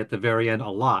Lucy at the very end a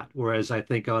lot, whereas I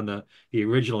think on the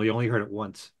original, you only heard it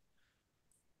once.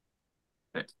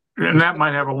 And that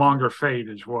might have a longer fade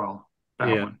as well, that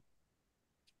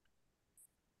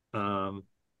one.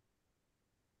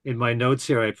 In my notes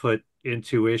here, I put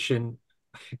intuition.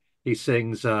 He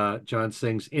sings, John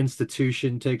sings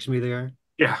Institution Takes Me There.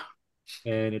 Yeah.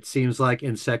 And it seems like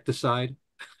Insecticide.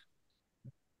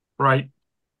 Right.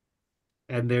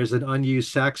 And there's an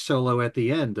unused sax solo at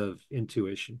the end of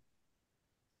Intuition.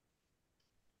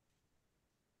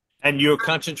 And you're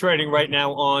concentrating right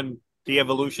now on the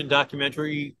Evolution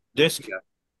documentary disc? Yeah.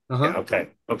 Yeah, okay.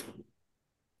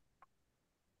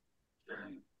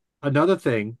 Another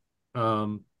thing,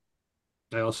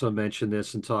 I also mentioned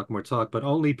this in Talk More Talk, but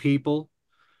Only People,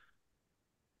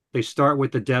 they start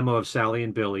with the demo of Sally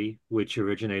and Billy, which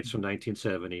originates from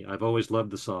 1970. I've always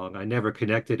loved the song. I never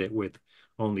connected it with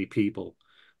Only People,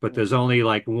 but there's only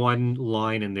like one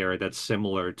line in there that's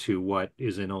similar to what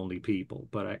is in Only People,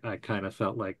 but I kind of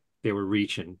felt like they were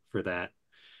reaching for that.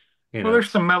 Well,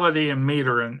 there's some melody and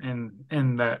meter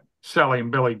in that Sally and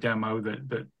Billy demo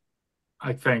that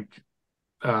I think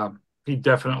he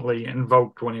definitely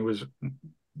invoked when he was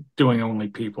doing Only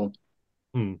People.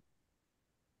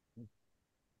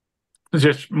 It's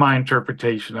just my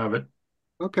interpretation of it.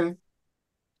 Okay.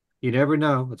 You never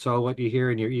know. It's all what you hear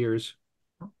in your ears.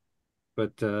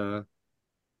 But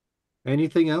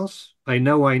anything else? I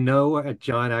know.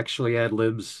 John actually ad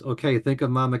libs. Okay, think of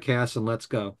Mama Cass and let's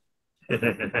go.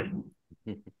 I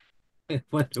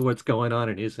wonder what's going on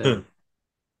in his head.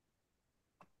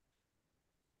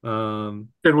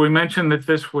 Did we mention that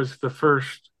this was the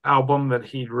first album that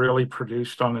he'd really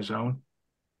produced on his own?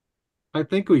 I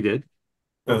think we did.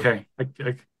 Okay.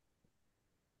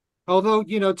 Although,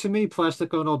 to me,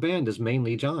 Plastic Ono Band is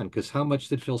mainly John, because how much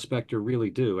did Phil Spector really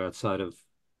do outside of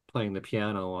playing the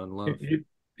piano on Love?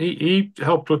 He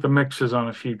helped with the mixes on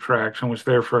a few tracks and was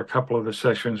there for a couple of the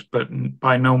sessions, but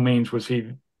by no means was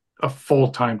he a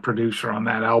full-time producer on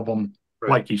that album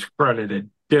like he's credited.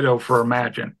 Ditto for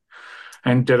Imagine,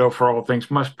 and ditto for All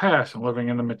Things Must Pass and Living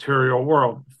in the Material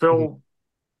World. Phil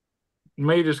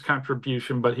made his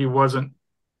contribution, but he wasn't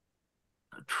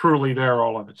truly there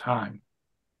all of the time.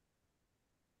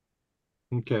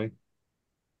 Okay.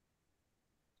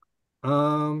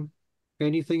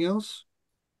 Anything else?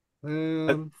 I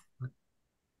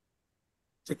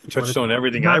think we touched on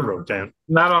everything I wrote down.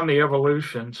 Not on the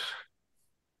Evolutions.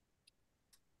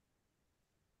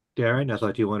 Darren, I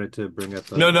thought you wanted to bring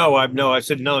up. No. I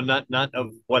said no, not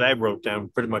of what I wrote down.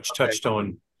 Pretty much touched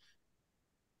on.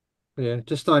 Yeah,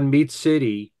 just on Meat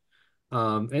City.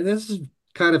 And this is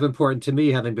kind of important to me,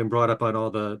 having been brought up on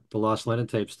all the Lost Lennon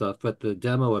tape stuff, but the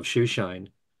demo of Shoeshine,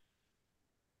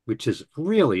 which is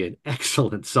really an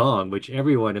excellent song, which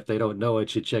everyone, if they don't know it,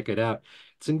 should check it out.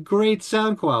 It's in great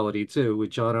sound quality too,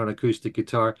 with John on acoustic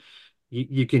guitar.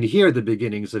 You can hear the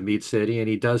beginnings of Meat City, and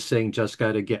he does sing "Just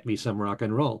Gotta Get Me Some Rock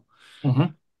and Roll." Hmm.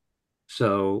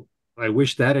 So I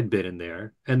wish that had been in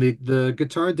there. And the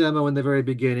guitar demo in the very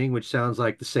beginning, which sounds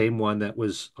like the same one that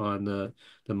was on the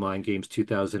Mind Games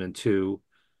 2002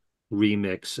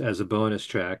 remix as a bonus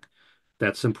track,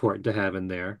 that's important to have in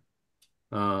there.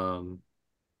 Um,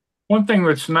 One thing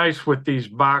that's nice with these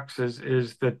boxes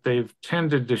is that they've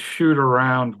tended to shoot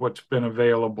around what's been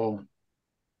available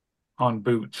on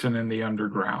Boots and in the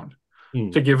underground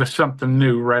hmm. to give us something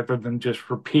new rather than just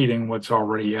repeating what's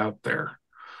already out there.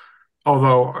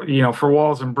 Although, for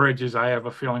Walls and Bridges, I have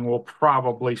a feeling we'll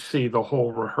probably see the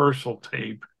whole rehearsal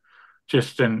tape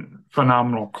just in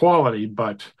phenomenal quality.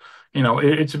 But,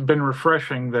 it's been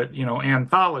refreshing that,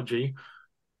 Anthology,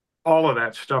 all of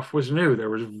that stuff was new. There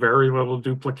was very little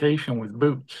duplication with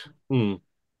Boots. Hmm.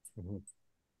 Mhm.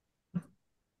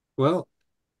 Well,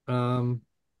 um,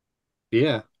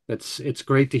 yeah, it's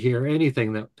great to hear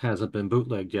anything that hasn't been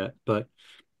bootlegged yet, but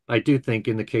I do think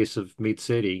in the case of Meat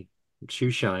City,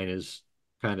 Shoeshine is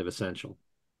kind of essential.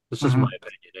 This is my Mhm.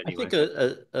 opinion I think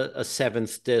anyway. a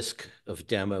seventh disc of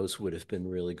demos would have been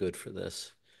really good for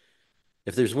this.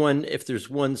 If there's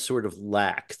one sort of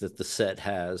lack that the set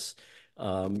has,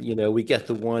 we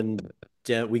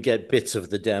get we get bits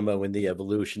of the demo in the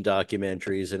Evolution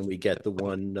documentaries, and we get the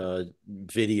one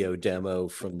video demo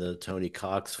from the Tony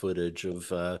Cox footage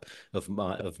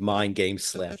of Mind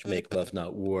Games / Make Love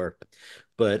Not War.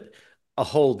 But a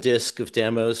whole disc of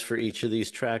demos for each of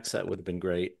these tracks, that would have been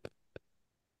great.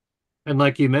 And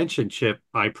like you mentioned, Chip,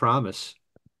 I Promise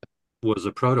was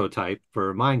a prototype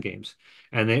for Mind Games.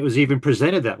 And it was even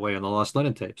presented that way on the Lost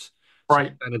Lennon tapes. So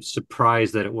Right. I'm kind of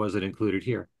surprised that it wasn't included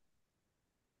here.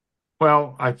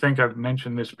 Well, I think I've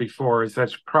mentioned this before, is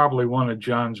that's probably one of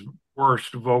John's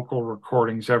worst vocal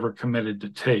recordings ever committed to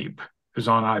tape, is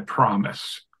on I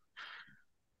Promise.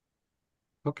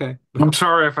 Okay. I'm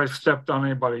sorry if I stepped on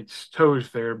anybody's toes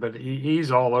there, but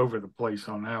he's all over the place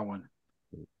on that one.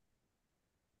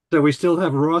 So we still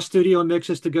have raw studio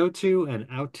mixes to go to and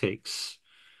outtakes.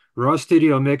 Raw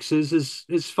studio mixes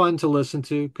is fun to listen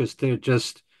to because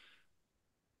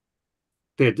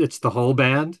it's the whole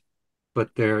band,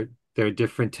 but they're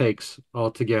different takes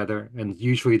altogether, and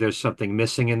usually there's something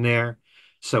missing in there,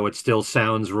 so it still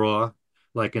sounds raw.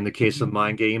 Like in the case of Mhm.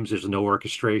 Mind Games, there's no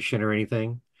orchestration or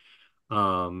anything.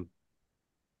 Um,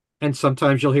 and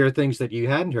sometimes you'll hear things that you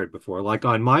hadn't heard before. Like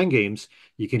on Mind Games,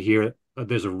 you can hear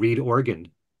there's a reed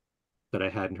organ that I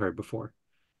hadn't heard before,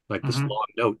 like this Mhm. long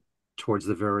note towards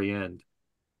the very end.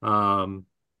 Um,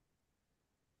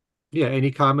 yeah,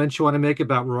 any comments you want to make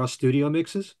about raw studio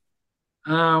mixes?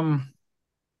 Um,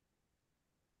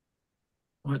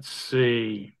 let's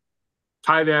see.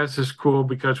 Tight As is cool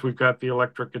because we've got the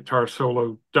electric guitar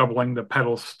solo doubling the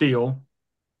pedal steel,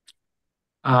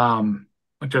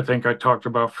 which I think I talked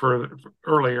about further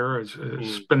earlier, as Mm.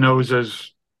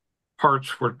 Spinoza's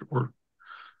parts were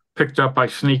picked up by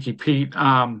Sneaky Pete.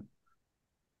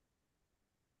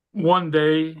 One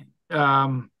day,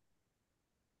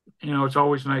 it's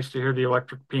always nice to hear the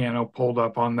electric piano pulled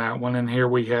up on that one. And here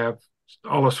we have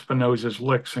all of Spinoza's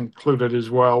licks included as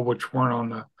well, which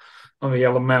weren't on the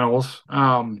Elementals.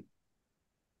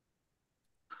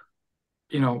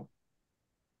 You know,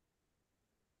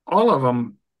 all of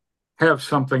them have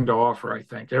something to offer. I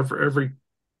think every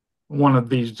one of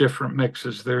these different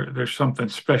mixes, there's something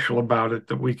special about it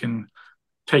that we can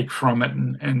take from it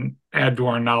and add to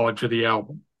our knowledge of the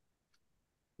album.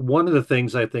 One of the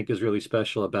things I think is really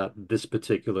special about this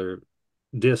particular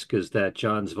disc is that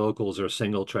John's vocals are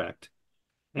single tracked,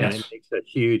 and it Yes, makes a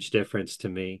huge difference to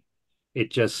me. It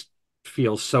just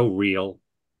feels so real,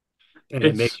 and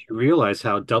it makes it's you realize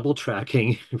how double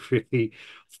tracking really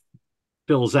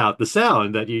fills out the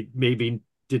sound that you maybe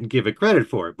didn't give it credit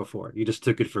for it before. You just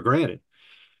took it for granted.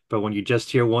 But when you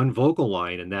just hear one vocal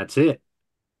line and that's it,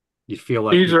 you feel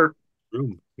like these you're are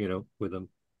in the room, with them.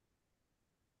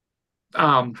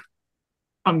 um,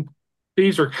 um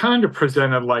these are kind of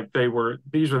presented like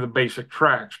these are the basic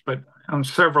tracks, but on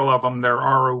several of them there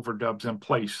are overdubs in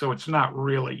place, so Hmm.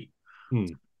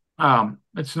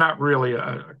 it's not really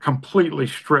a completely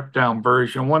stripped down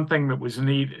version. One thing that was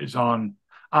neat is on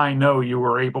I Know you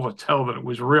were able to tell that it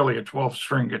was really a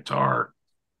 12-string guitar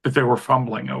that they were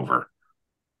fumbling over.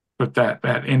 But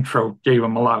that intro gave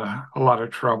them a lot of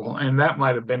trouble, and that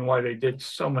might have been why they did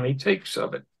so many takes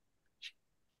of it.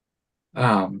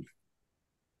 Um,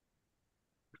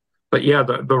 But yeah,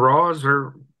 the raws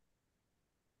are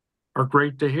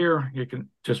great to hear. You can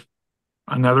just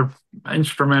another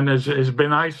instrument has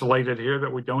been isolated here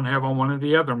that we don't have on one of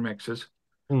the other mixes.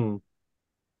 Hmm.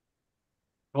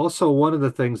 Also, one of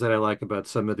the things that I like about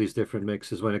some of these different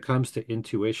mixes when it comes to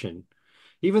intuition,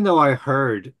 even though I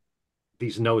heard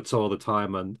these notes all the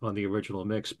time on the original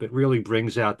mix, but really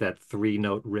brings out that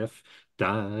three-note riff,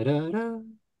 da da da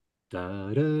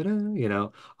da da da,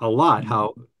 a lot.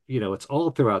 How, it's all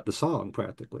throughout the song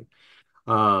practically.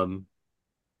 Um,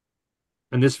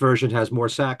 and this version has more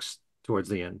sax towards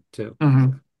the end too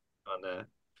Mm-hmm. on that.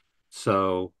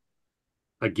 So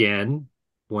again,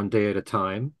 one day at a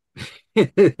time.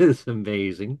 It is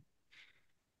amazing.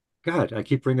 God, I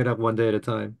keep bringing it up one day at a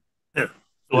time. Yeah.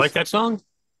 You like This that song?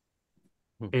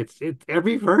 it's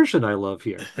every version I love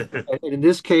here. And in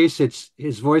this case, it's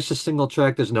his voice is single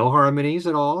track. There's no harmonies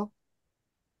at all.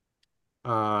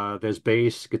 There's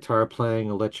bass, guitar playing,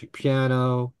 electric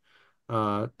piano.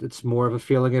 It's more of a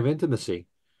feeling of intimacy.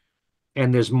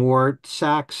 And there's more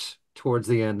sax towards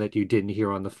the end that you didn't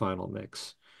hear on the final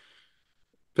mix.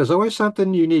 There's always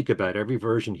something unique about every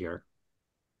version here.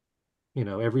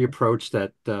 Every approach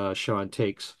that Sean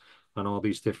takes on all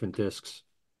these different discs.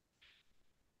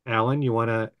 Alan, you want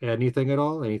to add anything at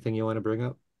all? Anything you want to bring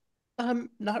up?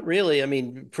 Not really. I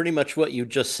mean, pretty much what you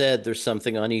just said, there's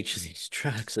something on each of these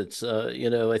tracks. It's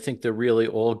I think they're really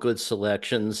all good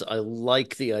selections. I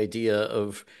like the idea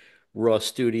of raw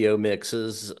studio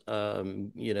mixes.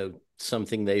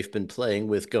 Something they've been playing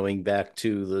with going back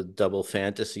to the double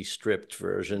fantasy stripped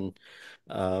version.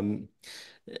 Um,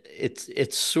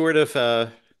 it's sort of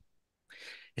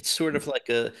it's sort of like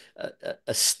a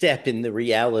step in the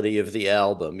reality of the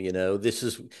album. This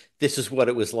is what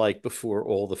it was like before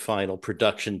all the final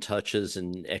production touches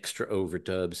and extra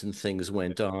overdubs and things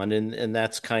went on, and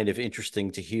that's kind of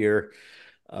interesting to hear.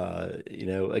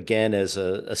 Again, as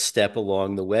a step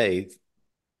along the way,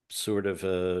 sort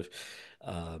of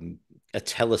um, a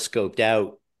telescoped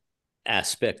out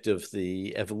aspect of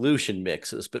the evolution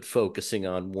mixes, but focusing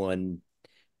on one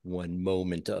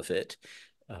moment of it.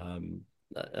 Um,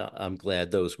 I'm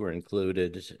glad those were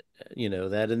included.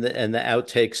 That and the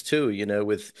outtakes too.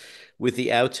 With the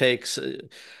outtakes,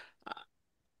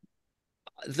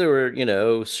 there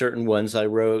were certain ones I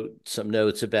wrote some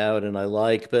notes about and I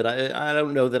like, but I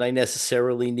don't know that I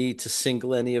necessarily need to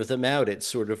single any of them out. It's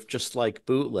sort of just like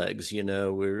bootlegs.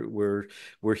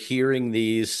 We're hearing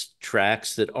these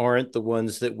tracks that aren't the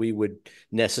ones that we would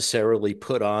necessarily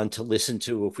put on to listen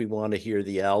to if we want to hear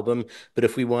the album, but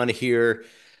if we want to hear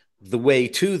the way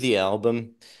to the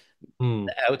album, Hmm,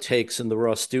 the outtakes and the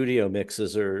raw studio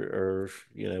mixes are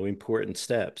important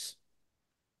steps.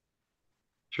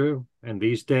 true. And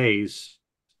these days,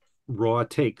 raw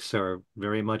takes are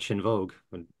very much in vogue.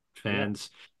 And Yeah, fans,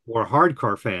 or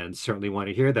hardcore fans, certainly want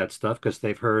to hear that stuff because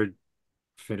they've heard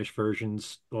finished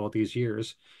versions all these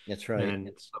years. that's right.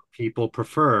 And some people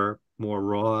prefer more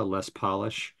raw, less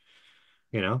polish,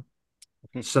 you know?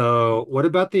 So, what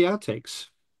about the outtakes?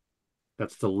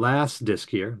 That's the last disc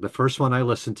here. The first one I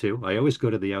listened to. I always go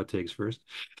to the outtakes first.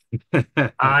 You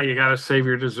got to save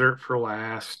your dessert for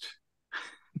last.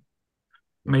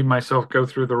 Made myself go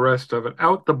through the rest of it.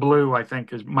 Out the Blue, I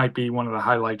think, might be one of the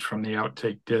highlights from the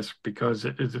outtake disc because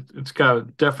it's got a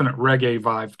definite reggae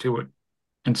vibe to it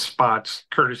in spots,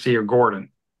 courtesy of Gordon.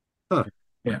 Huh.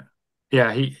 Yeah,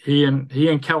 yeah. He and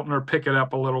Keltner pick it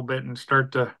up a little bit and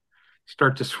start to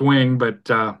swing, but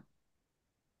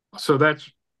so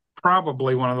that's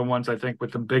probably one of the ones I think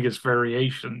with the biggest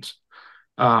variations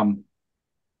um,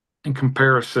 in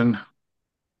comparison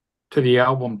to the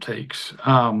album takes.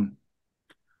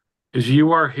 Is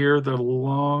You Are Here the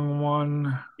long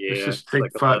one? This Yeah, is it's like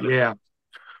Take Five. 11. Yeah.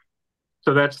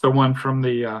 So that's the one from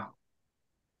the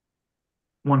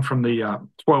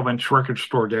 12-inch record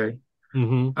store day.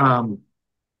 Hmm. Um,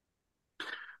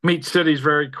 Meat City's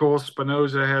very cool.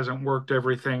 Spinoza hasn't worked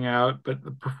everything out, but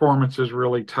the performance is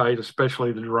really tight,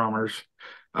 especially the drummers.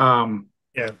 Um,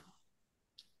 Yeah.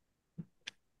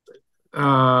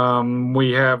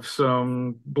 we have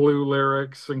some blue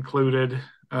lyrics included.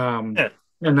 Yeah.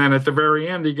 And then at the very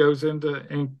end, he goes into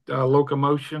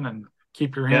locomotion and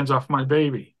keep your Yeah. hands off my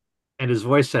baby. And his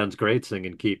voice sounds great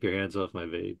singing Keep Your Hands Off My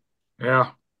Babe.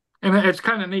 Yeah. And it's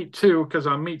kind of neat too, because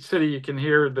on Meat City, you can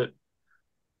hear that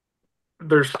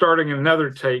they're starting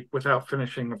another take without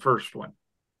finishing the first one.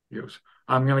 He goes,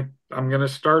 I'm gonna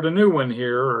start a new one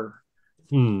here, or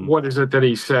Hmm. what is it that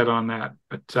he said on that?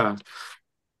 But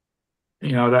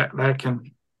that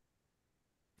can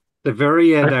The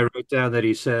very end, that, I wrote down that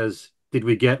he says, "Did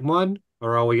we get one,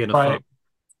 or are we in a right,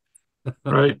 funk?"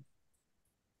 right.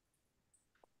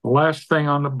 The last thing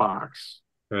on the box.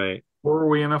 Right. Were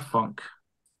we in a funk?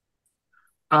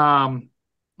 Um,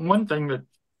 One thing that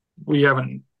we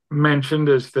haven't mentioned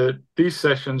is that these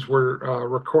sessions were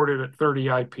recorded at 30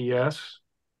 IPS,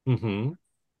 Hmm.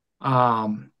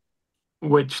 um,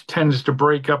 which tends to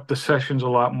break up the sessions a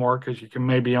lot more because you can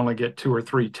maybe only get 2 or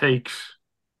 3 takes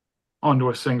onto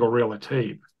a single reel of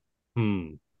tape.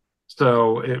 Hmm.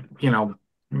 So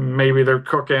maybe they're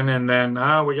cooking and then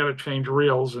we got to change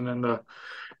reels, and then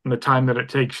the time that it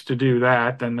takes to do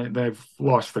that, then they've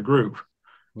lost the groove.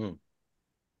 Hmm.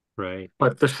 Right.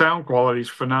 But the sound quality is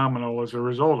phenomenal as a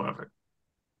result of it.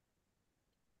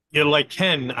 Yeah, like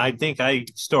Ken, I think I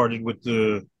started with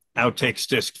the outtakes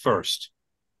disc first.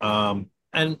 And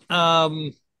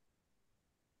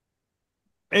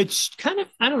it's kind of,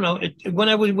 I don't know, when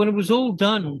it was all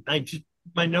done, I just,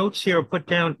 my notes here are put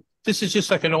down. This is just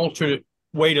like an alternate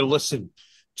way to listen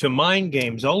to Mind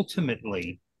Games.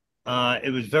 Ultimately,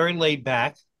 it was very laid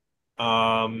back.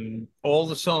 All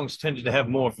the songs tended to have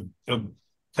more of a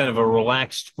kind of a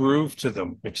relaxed groove to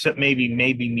them, except maybe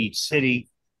Meat City.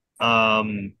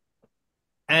 Um,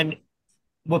 and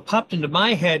what popped into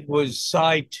my head was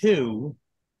side two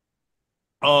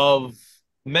of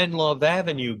Men Love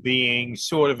Avenue being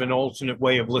sort of an alternate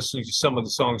way of listening to some of the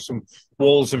songs from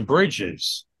Walls and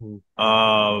Bridges. Hmm.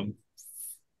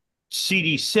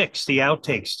 CD6, the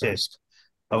outtakes disc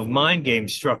of Mind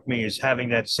Games, struck me as having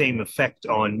that same effect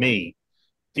on me.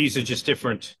 These are just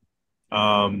different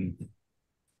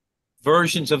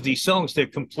versions of these songs. They're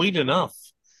complete enough.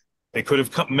 They could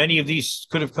have come, many of these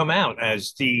could have come out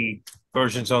as the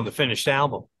versions on the finished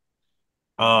album.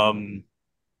 Um,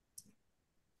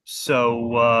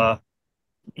 so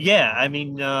yeah, I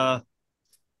mean,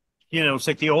 it's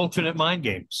like the alternate Mind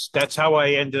Games. That's how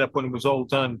I ended up when it was all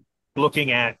done,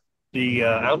 looking at the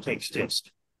outtakes disc.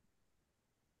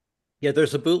 Yeah,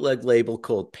 there's a bootleg label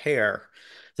called Pear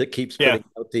that keeps Yeah,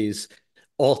 putting out these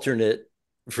alternate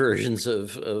versions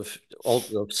of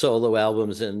solo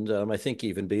albums and I think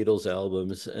even Beatles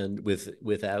albums and with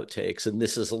outtakes. And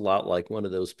this is a lot like one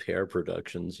of those Pear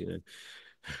productions, you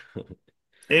know.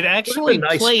 it Sort of a actually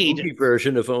nice played. funky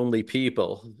version of Only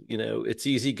People. You know, it's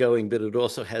easygoing, but it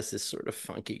also has this sort of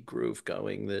funky groove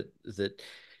going that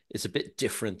is a bit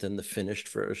different than the finished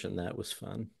version. That was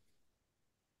fun.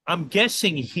 I'm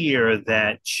guessing here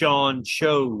that Sean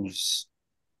chose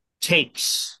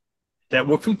takes that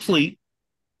were complete,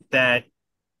 that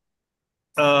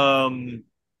um,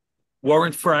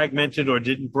 weren't fragmented or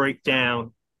didn't break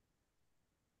down.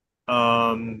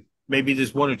 Maybe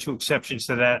there's one or two exceptions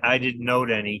to that. I didn't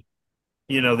note any.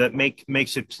 That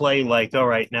makes it play like, all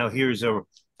right, now here's a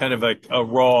kind of a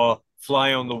raw,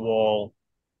 fly on the wall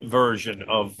version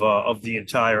of the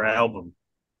entire album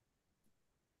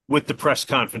with the press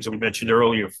conference that we mentioned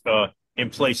earlier in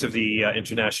place of the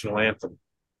international anthem.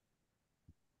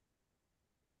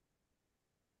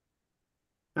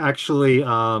 Actually,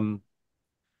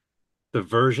 the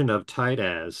version of Tight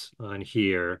As on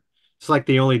here, it's like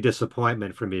the only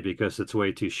disappointment for me because it's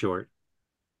way too short.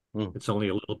 Mm. It's only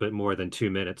a little bit more than 2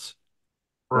 minutes.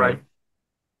 Right.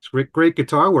 It's great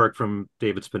guitar work from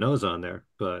David Spinoza on there,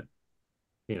 but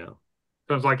you know,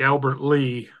 Sounds like Albert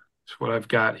Lee is what I've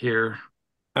got here.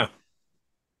 Huh.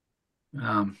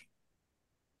 Um,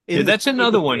 Yeah, In the that's scheme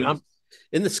another of one. things,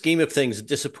 in the scheme of things,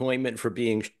 disappointment for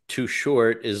being too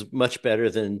short is much better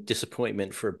than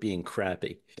disappointment for being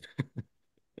crappy.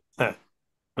 there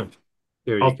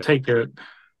you I'll go. take it.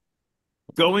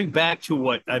 Going back to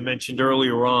what I mentioned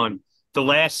earlier on, the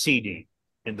last CD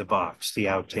in the box, the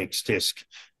outtakes disc,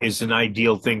 is an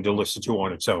ideal thing to listen to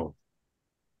on its own.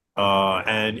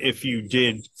 And if you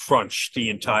did crunch the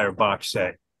entire box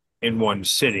set in one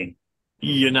sitting,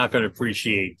 you're not going to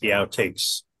appreciate the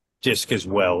outtakes disc as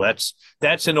well.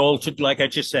 That's an alternate, like I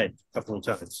just said a couple of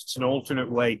times, it's an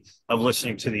alternate way of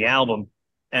listening to the album,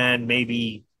 and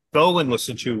maybe go and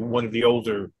listen to one of the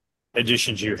older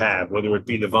editions you have, whether it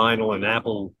be the vinyl and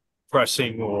Apple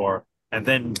pressing, or and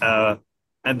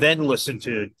then listen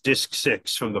to disc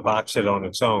 6 from the box set on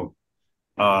its own.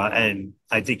 And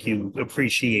I think you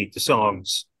appreciate the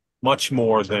songs much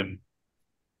more than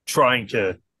trying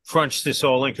to crunch this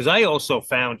all in. Because I also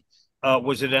found,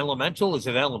 was it Elemental? Is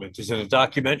it Element? Is it a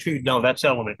documentary? No, that's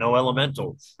Element. No,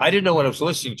 Elemental. I didn't know what I was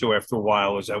listening to after a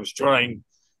while as I was trying,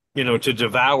 to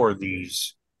devour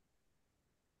these.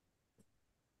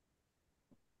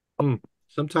 Hmm.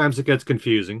 Sometimes it gets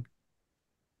confusing.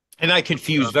 And I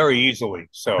confuse very easily.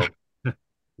 So,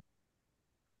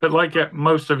 But like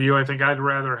most of you, I think I'd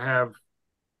rather have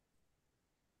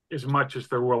as much as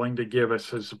they're willing to give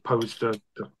us as opposed to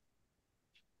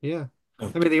Yeah. I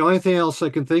mean, the only thing else I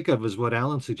can think of is what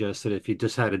Allan suggested if you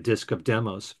just had a disc of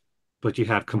demos, but you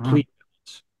have Mhm. complete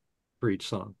demos. for each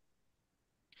song.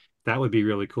 That would be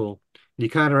really cool. You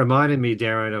kind of reminded me,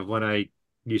 Darren, of when I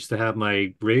used to have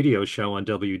my radio show on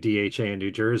WDHA in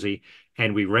New Jersey,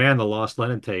 and we ran the Lost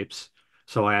Lennon tapes.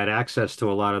 So I had access to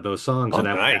a lot of those songs, Oh, and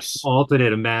I would have an nice.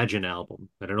 alternate Imagine album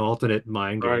and an alternate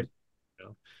Mind Right. Game. You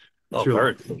know, Oh, it's really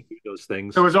very cool cool. to do those It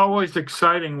things. was always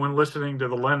exciting when listening to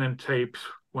the Lennon tapes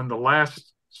when the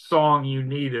last song you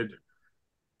needed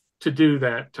to do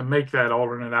that, to make that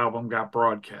alternate album got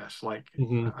broadcast. Like,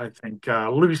 Hmm. I think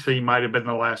Lucy might have been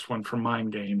the last one from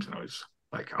Mind Games. And I was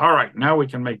like, all right, now we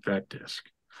can make that disc.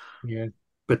 Yeah.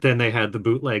 But then they had the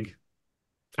bootleg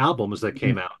albums that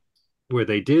came Mhm. out where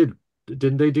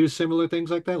didn't they do similar things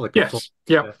like that? Like a full,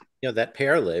 Yes. Yep. That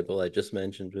pair label I just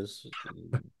mentioned was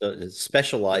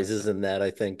specializes in that, I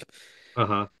think.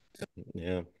 uh-huh.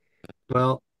 Yeah.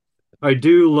 Well, I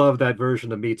do love that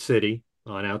version of Meat City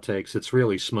on outtakes. It's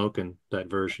really smoking, that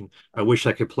version. I wish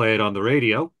I could play it on the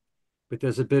radio, but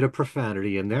there's a bit of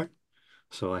profanity in there.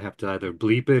 So I have to either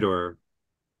bleep it or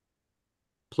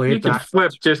play You it can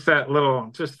flip backwards.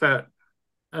 just that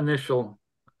initial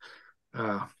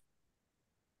uh,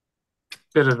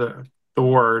 bit of the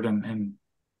word and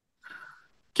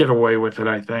get away with it,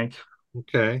 I think.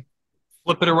 Okay.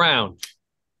 Flip it around.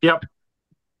 Yep.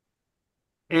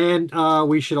 And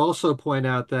we should also point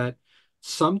out that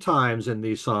sometimes in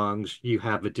these songs, you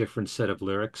have a different set of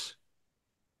lyrics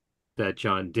that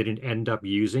John didn't end up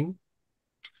using.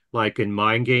 Like in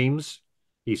Mind Games,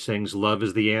 he sings, "Love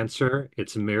is the answer,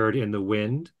 it's mirrored in the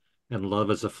wind, and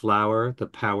love is a flower, the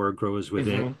power grows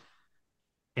within." Mm-hmm.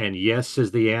 And yes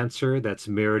is the answer that's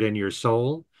mirrored in your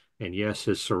soul, and yes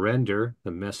is surrender,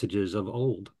 the messages of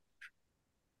old.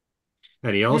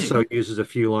 And he Hmm. also uses a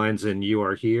few lines in You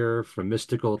Are Here, from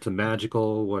mystical to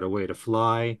magical, what a way to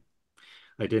fly.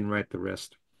 I didn't write the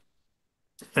rest.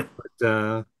 But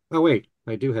oh wait,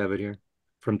 I do have it here.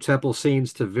 From temple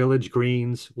scenes to village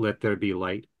greens, let there be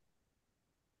light.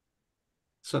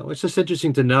 So it's just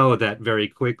interesting to know that very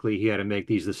quickly he had to make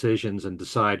these decisions and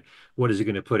decide what is he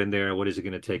going to put in there and what is he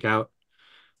going to take out.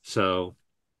 So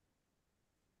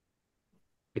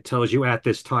it tells you at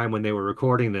this time when they were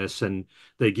recording this, and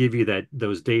they give you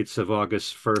those dates of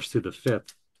August 1st through the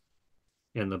 5th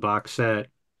in the box set.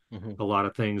 Mhm. A lot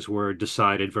of things were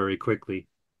decided very quickly,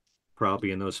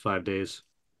 probably in those 5 days.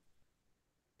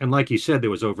 And like you said, there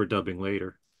was overdubbing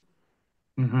later.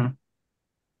 Mm-hmm.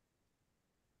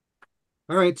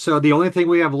 All right, so the only thing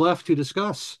we have left to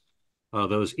discuss are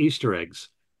those Easter eggs.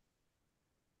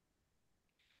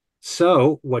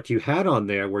 So what you had on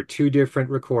there were two different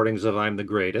recordings of I'm the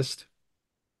Greatest.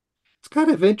 It's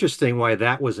kind of interesting why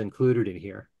that was included in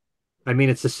here. I mean,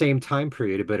 it's the same time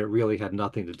period, but it really had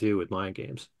nothing to do with Mind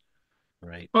Games.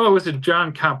 Right. Well, it was a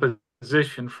John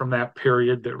composition from that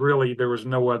period that really there was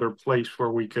no other place where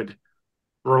we could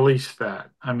release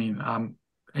that. I mean,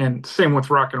 and same with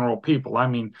Rock and Roll People. I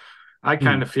mean, I Hmm.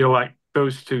 kind of feel like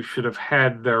those two should have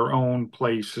had their own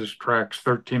place as tracks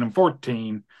 13 and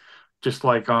 14, just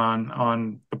like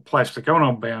on the Plastic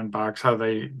Ono Band box, how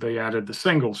they added the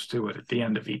singles to it at the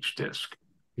end of each disc.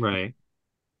 Right.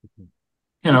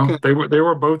 You Okay. know, they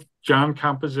were both John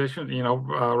composition. You know,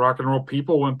 Rock and Roll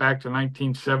People went back to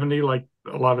 1970, like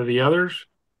a lot of the others.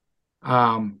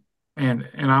 Um, and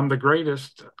I'm the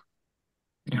Greatest.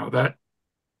 You know that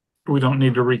we don't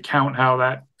need to recount how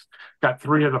that got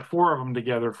three of the four of them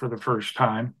together for the first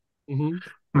time Hmm.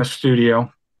 in the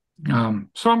studio.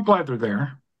 So I'm glad they're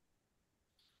there.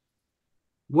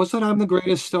 Wasn't I'm the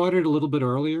Greatest started a little bit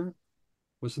earlier?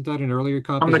 Wasn't that an earlier I'm the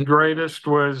composition? Greatest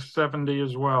was 70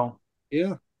 as well.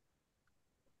 Yeah.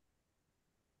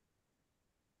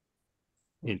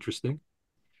 Interesting.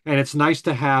 And it's nice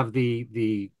to have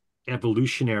the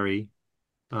evolutionary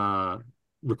uh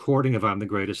recording of I'm the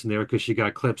Greatest in there because you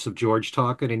got clips of George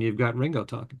talking and you've got Ringo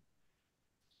talking.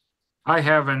 I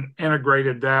haven't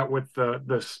integrated that with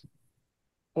this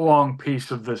long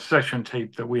piece of the session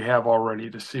tape that we have already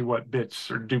to see what bits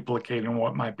are duplicated and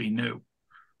what might be new.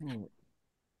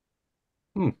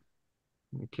 Hmm.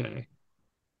 Okay.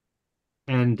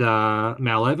 And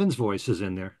Mal Evans' voice is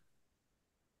in there.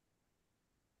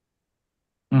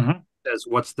 Mm-hmm. Says,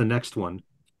 what's the next one?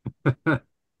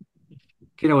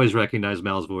 Can always recognize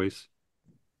Mal's voice.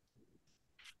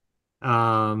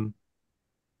 Um,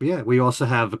 yeah, we also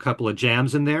have a couple of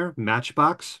jams in there.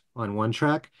 Matchbox on one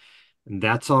track, and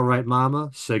That's All Right Mama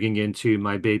singing into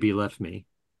My Baby Left Me.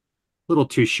 A little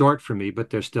too short for me, but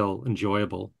they're still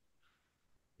enjoyable.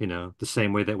 You know, the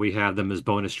same way that we have them as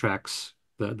bonus tracks,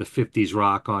 the 50s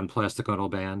rock on Plastic Ono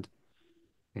Band,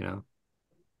 you know.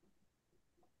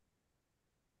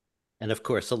 And of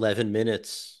course, 11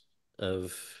 minutes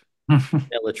of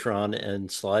Mellotron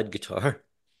and slide guitar.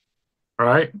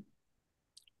 Right.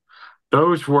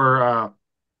 Those were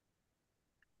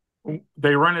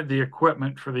they rented the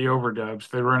equipment for the overdubs.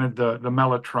 They rented the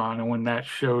Mellotron, and when that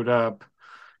showed up,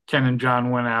 Ken and John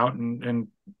went out and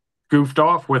goofed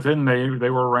off with it. And they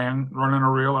were running a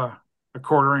reel a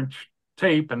 1/4 inch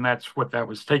tape, and that's what that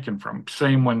was taken from.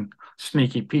 Same when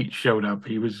Sneaky Pete showed up.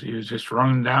 He was just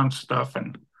running down stuff,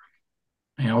 and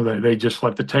they just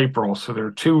let the tape roll. So there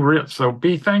are two reels. So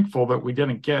be thankful that we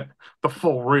didn't get the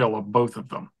full reel of both of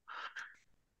them.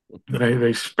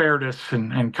 They spared us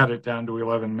and cut it down to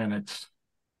 11 minutes.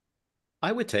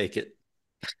 I would take it.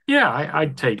 Yeah,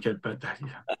 I'd take it, but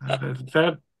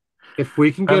that If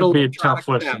we can get that'd be a electronic tough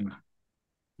listen.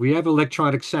 we have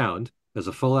electronic sound as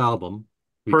a full album.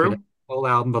 We can have True. a full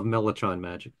album of Mellotron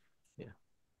magic. Yeah.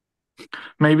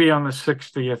 Maybe on the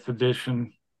 60th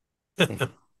edition,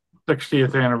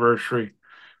 60th anniversary.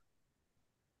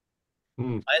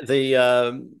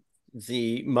 The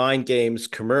Mind Games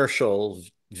commercial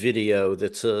video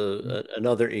that's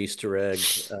another Easter egg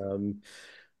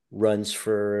runs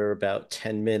for about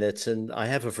 10 minutes, and I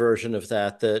have a version of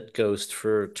that goes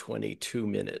for 22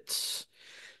 minutes.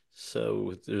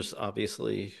 So there's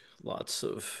obviously lots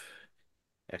of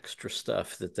extra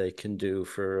stuff that they can do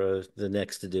for the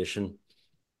next edition.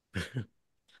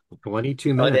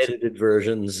 22 minutes. Unedited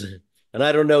versions. And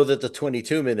I don't know that the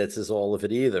 22 minutes is all of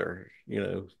it either.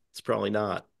 It's probably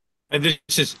not. And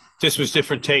this was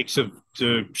different takes of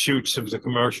the shoots of the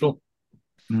commercial.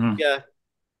 Mhm. Yeah,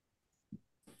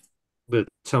 With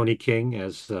Tony King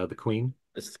as the Queen.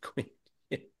 it's the Queen.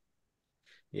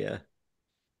 Yeah.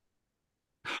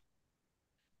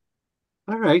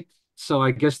 All right. So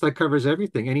I guess that covers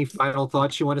everything. Any final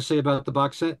thoughts you want to say about the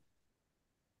box set?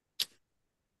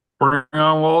 Bring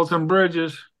on walls and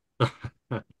bridges.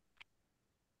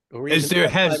 Or Has even there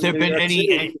sometime in New been York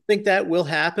City. any? You think that will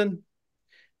happen?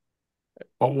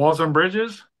 What, walls and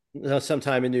bridges? No,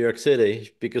 sometime in New York City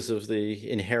because of the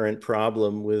inherent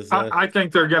problem with. I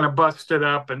think they're going to bust it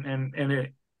up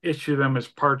and issue them as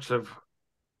parts of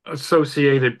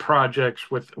associated projects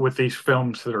with these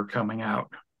films that are coming out.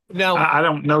 Now, I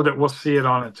don't know that we'll see it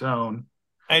on its own.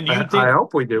 and you think, I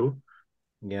hope we do.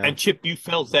 Yeah. and Chip, you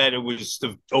felt that it was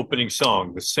the opening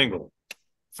song, the single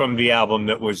from the album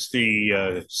that was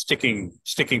the sticking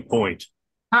point.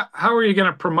 How are you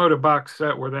going to promote a box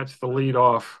set where that's the lead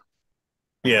off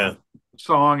Yeah.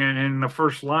 song and in the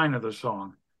first line of the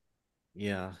song?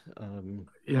 Yeah.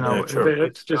 Yeah, true.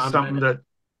 It's just John something Lennon.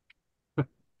 that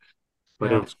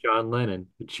But Yeah. it's John Lennon.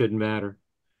 It shouldn't matter.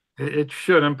 it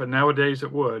shouldn't, but nowadays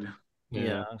it would.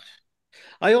 Yeah.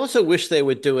 I also wish they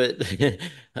would do it.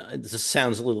 This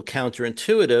sounds a little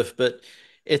counterintuitive, but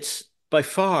it's by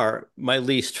far my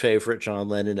least favorite John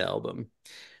Lennon album.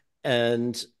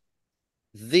 And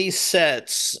these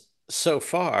sets so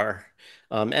far,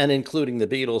 and including the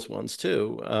Beatles ones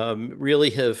too, really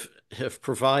have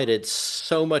provided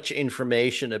so much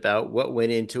information about what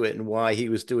went into it and why he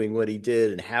was doing what he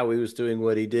did and how he was doing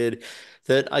what he did,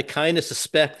 that I kind of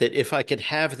suspect that if I could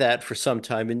have that for some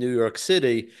time in New York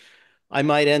City, I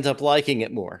might end up liking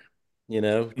it more,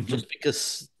 just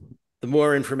because the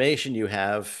more information you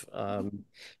have,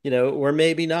 or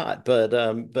maybe not, but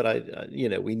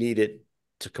we need it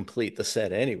to complete the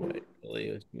set anyway,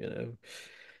 really.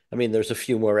 I mean, there's a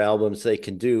few more albums they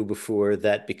can do before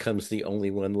that becomes the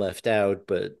only one left out,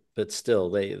 but still,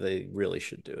 they really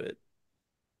should do it.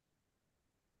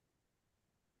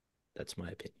 That's my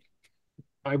opinion.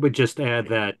 I would just add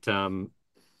that,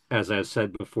 as I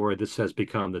said before, this has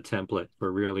become the template for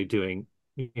really doing,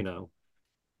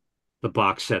 the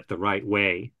box set the right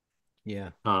way. Yeah.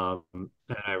 And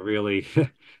I really,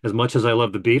 as much as I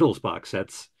love the Beatles box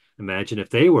sets, imagine if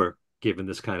they were given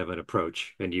this kind of an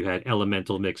approach and you had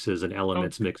elemental mixes and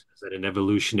elements mixes and an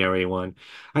evolutionary one.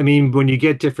 I mean, when you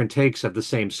get different takes of the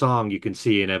same song, you can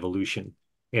see an evolution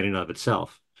in and of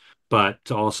itself. But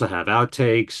to also have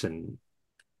outtakes and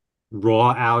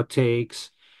raw outtakes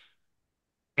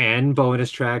and bonus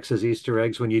tracks as Easter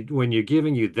eggs, when you're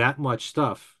giving you that much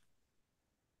stuff,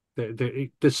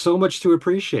 there's so much to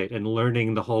appreciate in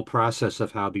learning the whole process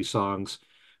of how these songs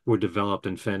were developed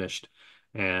and finished.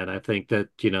 And I think that,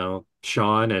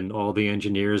 Sean and all the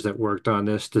engineers that worked on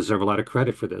this deserve a lot of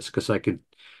credit for this, because I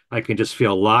can just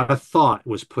feel a lot of thought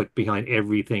was put behind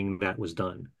everything that was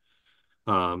done.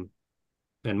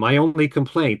 And my only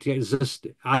complaint is this: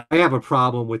 I have a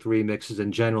problem with remixes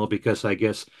in general because I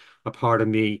guess a part of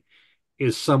me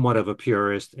is somewhat of a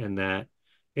purist in that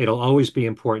it'll always be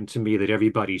important to me that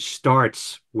everybody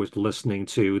starts with listening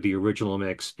to the original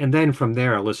mix and then from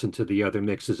there listen to the other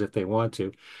mixes if they want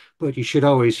to. But you should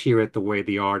always hear it the way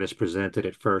the artist presented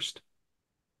it first.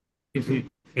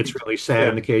 It's really sad in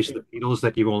Yeah. the case of the Beatles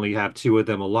that you only have two of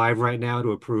them alive right now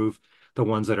to approve the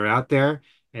ones that are out there.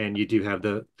 And you do have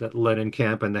the Lennon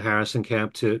camp and the Harrison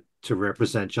camp to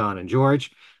represent John and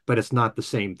George, but it's not the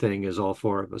same thing as all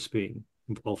four of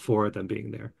them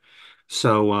being there.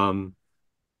 So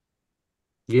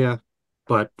yeah,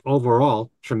 but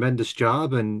overall, tremendous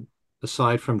job. And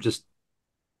aside from just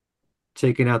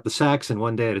taking out the sax and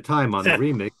one day at a time on the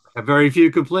remake, I have very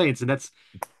few complaints, and that's,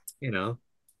 I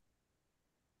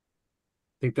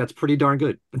think that's pretty darn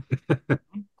good.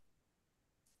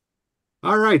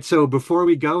 All right, so before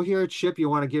we go here, Chip, you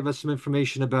want to give us some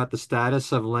information about the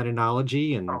status of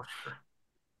Lennonology Oh, sure.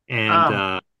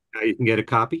 and how you can get a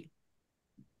copy?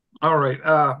 All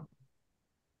right.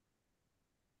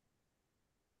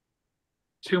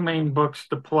 Two main books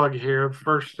to plug here.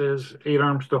 First is Eight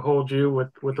Arms to Hold You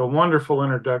with a wonderful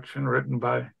introduction written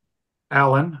by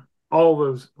Allan, all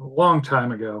those a long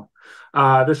time ago.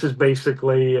 This is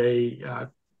basically a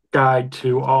guide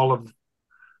to all of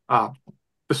uh,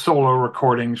 the solo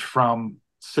recordings from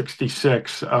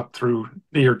 '66 up through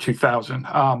the year 2000.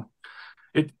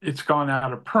 It's gone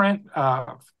out of print.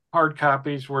 Hard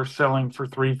copies we're selling for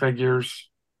three figures.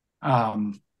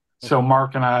 So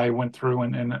Mark and I went through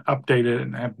and updated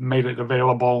and have made it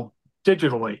available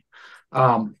digitally.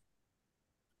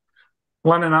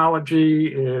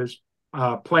 Lennonology is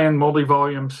a planned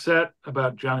multi-volume set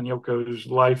about John and Yoko's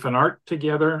life and art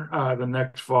together. The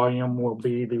next volume will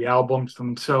be the albums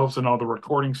themselves and all the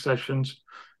recording sessions,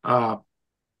 like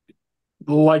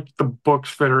the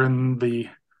books that are in the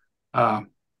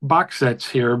box sets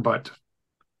here, but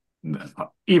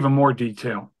even more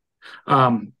detail.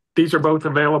 These are both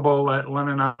available at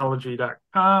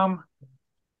Lennonology.com.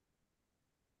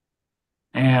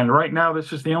 And right now,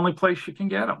 this is the only place you can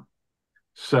get them.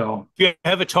 So Do you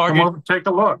have a come over, take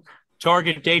a look.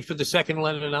 target date for the second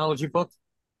Lennonology book?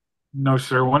 No,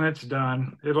 sir. When it's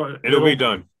done, It'll be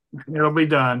done. It'll be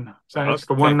done. So that's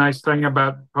the one nice thing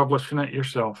about publishing it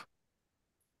yourself.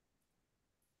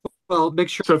 Well, make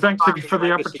sure. So thanks McCartney for the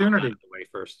legacy opportunity. out of the way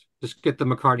first. Just get the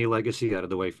McCartney legacy out of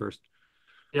the way first.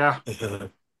 Yeah.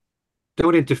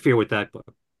 Don't interfere with that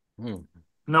book.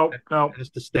 No. It has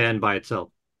to stand by itself.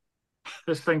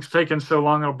 This thing's taken so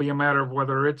long, it'll be a matter of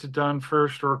whether it's done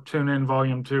first or Tune In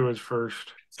Volume 2 is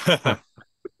first.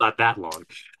 Not that long.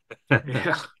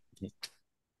 Yeah.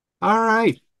 All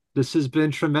right. This has been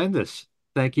tremendous.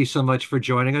 Thank you so much for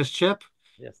joining us, Chip.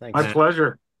 Yeah, thanks. My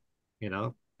pleasure.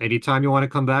 Anytime you want to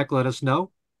come back, let us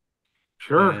know.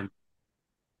 Sure. And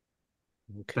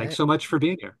thanks so much for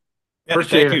being here. Yeah,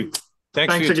 Appreciate thank it. you.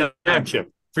 Thanks for your time,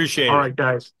 Chip. Appreciate All it. right,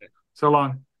 guys. So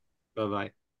long.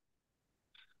 Bye-bye.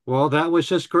 Well, that was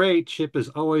just great. Chip is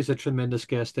always a tremendous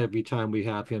guest every time we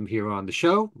have him here on the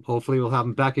show. Hopefully, we'll have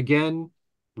him back again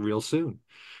real soon.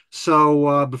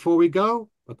 So before we go,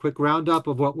 a quick roundup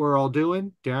of what we're all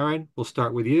doing. Darren, we'll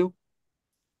start with you.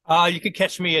 You can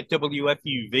catch me at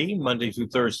WFUV Monday through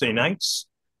Thursday nights,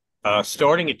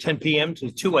 starting at 10 p.m.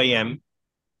 to 2 a.m.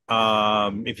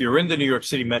 If you're in the New York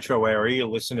City metro area,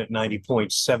 you'll listen at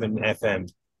 90.7 FM.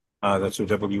 That's where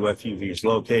WFUV is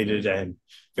located. And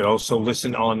you can also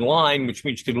listen online, which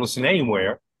means you can listen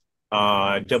anywhere,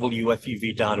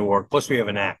 WFUV.org. Plus, we have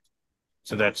an app.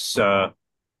 So that's, did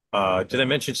I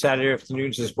mention Saturday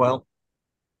afternoons as well?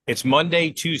 It's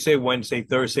Monday, Tuesday, Wednesday,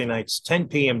 Thursday nights, 10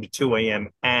 p.m. to 2 a.m.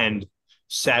 and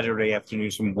Saturday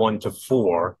afternoons from 1 to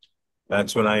 4.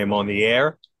 That's when I am on the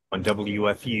air on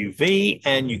WFUV.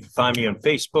 And you can find me on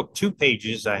Facebook, two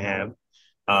pages I have,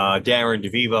 Darren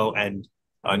Devivo and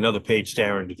another page,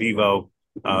 Darren Devivo,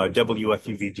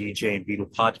 WFUV DJ and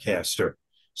Beatle podcaster.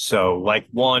 So like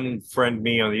one, friend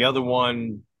me on the other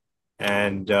one,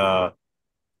 and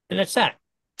that's that.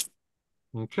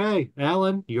 Okay,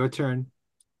 Allan, your turn.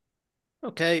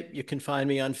 Okay, you can find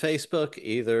me on Facebook,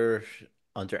 either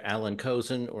under Allan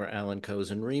Kozinn or Allan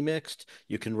Kozinn Remixed.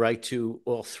 You can write to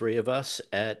all three of us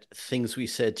at Things We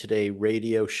Said Today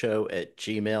Radio Show at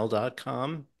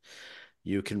gmail.com.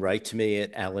 You can write to me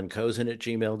at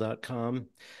allankozinn@gmail.com.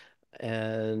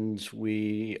 And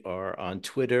we are on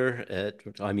Twitter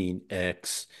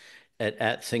X,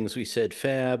 at Things We Said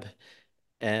Fab.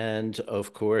 And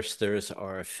of course, there's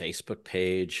our Facebook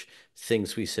page,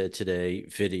 Things We Said Today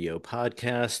Video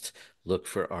Podcast. Look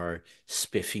for our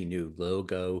spiffy new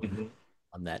logo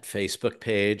on that Facebook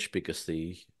page, because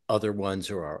the other ones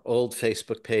are our old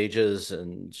Facebook pages.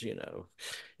 And,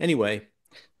 anyway,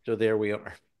 so there we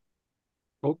are.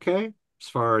 Okay, as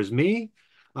far as me,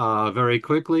 very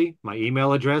quickly, my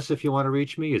email address, if you want to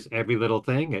reach me, is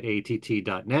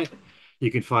everylittlething@att.net. You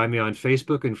can find me on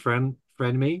Facebook and friend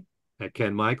me at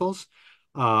Ken Michaels.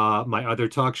 My other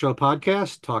talk show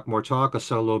podcast, Talk More Talk, a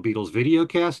solo Beatles video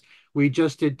cast. We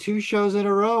just did 2 shows in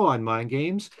a row on Mind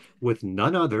Games with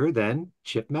none other than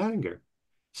Chip Madinger.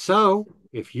 So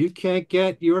if you can't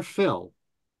get your fill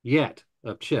yet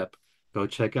of Chip, go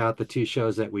check out the 2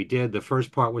 shows that we did. The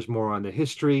first part was more on the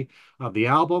history of the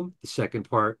album. The second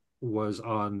part was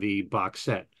on the box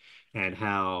set and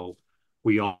how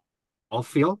we all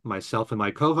feel, myself and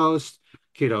my co-host,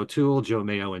 Kid O'Toole, Joe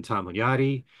Mayo, and Tom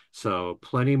Hunyadi. So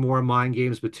plenty more Mind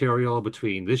Games material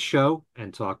between this show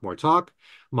and Talk More Talk.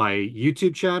 My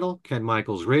YouTube channel, Ken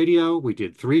Michaels Radio. We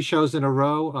did 3 shows in a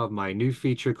row of my new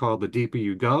feature called The Deeper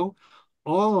You Go,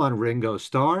 all on Ringo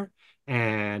Starr.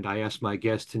 And I asked my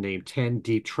guests to name 10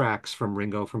 deep tracks from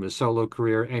Ringo from his solo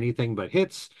career, anything but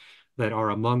hits that are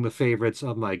among the favorites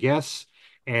of my guests.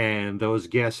 And those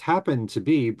guests happen to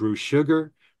be Bruce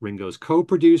Sugar, Ringo's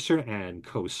co-producer and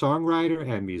co-songwriter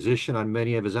and musician on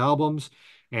many of his albums,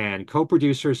 and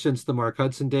co-producer since the Mark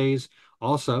Hudson days.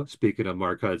 Also, speaking of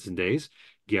Mark Hudson days,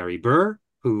 Gary Burr,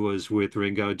 who was with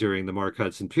Ringo during the Mark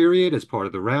Hudson period as part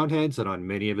of the Roundheads and on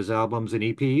many of his albums and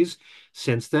EPs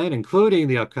since then, including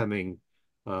the upcoming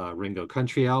Ringo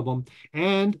Country album,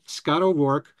 and Scott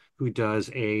O'Rourke, who does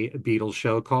a Beatles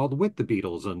show called With the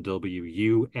Beatles on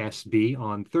WUSB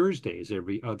on Thursdays,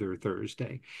 every other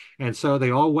Thursday. And so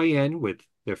they all weigh in with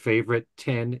their favorite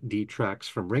 10 deep tracks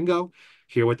from Ringo.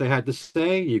 Hear what they had to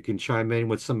say. You can chime in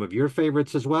with some of your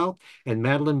favorites as well. And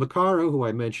Madeline Maccaro, who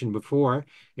I mentioned before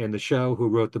in the show, who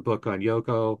wrote the book on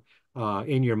Yoko,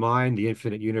 In Your Mind, The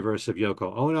Infinite Universe of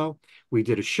Yoko Ono. We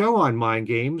did a show on Mind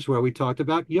Games where we talked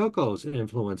about Yoko's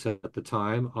influence at the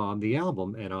time on the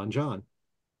album and on John.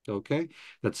 Okay,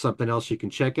 that's something else you can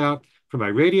check out for my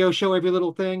radio show, Every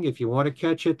Little Thing. If you want to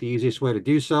catch it, the easiest way to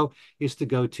do so is to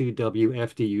go to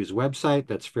WFDU's website.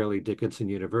 That's Fairleigh Dickinson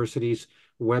University's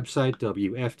website,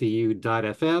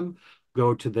 WFDU.FM.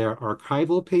 Go to their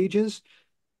archival pages,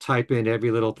 type in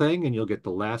Every Little Thing, and you'll get the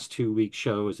last 2 week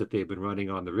shows that they've been running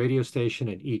on the radio station,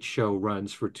 and each show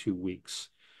runs for 2 weeks.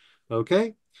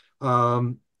 Okay.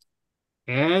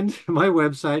 And my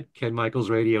website,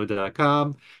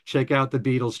 kenmichaelsradio.com. Check out the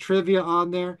Beatles trivia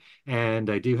on there. And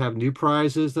I do have new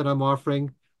prizes that I'm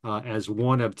offering as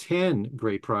one of 10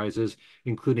 great prizes,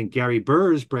 including Gary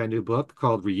Burr's brand new book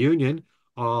called Reunion.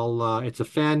 It's a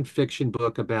fan fiction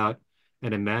book about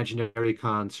an imaginary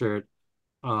concert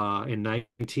in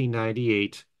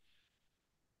 1998.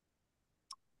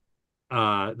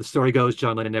 The story goes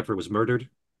John Lennon never was murdered.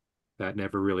 That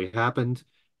never really happened.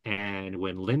 And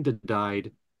when Linda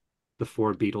died, the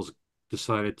 4 Beatles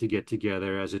decided to get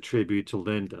together as a tribute to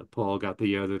Linda. Paul got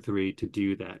the other 3 to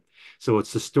do that. So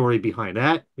it's the story behind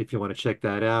that, if you want to check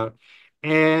that out.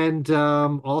 And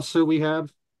also we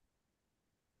have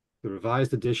the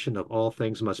revised edition of All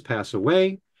Things Must Pass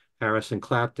Away, Harrison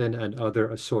Clapton and Other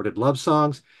Assorted Love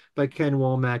Songs by Ken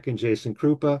Womack and Jason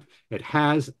Krupa. It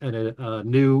has a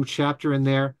new chapter in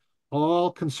there,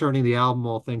 all concerning the album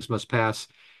All Things Must Pass,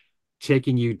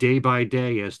 taking you day by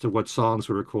day as to what songs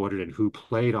were recorded and who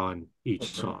played on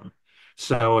each song.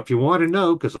 So if you want to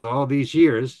know, because all these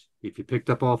years, if you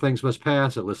picked up All Things Must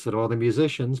Pass, it listed all the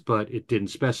musicians, but it didn't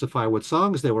specify what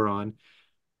songs they were on,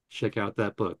 check out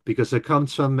that book, because it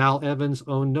comes from Mal Evans'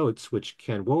 own notes, which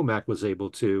Ken Womack was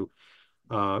able to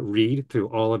read through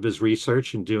all of his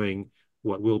research and doing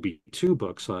what will be 2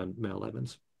 books on Mal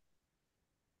Evans.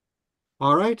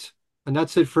 All right, and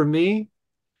that's it for me.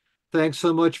 Thanks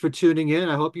so much for tuning in.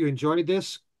 I hope you enjoyed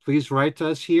this. Please write to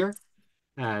us here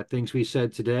at Things We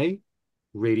Said Today,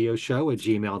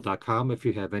 radioshow@gmail.com if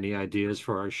you have any ideas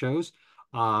for our shows.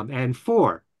 And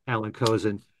for Allan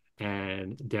Kozinn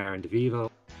and Darren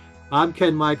Devivo, I'm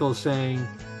Ken Michaels saying,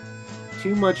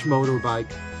 too much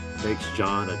motorbike makes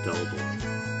John a dull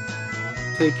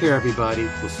boy. Take care, everybody.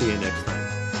 We'll see you next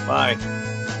time. Bye.